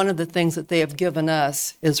 One of the things that they have given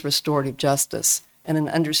us is restorative justice and an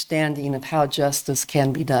understanding of how justice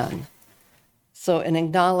can be done. So in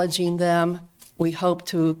acknowledging them, we hope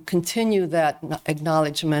to continue that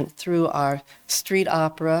acknowledgement through our street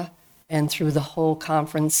opera and through the whole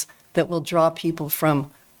conference that will draw people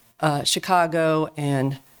from Chicago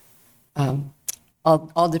and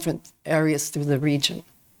all different areas through the region.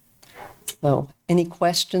 So, any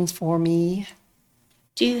questions for me?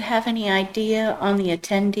 Do you have any idea on the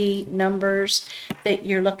attendee numbers that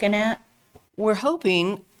you're looking at? We're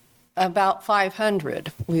hoping about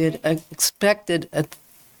 500. We had expected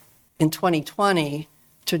in 2020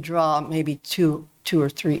 to draw maybe two or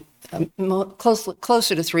three,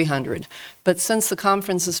 closer to 300. But since the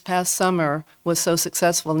conference this past summer was so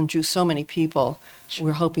successful and drew so many people,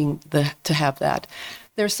 we're hoping to have that.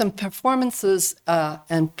 There's some performances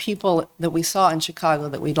and people that we saw in Chicago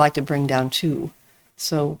that we'd like to bring down too.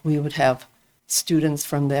 So we would have students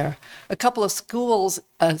from there. A couple of schools,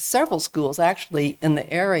 several schools actually in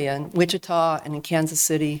the area, in Wichita and in Kansas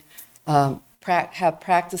City, have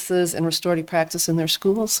practices and restorative practice in their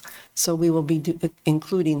schools. So we will be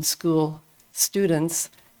including school students,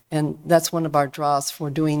 and that's one of our draws for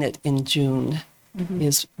doing it in June,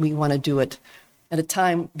 is we want to do it at a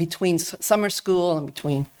time between summer school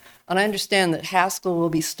and I understand that Haskell will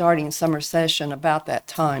be starting summer session about that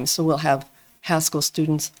time, so we'll have Haskell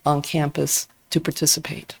students on campus to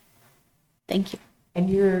participate. Thank you. And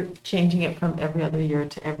you're changing it from every other year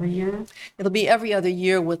to every year? It'll be every other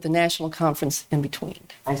year with the national conference in between.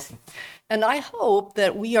 I see. And I hope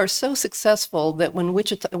that we are so successful that when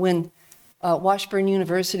Washburn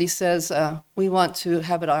University says we want to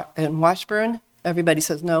have it in Washburn, everybody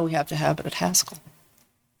says, no, we have to have it at Haskell.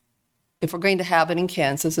 If we're going to have it in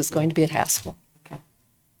Kansas, it's going to be at Haskell. Okay.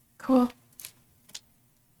 Cool.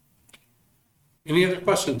 Any other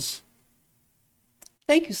questions?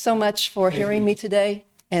 Thank you so much for hearing me today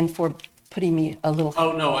and for putting me a little...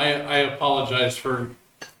 Oh, no, I apologize for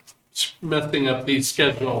messing up the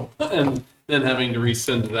schedule and then having to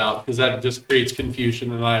resend it out, because that just creates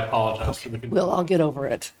confusion, and I apologize for the confusion. Well, I'll get over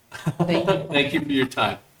it. Thank you. Thank you for your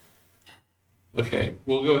time. Okay,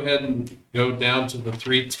 we'll go ahead and go down to the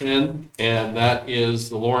 310, and that is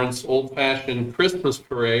the Lawrence Old Fashioned Christmas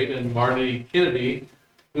Parade, and Marty Kennedy,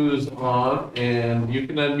 who's on, and you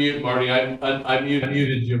can unmute, Marty. I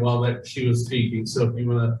muted you while she was speaking, so if you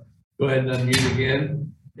want to go ahead and unmute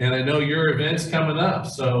again. And I know your event's coming up,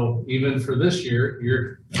 so even for this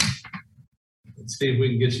year, let's see if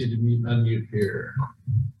we can get you to unmute here.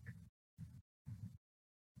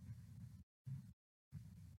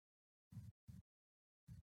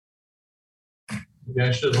 Maybe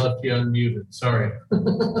I should have left you unmuted. Sorry.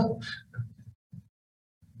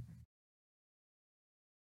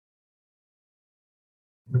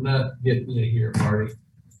 We're not getting you here, Marty.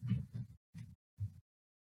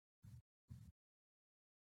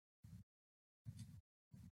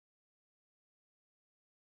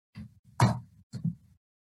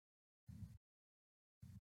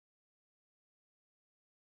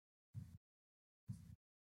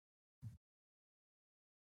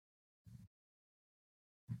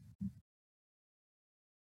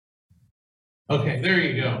 Okay, there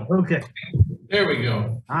you go. Okay, There we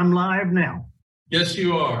go. I'm live now. Yes,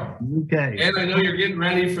 you are. Okay. And I know you're getting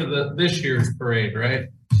ready for this year's parade, right?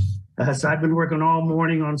 So I've been working all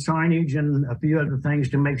morning on signage and a few other things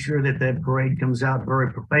to make sure that the parade comes out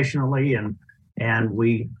very professionally and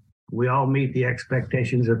we all meet the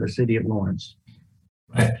expectations of the city of Lawrence.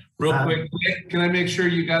 Right. Real quick, can I make sure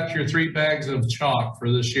you got your 3 bags of chalk for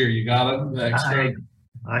this year? You got them? The extra?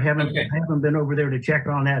 I haven't been over there to check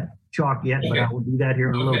on that chalk yet, but I will do that here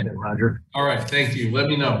in a little bit, Roger. All right. Thank you. Let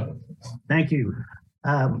me know. Thank you.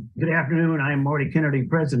 Good afternoon. I'm Marty Kennedy,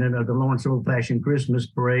 president of the Lawrence Old Fashioned Christmas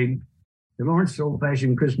Parade. The Lawrence Old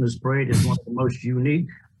Fashioned Christmas Parade is one of the most unique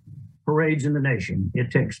parades in the nation.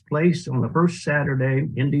 It takes place on the first Saturday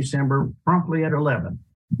in December, promptly at 11,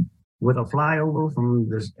 with a flyover from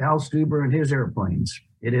Al Stuber and his airplanes.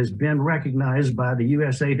 It has been recognized by the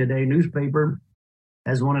USA Today newspaper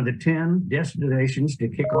as one of the 10 destinations to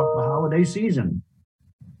kick off the holiday season.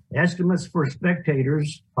 Estimates for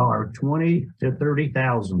spectators are 20 to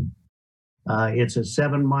 30,000. It's a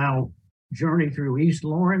 7-mile journey through East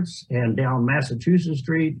Lawrence and down Massachusetts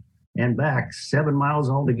Street and back 7 miles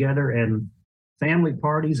altogether, and family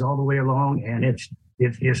parties all the way along. And it's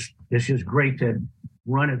just great to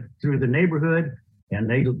run it through the neighborhood, and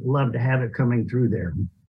they love to have it coming through there.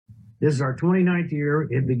 This is our 29th year.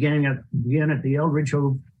 It began at the Eldridge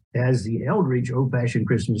Old Fashioned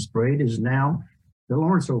Christmas Parade, is now the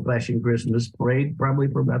Lawrence Old Fashioned Christmas Parade, probably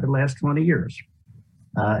for about the last 20 years.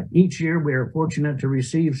 Each year, we are fortunate to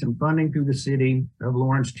receive some funding through the City of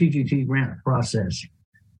Lawrence TGT grant process.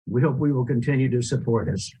 We hope we will continue to support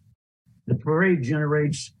us. The parade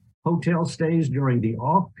generates hotel stays during the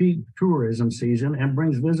off-peak tourism season and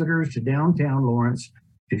brings visitors to downtown Lawrence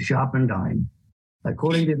to shop and dine.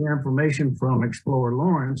 According to the information from Explore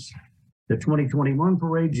Lawrence, the 2021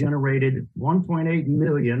 parade generated $1.8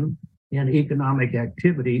 million in economic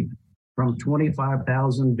activity from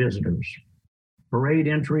 25,000 visitors. Parade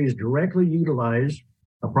entries directly utilize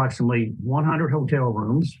approximately 100 hotel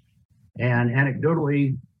rooms, and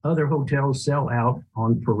anecdotally, other hotels sell out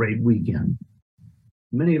on parade weekend.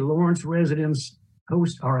 Many Lawrence residents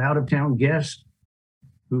host our out-of-town guests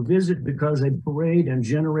who visit because they parade and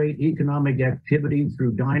generate economic activity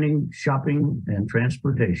through dining, shopping, and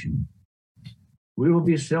transportation. We will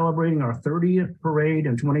be celebrating our 30th parade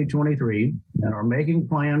in 2023 and are making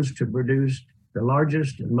plans to produce the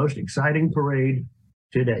largest and most exciting parade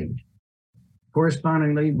to date.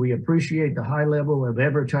 Correspondingly, we appreciate the high level of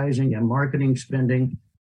advertising and marketing spending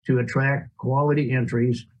to attract quality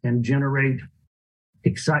entries and generate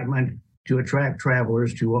excitement to attract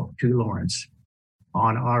travelers to Lawrence.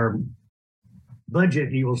 On our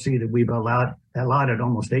budget, you will see that we've allotted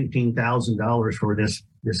almost $18,000 for this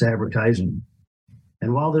advertising.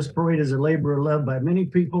 And while this parade is a labor of love by many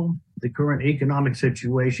people, the current economic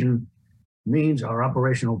situation means our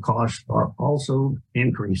operational costs are also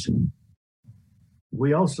increasing.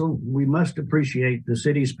 We must appreciate the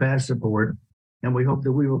city's past support, and we hope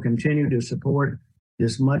that we will continue to support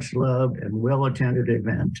this much loved and well-attended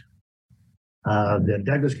event. The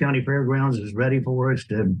Douglas County Fairgrounds is ready for us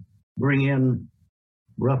to bring in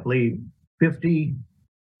roughly 50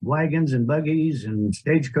 wagons and buggies and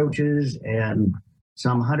stagecoaches and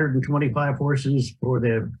some 125 horses for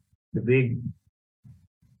the big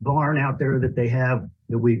barn out there that they have,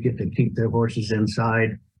 that we get to keep the horses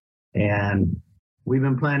inside. And we've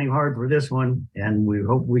been planning hard for this one, and we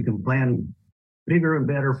hope we can plan bigger and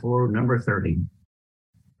better for number 30.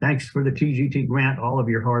 Thanks for the TGT grant, all of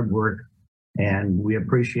your hard work, and we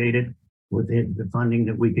appreciate it with the funding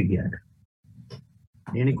that we could get.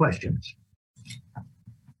 Any questions?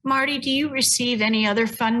 Marty, do you receive any other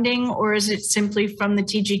funding, or is it simply from the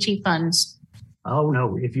TGT funds? Oh,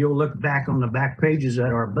 no. If you'll look back on the back pages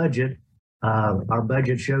at our budget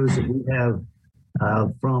shows that we have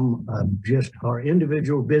from just our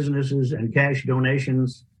individual businesses and cash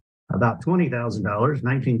donations, about $20,000,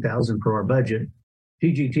 $19,000 for our budget.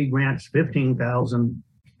 TGT grants, $15,000,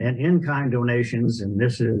 and in-kind donations, and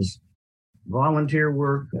this is volunteer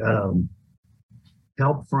work,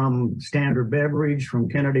 help from Standard Beverage, from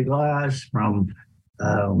Kennedy Glass, from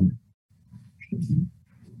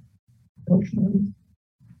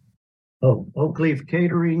Oak Leaf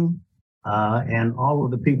Catering, and all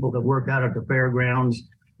of the people that work out at the fairgrounds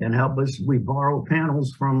and help us. We borrow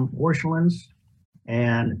panels from Orchlands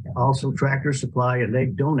and also Tractor Supply, and they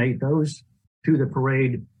donate those to the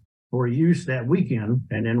parade for use that weekend,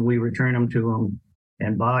 and then we return them to them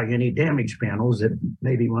and buy any damaged panels that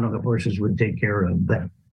maybe one of the horses would take care of. But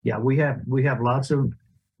yeah, we have lots of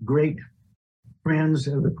great friends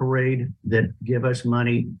of the parade that give us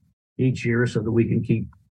money each year so that we can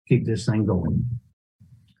keep this thing going.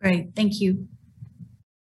 Great, thank you.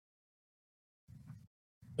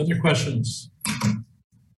 Other questions?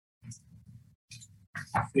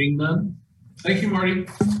 Seeing none. Thank you, Marty.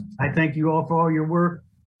 I thank you all for all your work.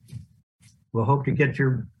 We'll hope to get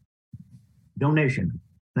your donation.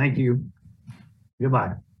 Thank you.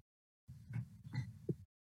 Goodbye.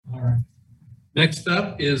 All right. Next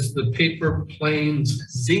up is the Paper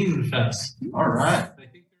Planes Zine Fest. All right.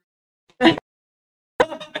 I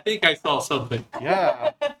think I saw something.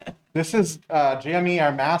 Yeah. This is Jamie,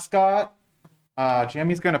 our mascot.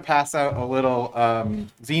 Jamie's going to pass out a little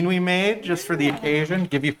zine we made just for the occasion,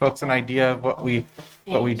 give you folks an idea of what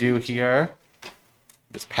we do here.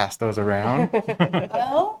 Just pass those around.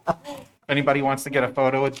 If anybody wants to get a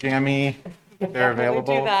photo with Jamie, they're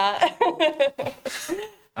available. Do that.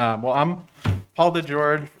 Well, I'm Paul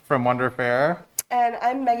DeGeorge from Wonder Fair. And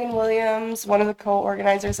I'm Megan Williams, one of the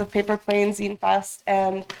co-organizers of Paper Planes Zine Fest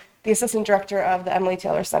and the assistant director of the Emily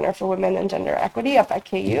Taylor Center for Women and Gender Equity up at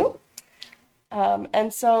KU.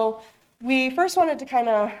 And so we first wanted to kind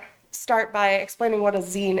of start by explaining what a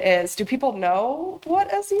zine is. Do people know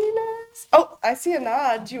what a zine is? Oh, I see a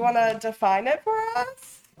nod. Do you want to define it for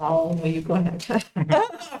us? Oh, no, you go ahead.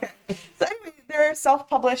 Okay. So anyway, they're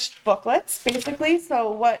self-published booklets, basically.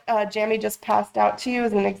 So what Jamie just passed out to you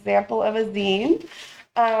is an example of a zine.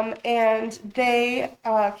 And they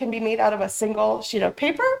can be made out of a single sheet of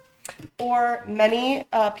paper or many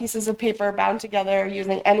pieces of paper bound together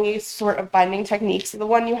using any sort of binding technique. So the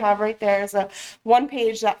one you have right there is a one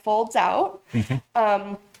page that folds out.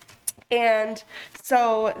 And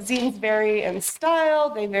so zines vary in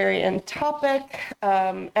style, they vary in topic,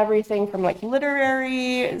 everything from like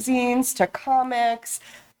literary zines to comics,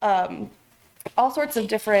 all sorts of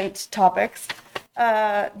different topics.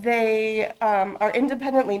 They are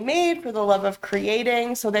independently made for the love of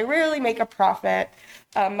creating, so they rarely make a profit,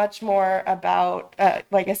 much more about,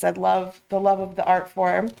 like I said, the love of the art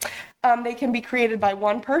form. They can be created by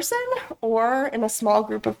one person or in a small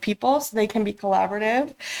group of people, so they can be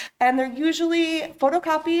collaborative. And they're usually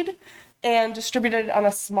photocopied and distributed on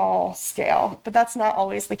a small scale, but that's not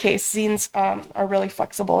always the case. Zines are really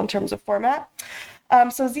flexible in terms of format.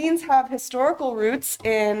 So zines have historical roots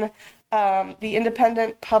in the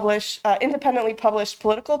independently published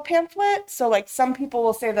political pamphlet. So like some people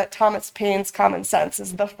will say that Thomas Paine's Common Sense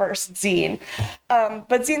is the first zine. But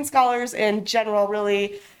zine scholars in general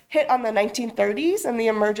really hit on the 1930s and the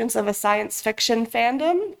emergence of a science fiction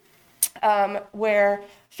fandom, where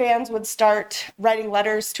fans would start writing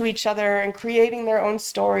letters to each other and creating their own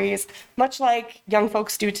stories, much like young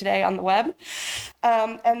folks do today on the web.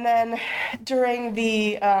 And then during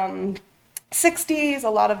the 60s, a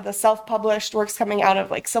lot of the self-published works coming out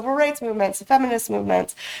of like civil rights movements, feminist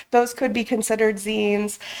movements, those could be considered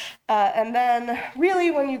zines. And then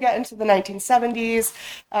really when you get into the 1970s,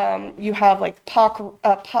 you have like punk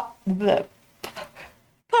rock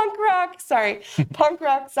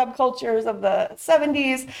subcultures of the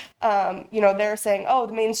 70s. They're saying, oh,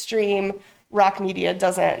 the mainstream rock media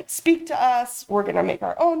doesn't speak to us. We're going to make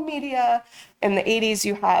our own media. In the 80s,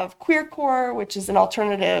 you have queercore, which is an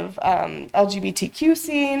alternative LGBTQ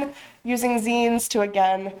scene, using zines to,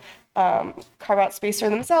 again, carve out space for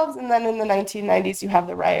themselves. And then in the 1990s, you have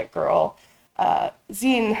the Riot Girl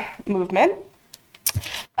zine movement.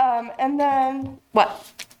 And then,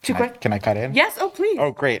 what? Too quick? Can I cut in? Yes, oh, please.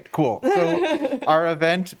 Oh, great, cool. So our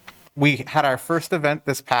event, we had our first event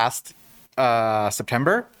this past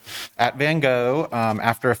September at Van Gogh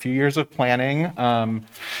after a few years of planning.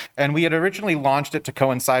 And we had originally launched it to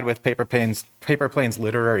coincide with Paper Planes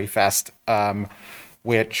Literary Fest,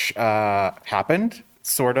 which happened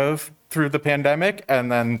sort of through the pandemic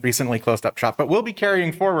and then recently closed up shop. But we'll be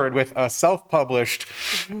carrying forward with a self-published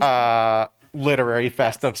literary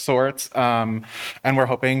fest of sorts. And we're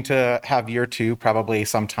hoping to have year two probably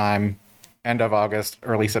sometime end of August,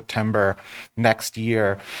 early September next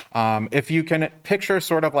year. If you can picture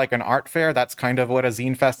sort of like an art fair, that's kind of what a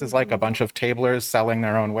zine fest is like, a bunch of tablers selling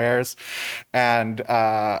their own wares. And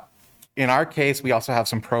in our case, we also have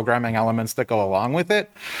some programming elements that go along with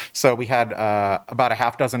it. So we had about a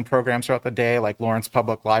half dozen programs throughout the day. Like Lawrence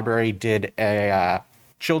Public Library did a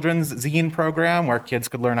children's zine program where kids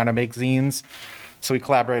could learn how to make zines. So we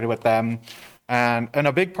collaborated with them. And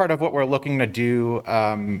a big part of what we're looking to do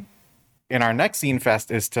in our next Zine Fest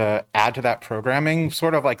is to add to that programming,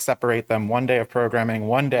 sort of like separate them, one day of programming,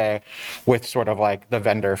 one day with sort of like the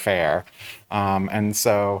vendor fair. And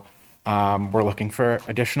so we're looking for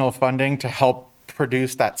additional funding to help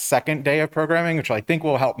produce that second day of programming, which I think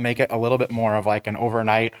will help make it a little bit more of like an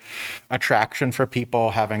overnight attraction for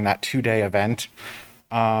people having that 2-day event.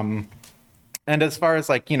 And as far as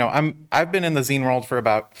like, you know, I've been in the zine world for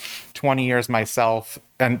about 20 years myself,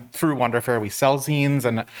 and through Wonder Fair we sell zines,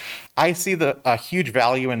 and I see a huge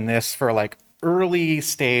value in this for like early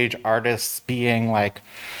stage artists being like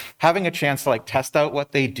having a chance to like test out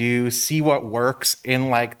what they do, see what works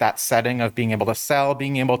in like that setting of being able to sell,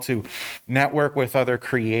 being able to network with other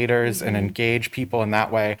creators and engage people in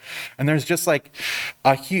that way. And there's just like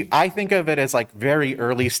I think of it as like very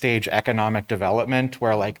early stage economic development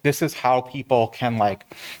where like this is how people can like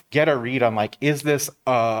get a read on like, is this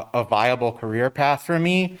a viable career path for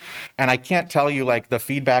me? And I can't tell you like the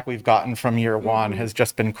feedback we've gotten from year one has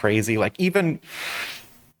just been crazy. Like even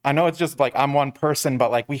I know it's just like I'm one person, but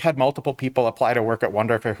like we had multiple people apply to work at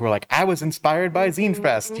Wonder Fair who were like, I was inspired by Zine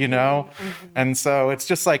Fest, you know? And so it's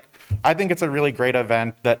just like, I think it's a really great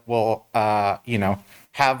event that will, you know,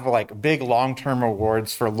 have like big long-term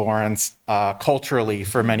rewards for Lawrence culturally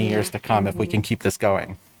for many years to come if we can keep this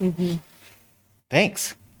going.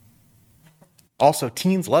 Thanks. Also,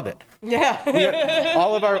 teens love it. Yeah.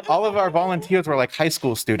 all of our volunteers were like high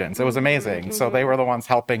school students. It was amazing. So they were the ones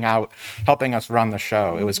helping us run the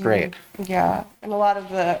show. It was great. Yeah. And a lot of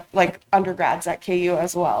the like undergrads at KU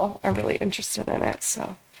as well are really interested in it.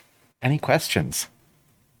 So Any questions?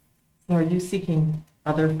 So are you seeking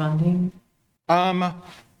other funding?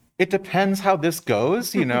 It depends how this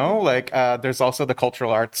goes, you know, like there's also the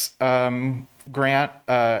cultural arts grant,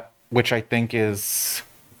 which I think is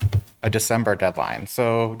a December deadline.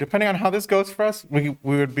 So depending on how this goes for us, we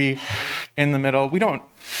would be in the middle. We don't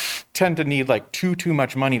tend to need like too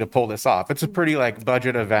much money to pull this off. It's a pretty like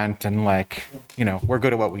budget event, and like, you know, we're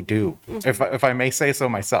good at what we do, if I may say so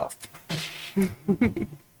myself.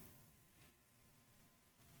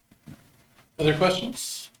 Other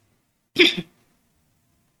questions?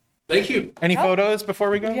 Thank you. Any photos before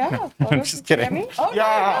we go? Yeah. No, I'm just kidding. Jamie? Oh,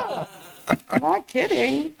 Yeah. Not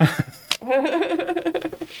kidding. You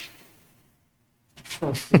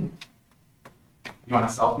want a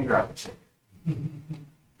selfie or I can take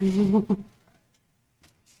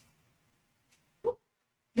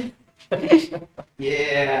it?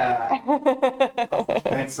 Yeah.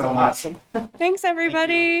 Thanks so much. Thanks,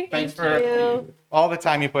 everybody. Thanks for all the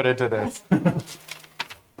time you put into this.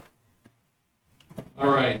 All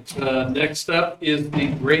right, next up is the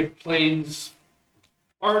Great Plains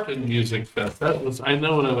Art and Music Fest. That was, I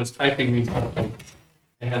know when I was typing these up,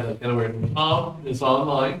 I had that kind of weird. Tom is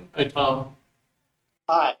online. Hi, Tom.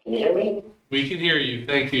 Hi, can you hear me? We can hear you.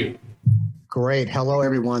 Thank you. Great. Hello,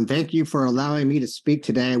 everyone. Thank you for allowing me to speak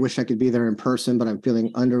today. I wish I could be there in person, but I'm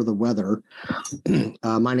feeling under the weather.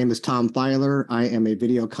 My name is Tom Filer. I am a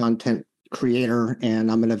video content creator,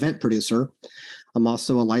 and I'm an event producer. I'm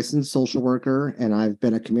also a licensed social worker, and I've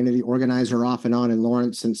been a community organizer off and on in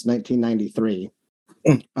Lawrence since 1993.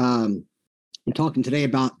 I'm talking today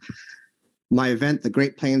about my event, the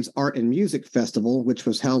Great Plains Art and Music Festival, which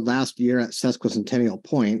was held last year at Sesquicentennial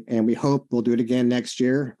Point, and we hope we'll do it again next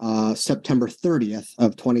year, September 30th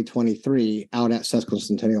of 2023, out at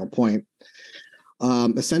Sesquicentennial Point.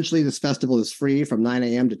 Essentially, this festival is free from 9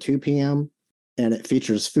 a.m. to 2 p.m., and it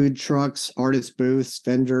features food trucks, artist booths,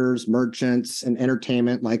 vendors, merchants, and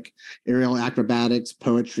entertainment like aerial acrobatics,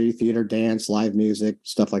 poetry, theater, dance, live music,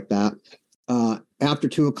 stuff like that. After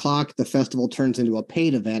 2 o'clock, the festival turns into a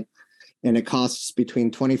paid event, and it costs between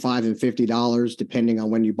 $25 and $50, depending on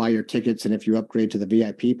when you buy your tickets and if you upgrade to the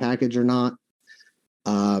VIP package or not.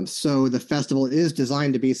 So the festival is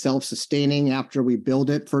designed to be self-sustaining after we build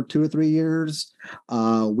it for 2 or 3 years.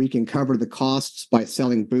 We can cover the costs by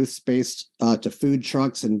selling booth space to food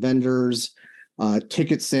trucks and vendors,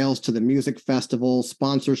 ticket sales to the music festival,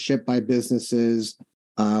 sponsorship by businesses.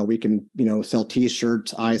 We can, sell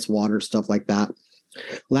T-shirts, ice, water, stuff like that.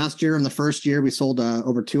 Last year, in the first year, we sold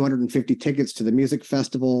over 250 tickets to the music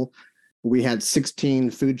festival. We had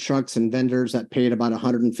 16 food trucks and vendors that paid about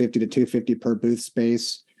 $150 to $250 per booth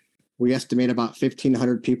space. We estimate about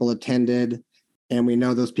 1,500 people attended, and we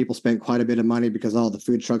know those people spent quite a bit of money because all the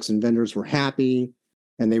food trucks and vendors were happy.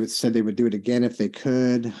 and they said they would do it again if they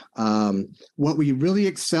could. What we really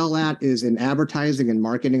excel at is in advertising and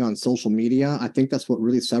marketing on social media. I think that's what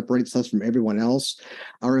really separates us from everyone else.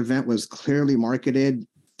 Our event was clearly marketed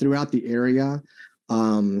throughout the area.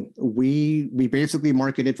 We basically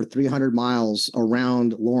marketed for 300 miles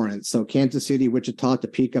around Lawrence. So Kansas City, Wichita,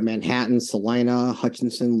 Topeka, Manhattan, Salina,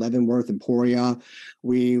 Hutchinson, Leavenworth, Emporia.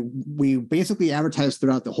 We basically advertised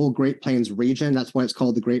throughout the whole Great Plains region. That's why it's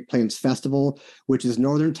called the Great Plains Festival, which is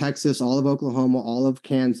northern Texas, all of Oklahoma, all of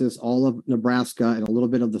Kansas, all of Nebraska, and a little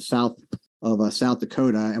bit of the south of South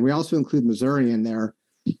Dakota. And we also include Missouri in there.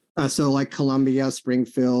 So like Columbia,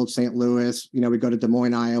 Springfield, St. Louis, we go to Des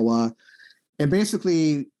Moines, Iowa. And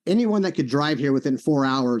basically, anyone that could drive here within 4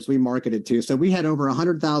 hours, we marketed to. So we had over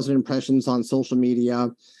 100,000 impressions on social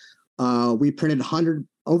media. We printed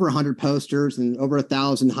over 100 posters and over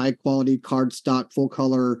 1,000 high-quality cardstock,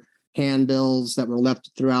 full-color handbills that were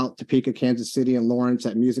left throughout Topeka, Kansas City, and Lawrence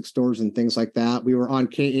at music stores and things like that. We were on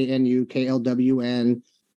KANU, KLWN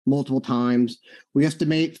multiple times. We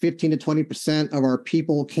estimate 15 to 20% of our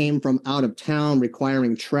people came from out of town,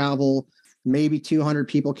 requiring travel. Maybe 200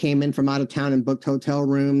 people came in from out of town and booked hotel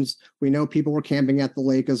rooms. We know people were camping at the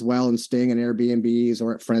lake as well and staying in Airbnbs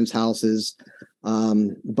or at friends' houses.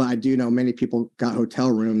 But I do know many people got hotel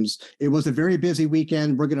rooms. It was a very busy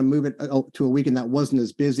weekend. We're going to move it to a weekend that wasn't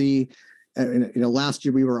as busy. Last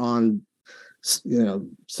year we were on,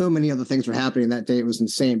 so many other things were happening that day. It was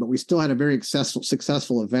insane, but we still had a very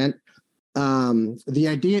successful event. The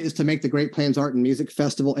idea is to make the Great Plains Art and Music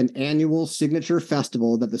Festival an annual signature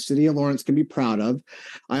festival that the city of Lawrence can be proud of.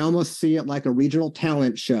 I almost see it like a regional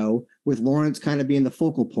talent show, with Lawrence kind of being the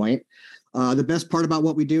focal point. The best part about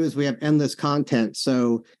what we do is we have endless content.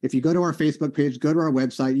 So if you go to our Facebook page, go to our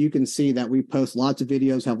website, you can see that we post lots of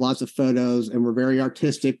videos, have lots of photos, and we're very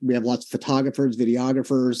artistic. We have lots of photographers,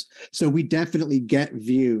 videographers. So we definitely get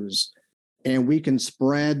views. And we can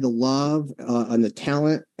spread the love and the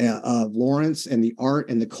talent of Lawrence and the art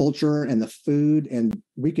and the culture and the food, and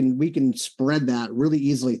we can spread that really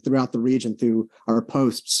easily throughout the region through our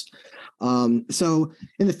posts. So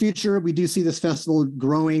in the future, we do see this festival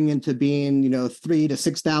growing into being, 3,000 to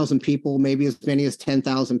 6,000 people, maybe as many as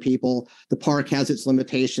 10,000 people. The park has its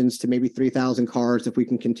limitations to maybe 3,000 cars if we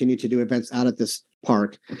can continue to do events out at this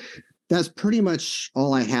park. That's pretty much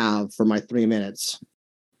all I have for my 3 minutes.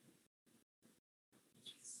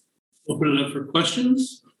 Open it up for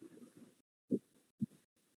questions.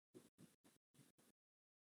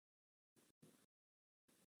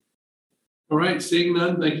 All right, seeing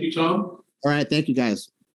none, thank you, Tom. All right, thank you, guys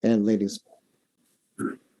and ladies.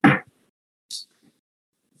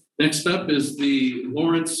 Next up is the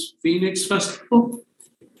Lawrence Phoenix Festival.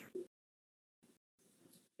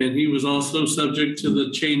 And he was also subject to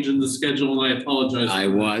the change in the schedule, and I apologize. I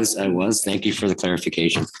was. Thank you for the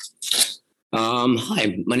clarification.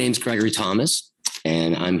 Hi, my name is Gregory Thomas,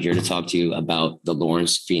 and I'm here to talk to you about the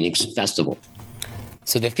Lawrence Phoenix Festival.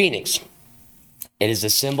 So the Phoenix, it is a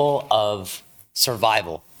symbol of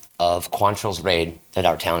survival of Quantrill's raid that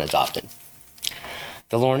our town adopted.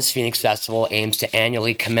 The Lawrence Phoenix Festival aims to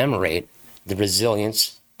annually commemorate the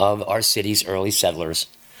resilience of our city's early settlers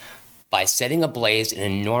by setting ablaze an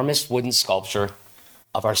enormous wooden sculpture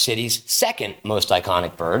of our city's second most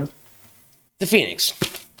iconic bird, the Phoenix.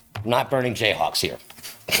 Not burning Jayhawks here.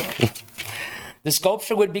 The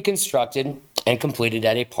sculpture would be constructed and completed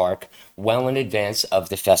at a park well in advance of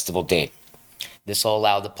the festival date. This will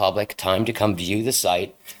allow the public time to come view the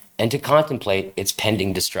site and to contemplate its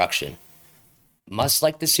pending destruction. Much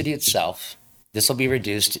like the city itself, this will be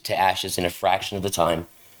reduced to ashes in a fraction of the time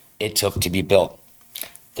it took to be built.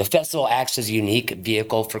 The festival acts as a unique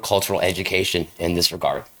vehicle for cultural education in this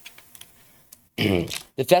regard.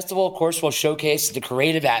 The festival, of course, will showcase the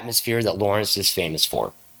creative atmosphere that Lawrence is famous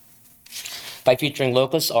for by featuring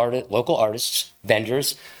local artists,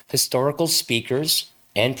 vendors, historical speakers,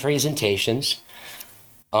 and presentations,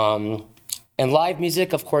 and live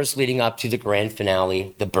music, of course, leading up to the grand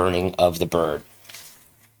finale, the burning of the bird.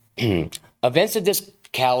 Events of this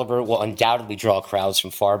caliber will undoubtedly draw crowds from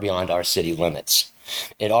far beyond our city limits.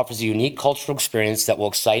 It offers a unique cultural experience that will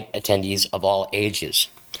excite attendees of all ages.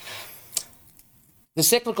 The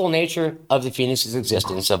cyclical nature of the Phoenix's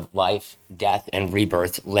existence of life, death, and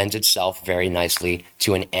rebirth lends itself very nicely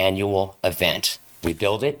to an annual event. We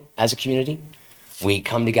build it as a community, we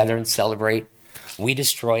come together and celebrate, we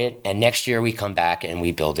destroy it, and next year we come back and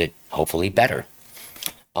we build it, hopefully better.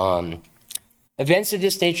 Events of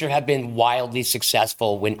this nature have been wildly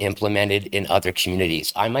successful when implemented in other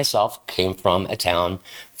communities. I myself came from a town,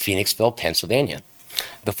 Phoenixville, Pennsylvania,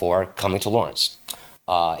 before coming to Lawrence.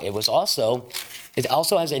 It was also It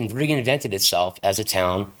also has reinvented itself as a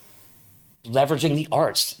town, leveraging the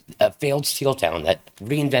arts, a failed steel town that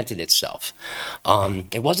reinvented itself.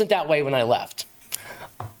 It wasn't that way when I left.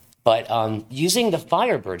 But using the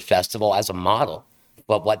Firebird Festival as a model,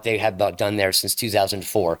 but what they have done there since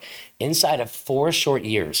 2004, inside of 4 short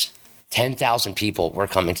years, 10,000 people were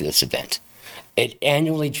coming to this event. It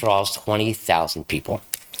annually draws 20,000 people.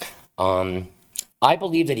 I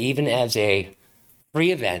believe that even as a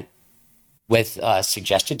free event with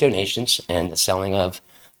suggested donations and the selling of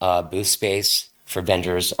booth space for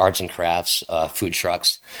vendors, arts and crafts, food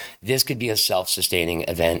trucks, this could be a self-sustaining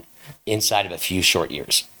event inside of a few short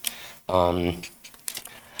years.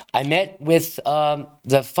 I met with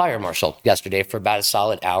the fire marshal yesterday for about a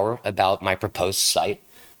solid hour about my proposed site.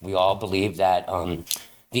 We all believe that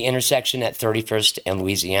the intersection at 31st and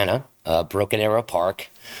Louisiana, Broken Arrow Park,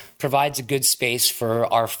 provides a good space for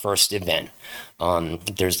our first event.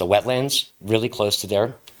 There's the wetlands really close to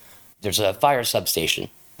there. There's a fire substation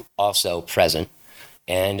also present,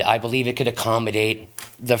 and I believe it could accommodate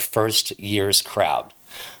the first year's crowd.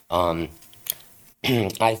 I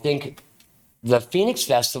think the Phoenix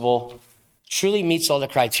Festival truly meets all the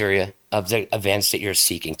criteria of the events that you're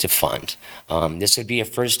seeking to fund. This would be a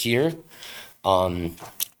first year.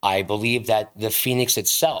 I believe that the Phoenix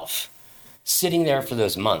itself, sitting there for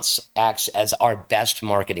those months, acts as our best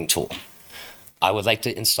marketing tool. I would like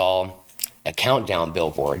to install a countdown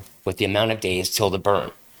billboard with the amount of days till the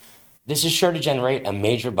burn. This is sure to generate a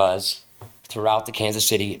major buzz throughout the Kansas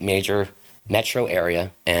City major metro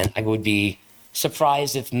area, and I would be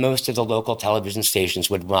surprised if most of the local television stations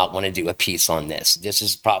would not want to do a piece on this. This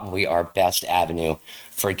is probably our best avenue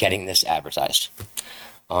for getting this advertised.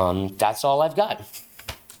 That's all I've got.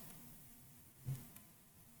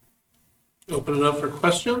 Open it up for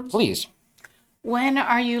questions? Please. When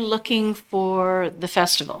are you looking for the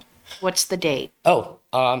festival? What's the date? Oh,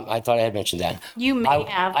 I thought I had mentioned that. You may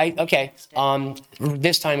have. Okay,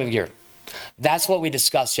 this time of year. That's what we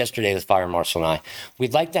discussed yesterday with Fire Marshal and I.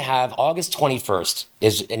 We'd like to have August 21st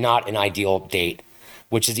is not an ideal date,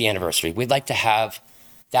 which is the anniversary. We'd like to have,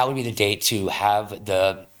 that would be the date to have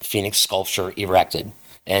the Phoenix sculpture erected.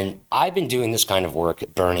 And I've been doing this kind of work,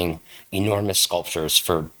 burning enormous sculptures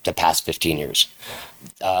for the past 15 years.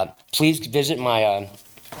 Please visit my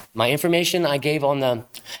information I gave on the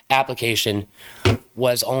application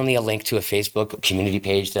was only a link to a Facebook community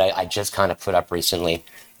page that I just kind of put up recently.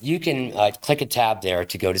 You can click a tab there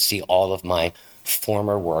to go to see all of my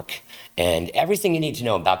former work, and everything you need to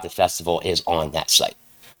know about the festival is on that site.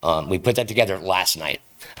 We put that together last night.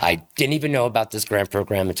 I didn't even know about this grant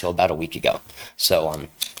program until about a week ago. So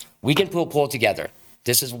we can pull together.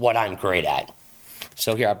 This is what I'm great at.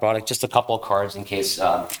 So here, I brought just a couple of cards in case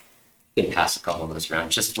you can pass a couple of those around,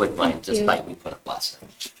 just with my site we put up last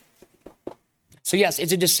night. So yes,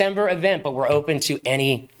 it's a December event, but we're open to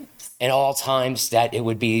any and all times that it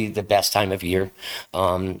would be the best time of year,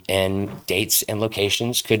 and dates and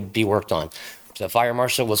locations could be worked on. The fire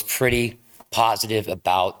marshal was pretty positive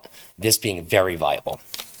about this being very viable.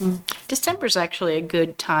 December is actually a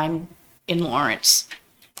good time in Lawrence.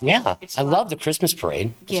 Yeah, I love the Christmas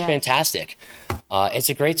parade. It's fantastic. It's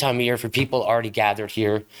a great time of year for people already gathered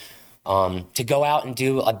here to go out and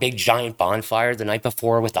do a big giant bonfire the night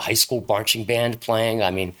before with the high school marching band playing. I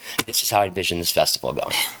mean, this is how I envision this festival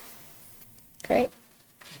going. Great.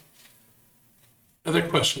 Other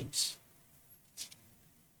questions?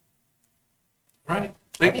 All right.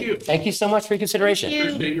 Thank you. Thank you so much for your consideration.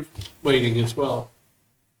 Appreciate your waiting as well.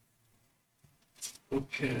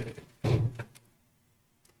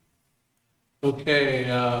 Okay,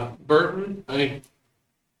 Burton, the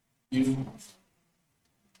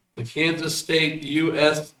Kansas State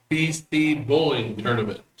USBC bowling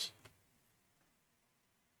tournament.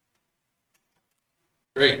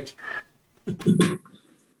 Great. Good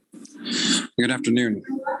afternoon.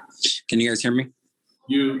 Can you guys hear me?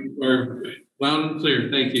 You are loud and clear.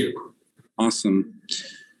 Thank you. Awesome.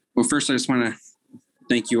 Well, first, I just want to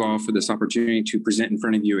thank you all for this opportunity to present in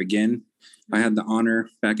front of you again. I had the honor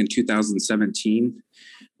back in 2017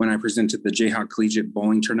 when I presented the Jayhawk Collegiate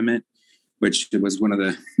Bowling Tournament, which was one of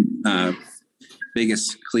the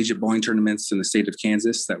biggest collegiate bowling tournaments in the state of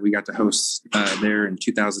Kansas that we got to host there in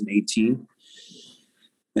 2018.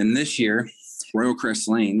 And this year, Royal Crest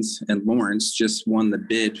Lanes and Lawrence just won the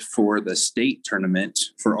bid for the state tournament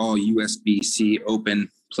for all USBC open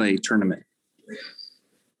play tournament.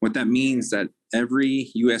 What that means that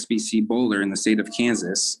every USBC bowler in the state of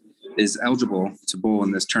Kansas is eligible to bowl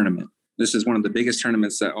in this tournament. This is one of the biggest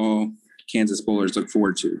tournaments that all Kansas bowlers look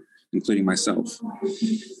forward to, including myself.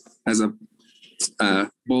 As a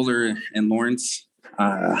bowler in Lawrence,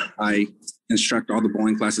 I instruct all the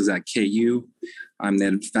bowling classes at KU. I'm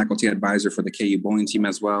the faculty advisor for the KU bowling team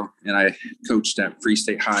as well, and I coached at Free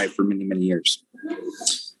State High for many, many years.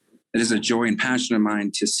 It is a joy and passion of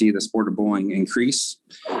mine to see the sport of bowling increase,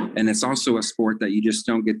 and it's also a sport that you just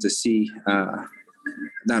don't get to see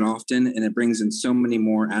that often, and it brings in so many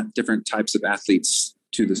more different types of athletes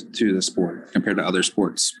to the sport compared to other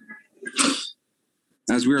sports.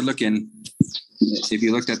 As we were looking, if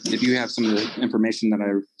you have some of the information that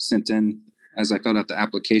I sent in as I filled out the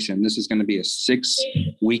application, this is going to be a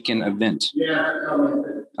 6-weekend event.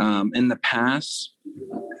 In the past,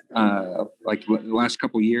 like the last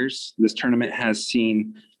couple of years, this tournament has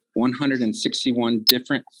seen 161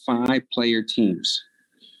 different 5-player teams,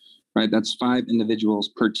 right? That's 5 individuals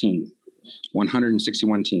per team,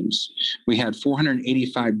 161 teams. We had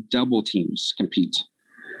 485 double teams compete.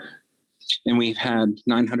 And we've had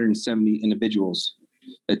 970 individuals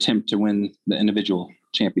attempt to win the individual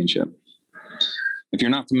championship. If you're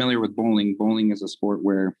not familiar with bowling, bowling is a sport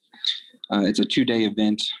where it's a 2-day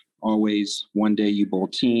event. Always one day you bowl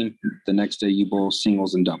team, the next day you bowl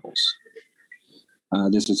singles and doubles.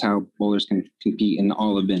 This is how bowlers can compete in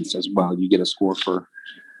all events as well. You get a score for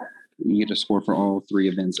all 3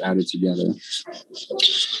 events added together.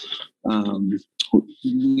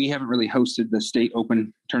 We haven't really hosted the state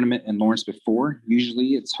open tournament in Lawrence before.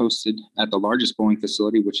 Usually it's hosted at the largest bowling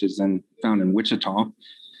facility, which is found in Wichita.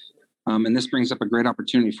 And this brings up a great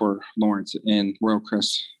opportunity for Lawrence and Royal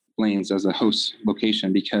Crest Lanes as a host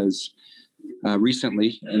location, because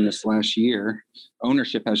recently in this last year,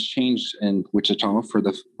 ownership has changed in Wichita for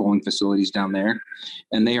the bowling facilities down there.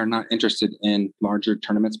 And they are not interested in larger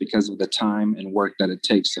tournaments because of the time and work that it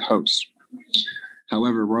takes to host.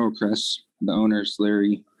 However, Royal Crest, the owners,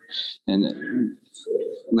 Larry Burton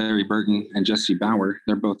and Jesse Bauer,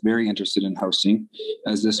 they're both very interested in hosting,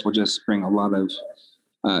 as this will just bring a lot of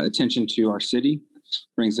attention to our city,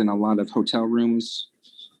 brings in a lot of hotel rooms.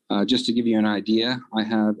 Just to give you an idea, I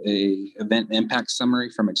have a event impact summary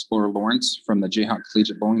from Explore Lawrence from the Jayhawk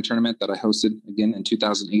Collegiate Bowling Tournament that I hosted again in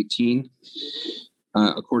 2018.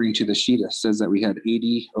 According to the sheet, it says that we had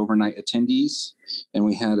 80 overnight attendees, and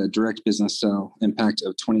we had a direct business sale impact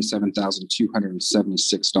of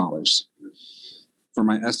 $27,276. For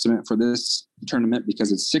my estimate for this tournament,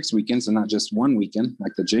 because it's 6 weekends and not just one weekend,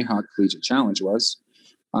 like the Jayhawk Collegiate Challenge was,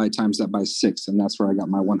 I times that by 6, and that's where I got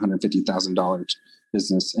my $150,000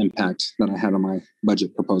 business impact that I had on my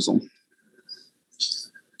budget proposal.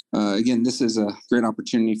 Again, this is a great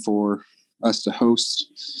opportunity for us to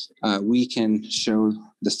host. We can show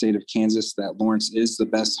the state of Kansas that Lawrence is the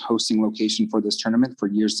best hosting location for this tournament for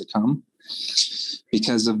years to come.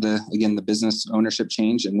 Because of the business ownership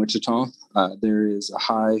change in Wichita, there is a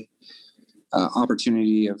high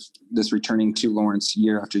opportunity of this returning to Lawrence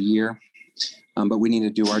year after year. But we need to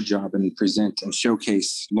do our job and present and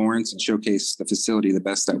showcase Lawrence and showcase the facility the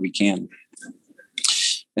best that we can.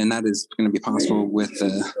 And that is going to be possible with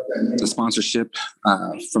the sponsorship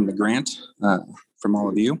from the grant from all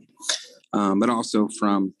of you, but also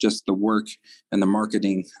from just the work and the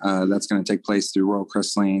marketing that's going to take place through Royal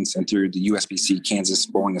Crest Lanes and through the USBC Kansas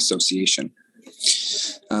Bowling Association.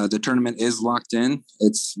 The tournament is locked in.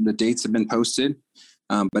 The dates have been posted,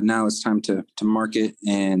 but now it's time to market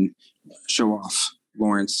and show off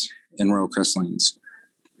Lawrence and Royal Crest Lanes.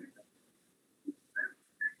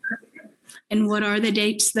 And what are the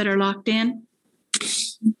dates that are locked in?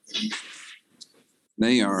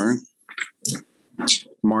 They are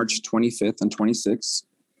March 25th and 26th,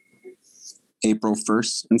 April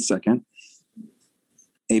 1st and 2nd,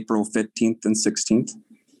 April 15th and 16th,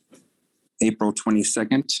 April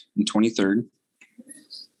 22nd and 23rd,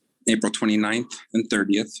 April 29th and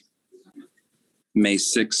 30th, May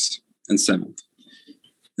 6th and 7th.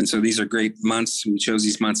 And so these are great months. We chose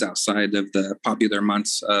these months outside of the popular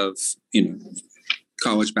months of,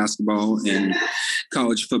 college basketball and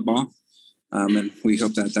college football. And we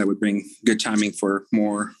hope that would bring good timing for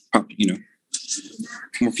more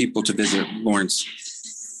people to visit Lawrence.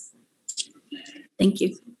 Thank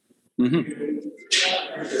you. Mm-hmm.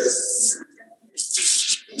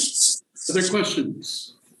 Other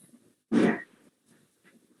questions?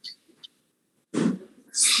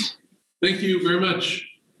 Thank you very much.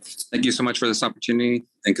 Thank you so much for this opportunity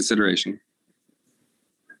and consideration.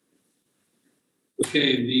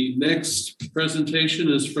 Okay, the next presentation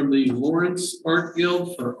is from the Lawrence Art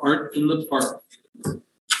Guild for Art in the Park.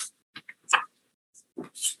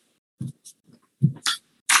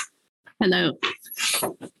 Hello.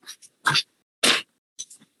 How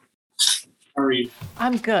are you?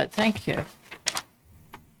 I'm good, thank you.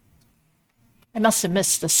 I must have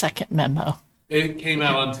missed the second memo. It came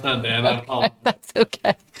out on Sunday, and I apologize. That's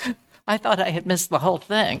okay. I thought I had missed the whole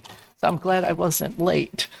thing, so I'm glad I wasn't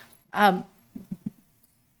late. I'm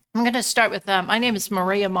going to start with, my name is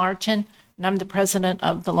Maria Martin, and I'm the president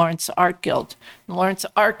of the Lawrence Art Guild. The Lawrence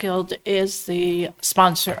Art Guild is the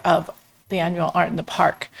sponsor of the annual Art in the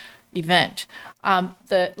Park event.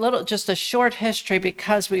 Just a short history,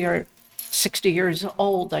 because we are 60 years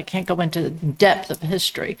old, I can't go into the depth of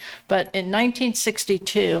history, but in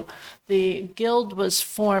 1962, the Guild was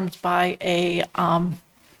formed by a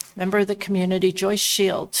member of the community, Joyce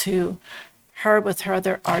Shields, who with her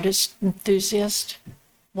other artist enthusiasts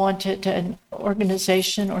wanted an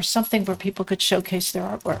organization or something where people could showcase their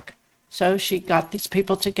artwork. So she got these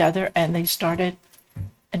people together and they started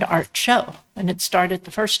an art show. And it started,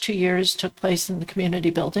 the first 2 years took place in the community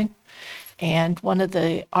building. And one of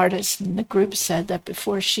the artists in the group said that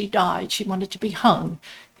before she died, she wanted to be hung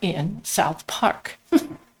in South Park.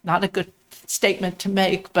 Not a good statement to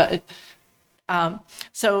make, but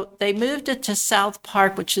so they moved it to South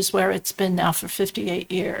Park, which is where it's been now for 58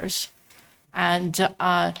 years. And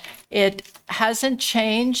it hasn't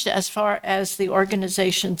changed as far as the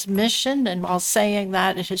organization's mission. And while saying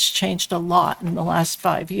that, it has changed a lot in the last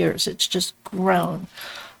 5 years. It's just grown.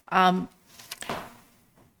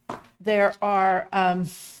 There are, in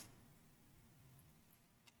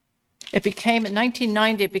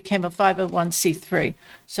 1990, it became a 501c3.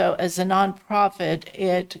 So as a nonprofit,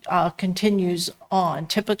 it continues on.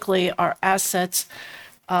 Typically, our assets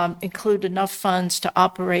include enough funds to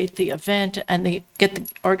operate the event and get the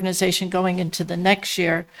organization going into the next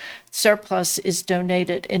year. Surplus is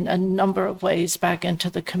donated in a number of ways back into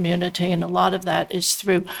the community, and a lot of that is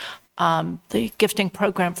through the gifting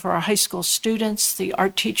program for our high school students, the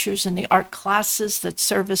art teachers and the art classes that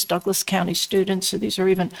service Douglas County students. So these are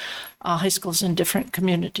even high schools in different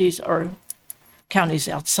communities or counties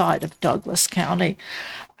outside of Douglas County.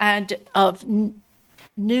 And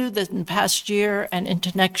new that in the past year and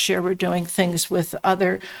into next year, we're doing things with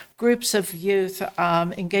other groups of youth,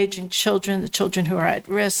 engaging children, the children who are at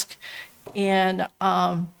risk, and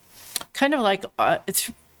kind of like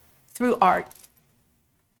it's through art,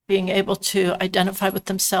 being able to identify with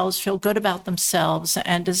themselves, feel good about themselves.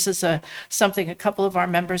 And this is something a couple of our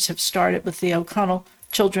members have started with the O'Connell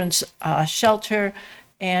Children's Shelter,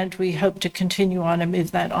 and we hope to continue on and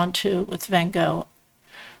move that onto with Van Gogh.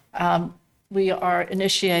 We are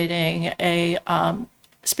initiating a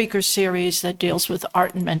speaker series that deals with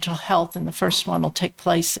art and mental health, and the first one will take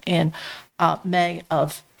place in May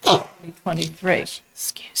of 2023.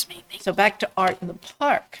 Excuse me. So back to Art in the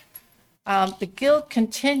Park. The Guild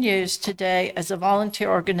continues today as a volunteer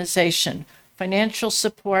organization. Financial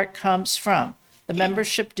support comes from the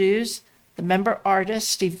membership dues, the member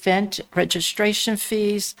artist, event registration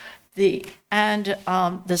fees, the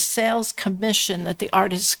sales commission that the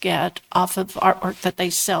artists get off of artwork that they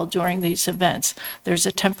sell during these events. There's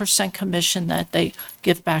a 10% commission that they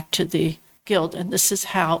give back to the Guild, and this is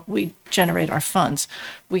how we generate our funds.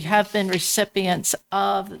 We have been recipients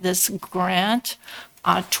of this grant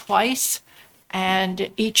twice, and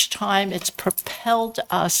each time it's propelled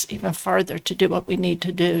us even further to do what we need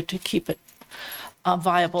to do to keep it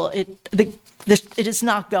viable. It is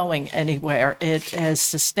not going anywhere. It has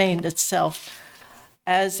sustained itself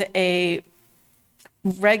as a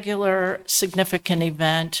regular significant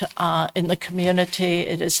event in the community.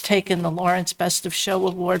 It has taken the Lawrence Best of Show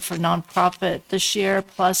Award for nonprofit this year,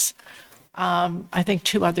 plus I think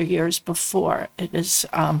 2 other years before. It is,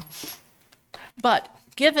 but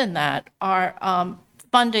given that our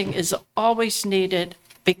funding is always needed,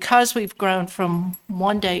 because we've grown from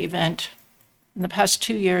one-day event. In the past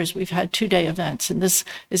 2 years, we've had 2-day events, and this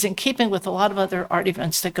is in keeping with a lot of other art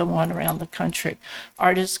events that go on around the country.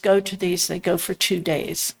 Artists go to these, they go for 2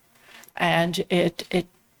 days, and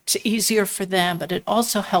it's easier for them, but it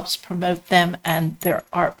also helps promote them and their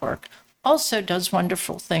artwork. Also does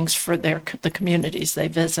wonderful things for the communities they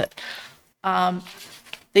visit.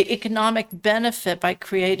 The economic benefit by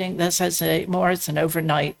creating this as an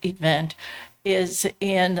overnight event is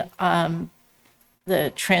in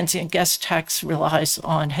the transient guest tax relies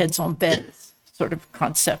on heads on beds sort of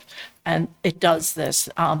concept, and it does this.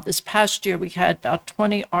 This past year, we had about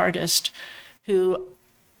 20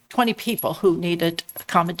 people who needed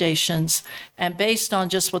accommodations, and based on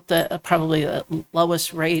just what probably the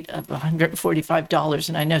lowest rate of $145,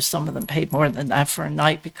 and I know some of them paid more than that for a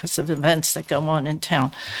night because of events that go on in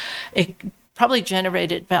town, it probably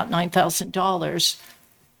generated about $9,000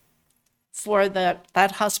 for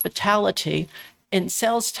that hospitality. In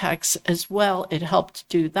sales tax as well, it helped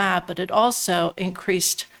do that, but it also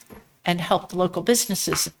increased and helped local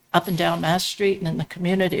businesses up and down Mass Street and in the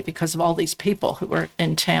community because of all these people who were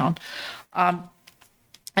in town.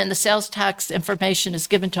 And the sales tax information is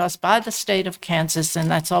given to us by the state of Kansas, and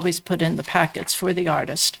that's always put in the packets for the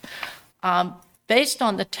artist. Based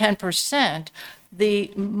on the 10%,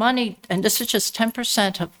 the money, and this is just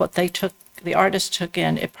 10% of what the artist took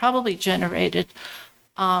in, it probably generated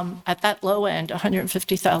at that low end,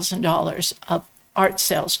 $150,000 of art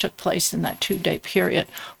sales took place in that 2-day period,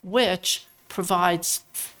 which provides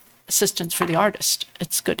assistance for the artist.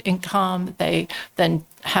 It's good income. They then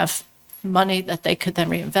have money that they could then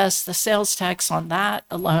reinvest. The sales tax on that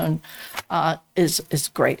alone is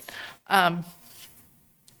great. Other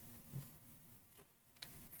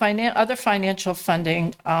financial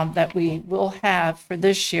funding that we will have for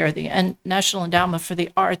this year, the National Endowment for the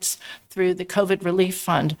Arts through the COVID Relief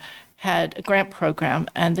Fund had a grant program,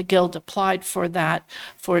 and the Guild applied for that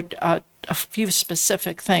for a few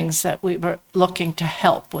specific things that we were looking to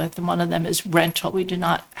help with. And one of them is rental. We do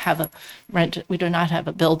not have a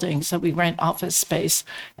building, so we rent office space.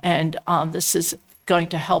 And this is going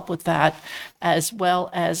to help with that, as well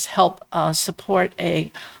as help support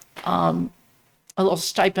a little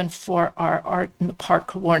stipend for our art in the park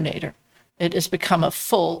coordinator. It has become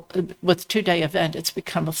with 2-day event, it's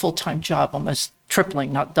become a full-time job, almost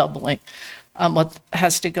tripling, not doubling, what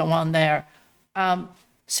has to go on there.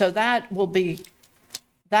 So that will be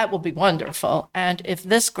wonderful. And if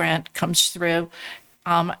this grant comes through,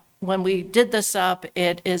 when we did this up,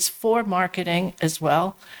 it is for marketing as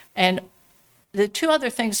well. And the two other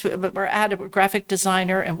things were added were graphic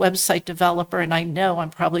designer and website developer. And I know I'm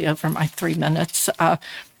probably over my 3 minutes.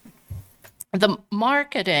 The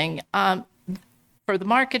marketing, for the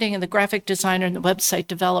marketing and the graphic designer and the website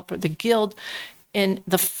developer, the Guild, in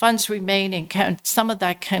the funds remaining, some of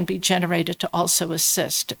that can be generated to also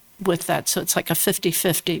assist with that. So it's like a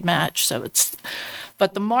 50-50 match.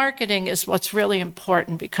 But the marketing is what's really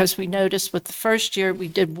important, because we noticed with the first year we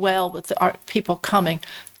did well with the people coming.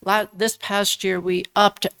 This past year, we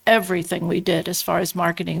upped everything we did as far as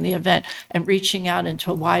marketing the event and reaching out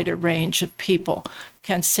into a wider range of people.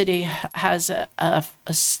 Kansas City has a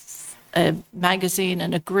magazine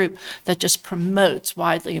and a group that just promotes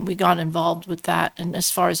widely, and we got involved with that. And as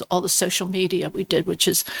far as all the social media we did, which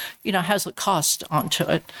is, has a cost onto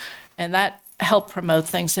it, and that helped promote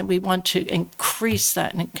things, and we want to increase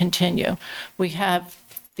that and continue. We have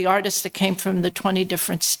the artists that came from the 20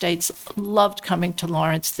 different states loved coming to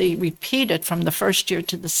Lawrence. They repeated from the first year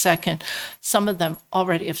to the second. Some of them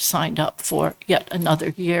already have signed up for yet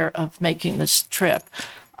another year of making this trip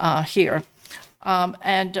here.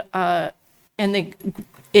 An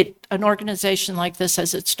organization like this,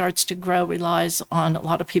 as it starts to grow, relies on a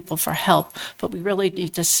lot of people for help, but we really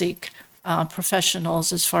need to seek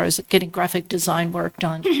professionals as far as getting graphic design work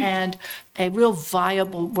done and a real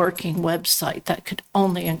viable working website that could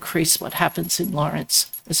only increase what happens in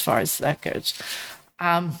Lawrence as far as that goes.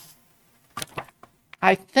 I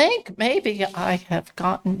think maybe I have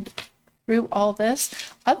gotten through all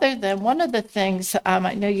this, other than one of the things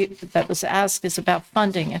I know that was asked is about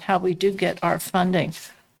funding and how we do get our funding.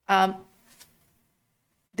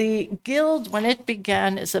 The Guild, when it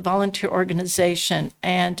began, is a volunteer organization,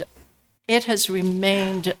 and it has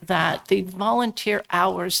remained that the volunteer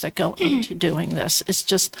hours that go into doing this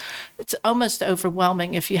it's almost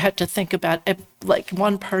overwhelming if you had to think about it, like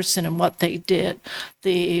one person and what they did.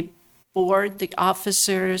 The board, the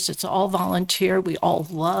officers, it's all volunteer. We all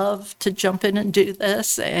love to jump in and do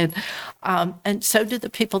this. And so do the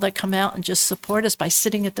people that come out and just support us by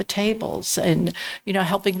sitting at the tables and,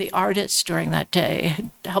 helping the artists during that day,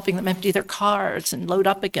 helping them empty their cars and load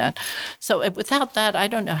up again. So without that, I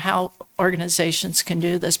don't know how organizations can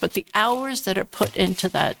do this, but the hours that are put into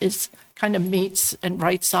that is kind of meets and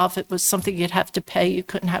writes off. It was something you'd have to pay. You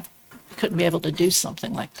couldn't be able to do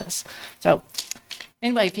something like this. So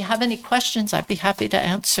anyway, if you have any questions, I'd be happy to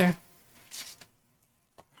answer.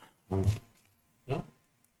 No.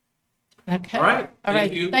 Okay. All right. All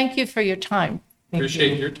right. Thank you for your time.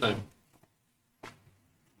 Appreciate your time.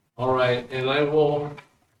 All right. And I will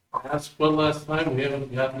ask one last time. We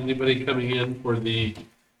haven't got anybody coming in for the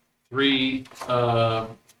 3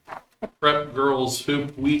 Prep Girls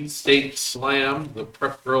Hoop Wheat State Slam, the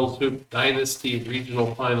Prep Girls Hoop Dynasty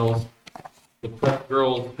Regional Finals, the Prep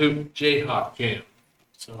Girls Hoop Jayhawk Jam.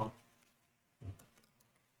 So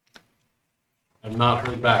I've not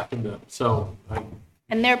heard back from them.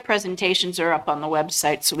 And their presentations are up on the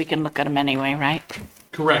website, so we can look at them anyway, right?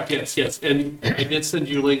 Correct. Yes. And I did send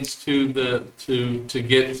you links to to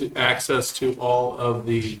get access to all of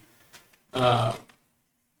the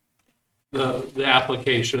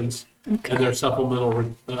applications and their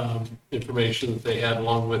supplemental information that they had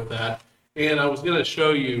along with that. And I was going to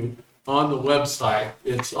show you on the website.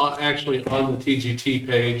 It's actually on the TGT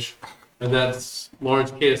page, and that's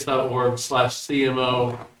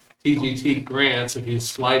lawrenceks.org/CMO TGT grants. If you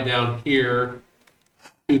slide down here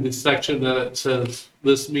to the section that it says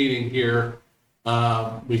this meeting here,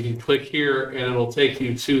 we can click here and it'll take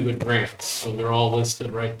you to the grants. So they're all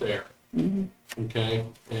listed right there. Okay,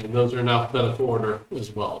 and those are in alphabetical order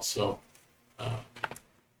as well. So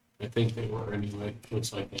I think they were anyway.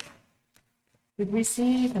 Looks like that. Did we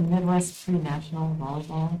see the Midwest Free National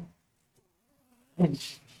Volleyball?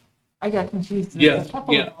 I got confused. Yes, There's a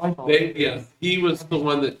couple yeah, of volleyball. he was the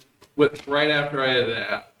one that went right after I had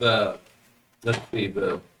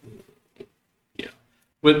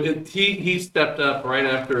he stepped up right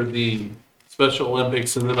after the Special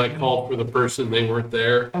Olympics, and then I called for the person, they weren't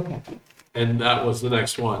there. Okay. And that was the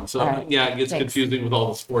next one. So, All right. yeah, it gets Thanks. confusing with all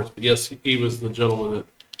the sports, but yes, he was the gentleman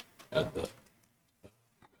that had the.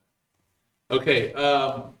 Okay,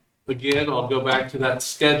 again, I'll go back to that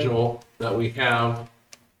schedule that we have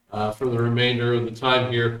for the remainder of the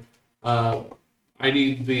time here. I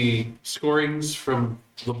need the scorings from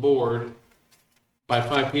the board by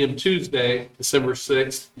 5 p.m. Tuesday, December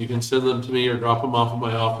 6th. You can send them to me or drop them off at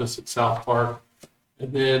my office at South Park.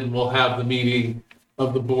 And then we'll have the meeting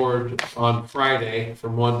of the board on Friday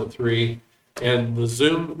from 1 to 3. And the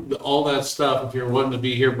Zoom, all that stuff, if you're wanting to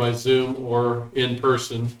be here by Zoom or in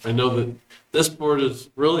person, I know that this board is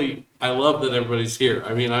really, I love that everybody's here.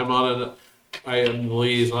 I mean, I'm on it. I am the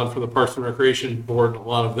liaison for the Parks and Recreation Board. A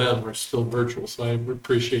lot of them are still virtual, so I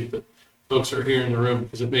appreciate that folks are here in the room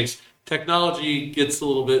because it makes technology gets a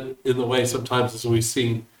little bit in the way sometimes, as we've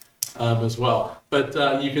seen as well. But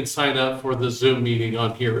you can sign up for the Zoom meeting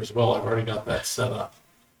on here as well. I've already got that set up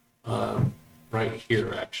right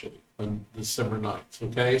here, actually, on December 9th.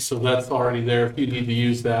 Okay, so that's already there if you need to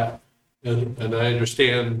use that. And I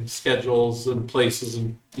understand schedules and places,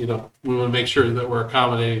 and we want to make sure that we're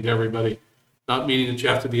accommodating to everybody. Not meaning that you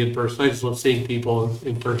have to be in person. I just love seeing people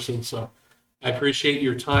in person. So I appreciate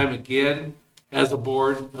your time again as a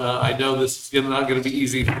board. I know this is not going to be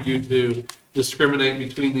easy for you to discriminate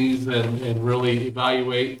between these and really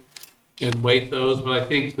evaluate and weight those, but I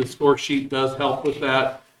think the score sheet does help with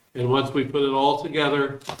that. And once we put it all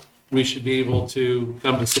together, we should be able to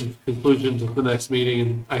come to some conclusions at the next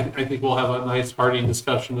meeting. And I think we'll have a nice hearty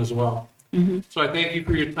discussion as well. So I thank you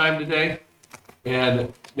for your time today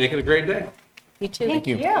and make it a great day. You too. Thank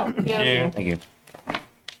you. Thank you.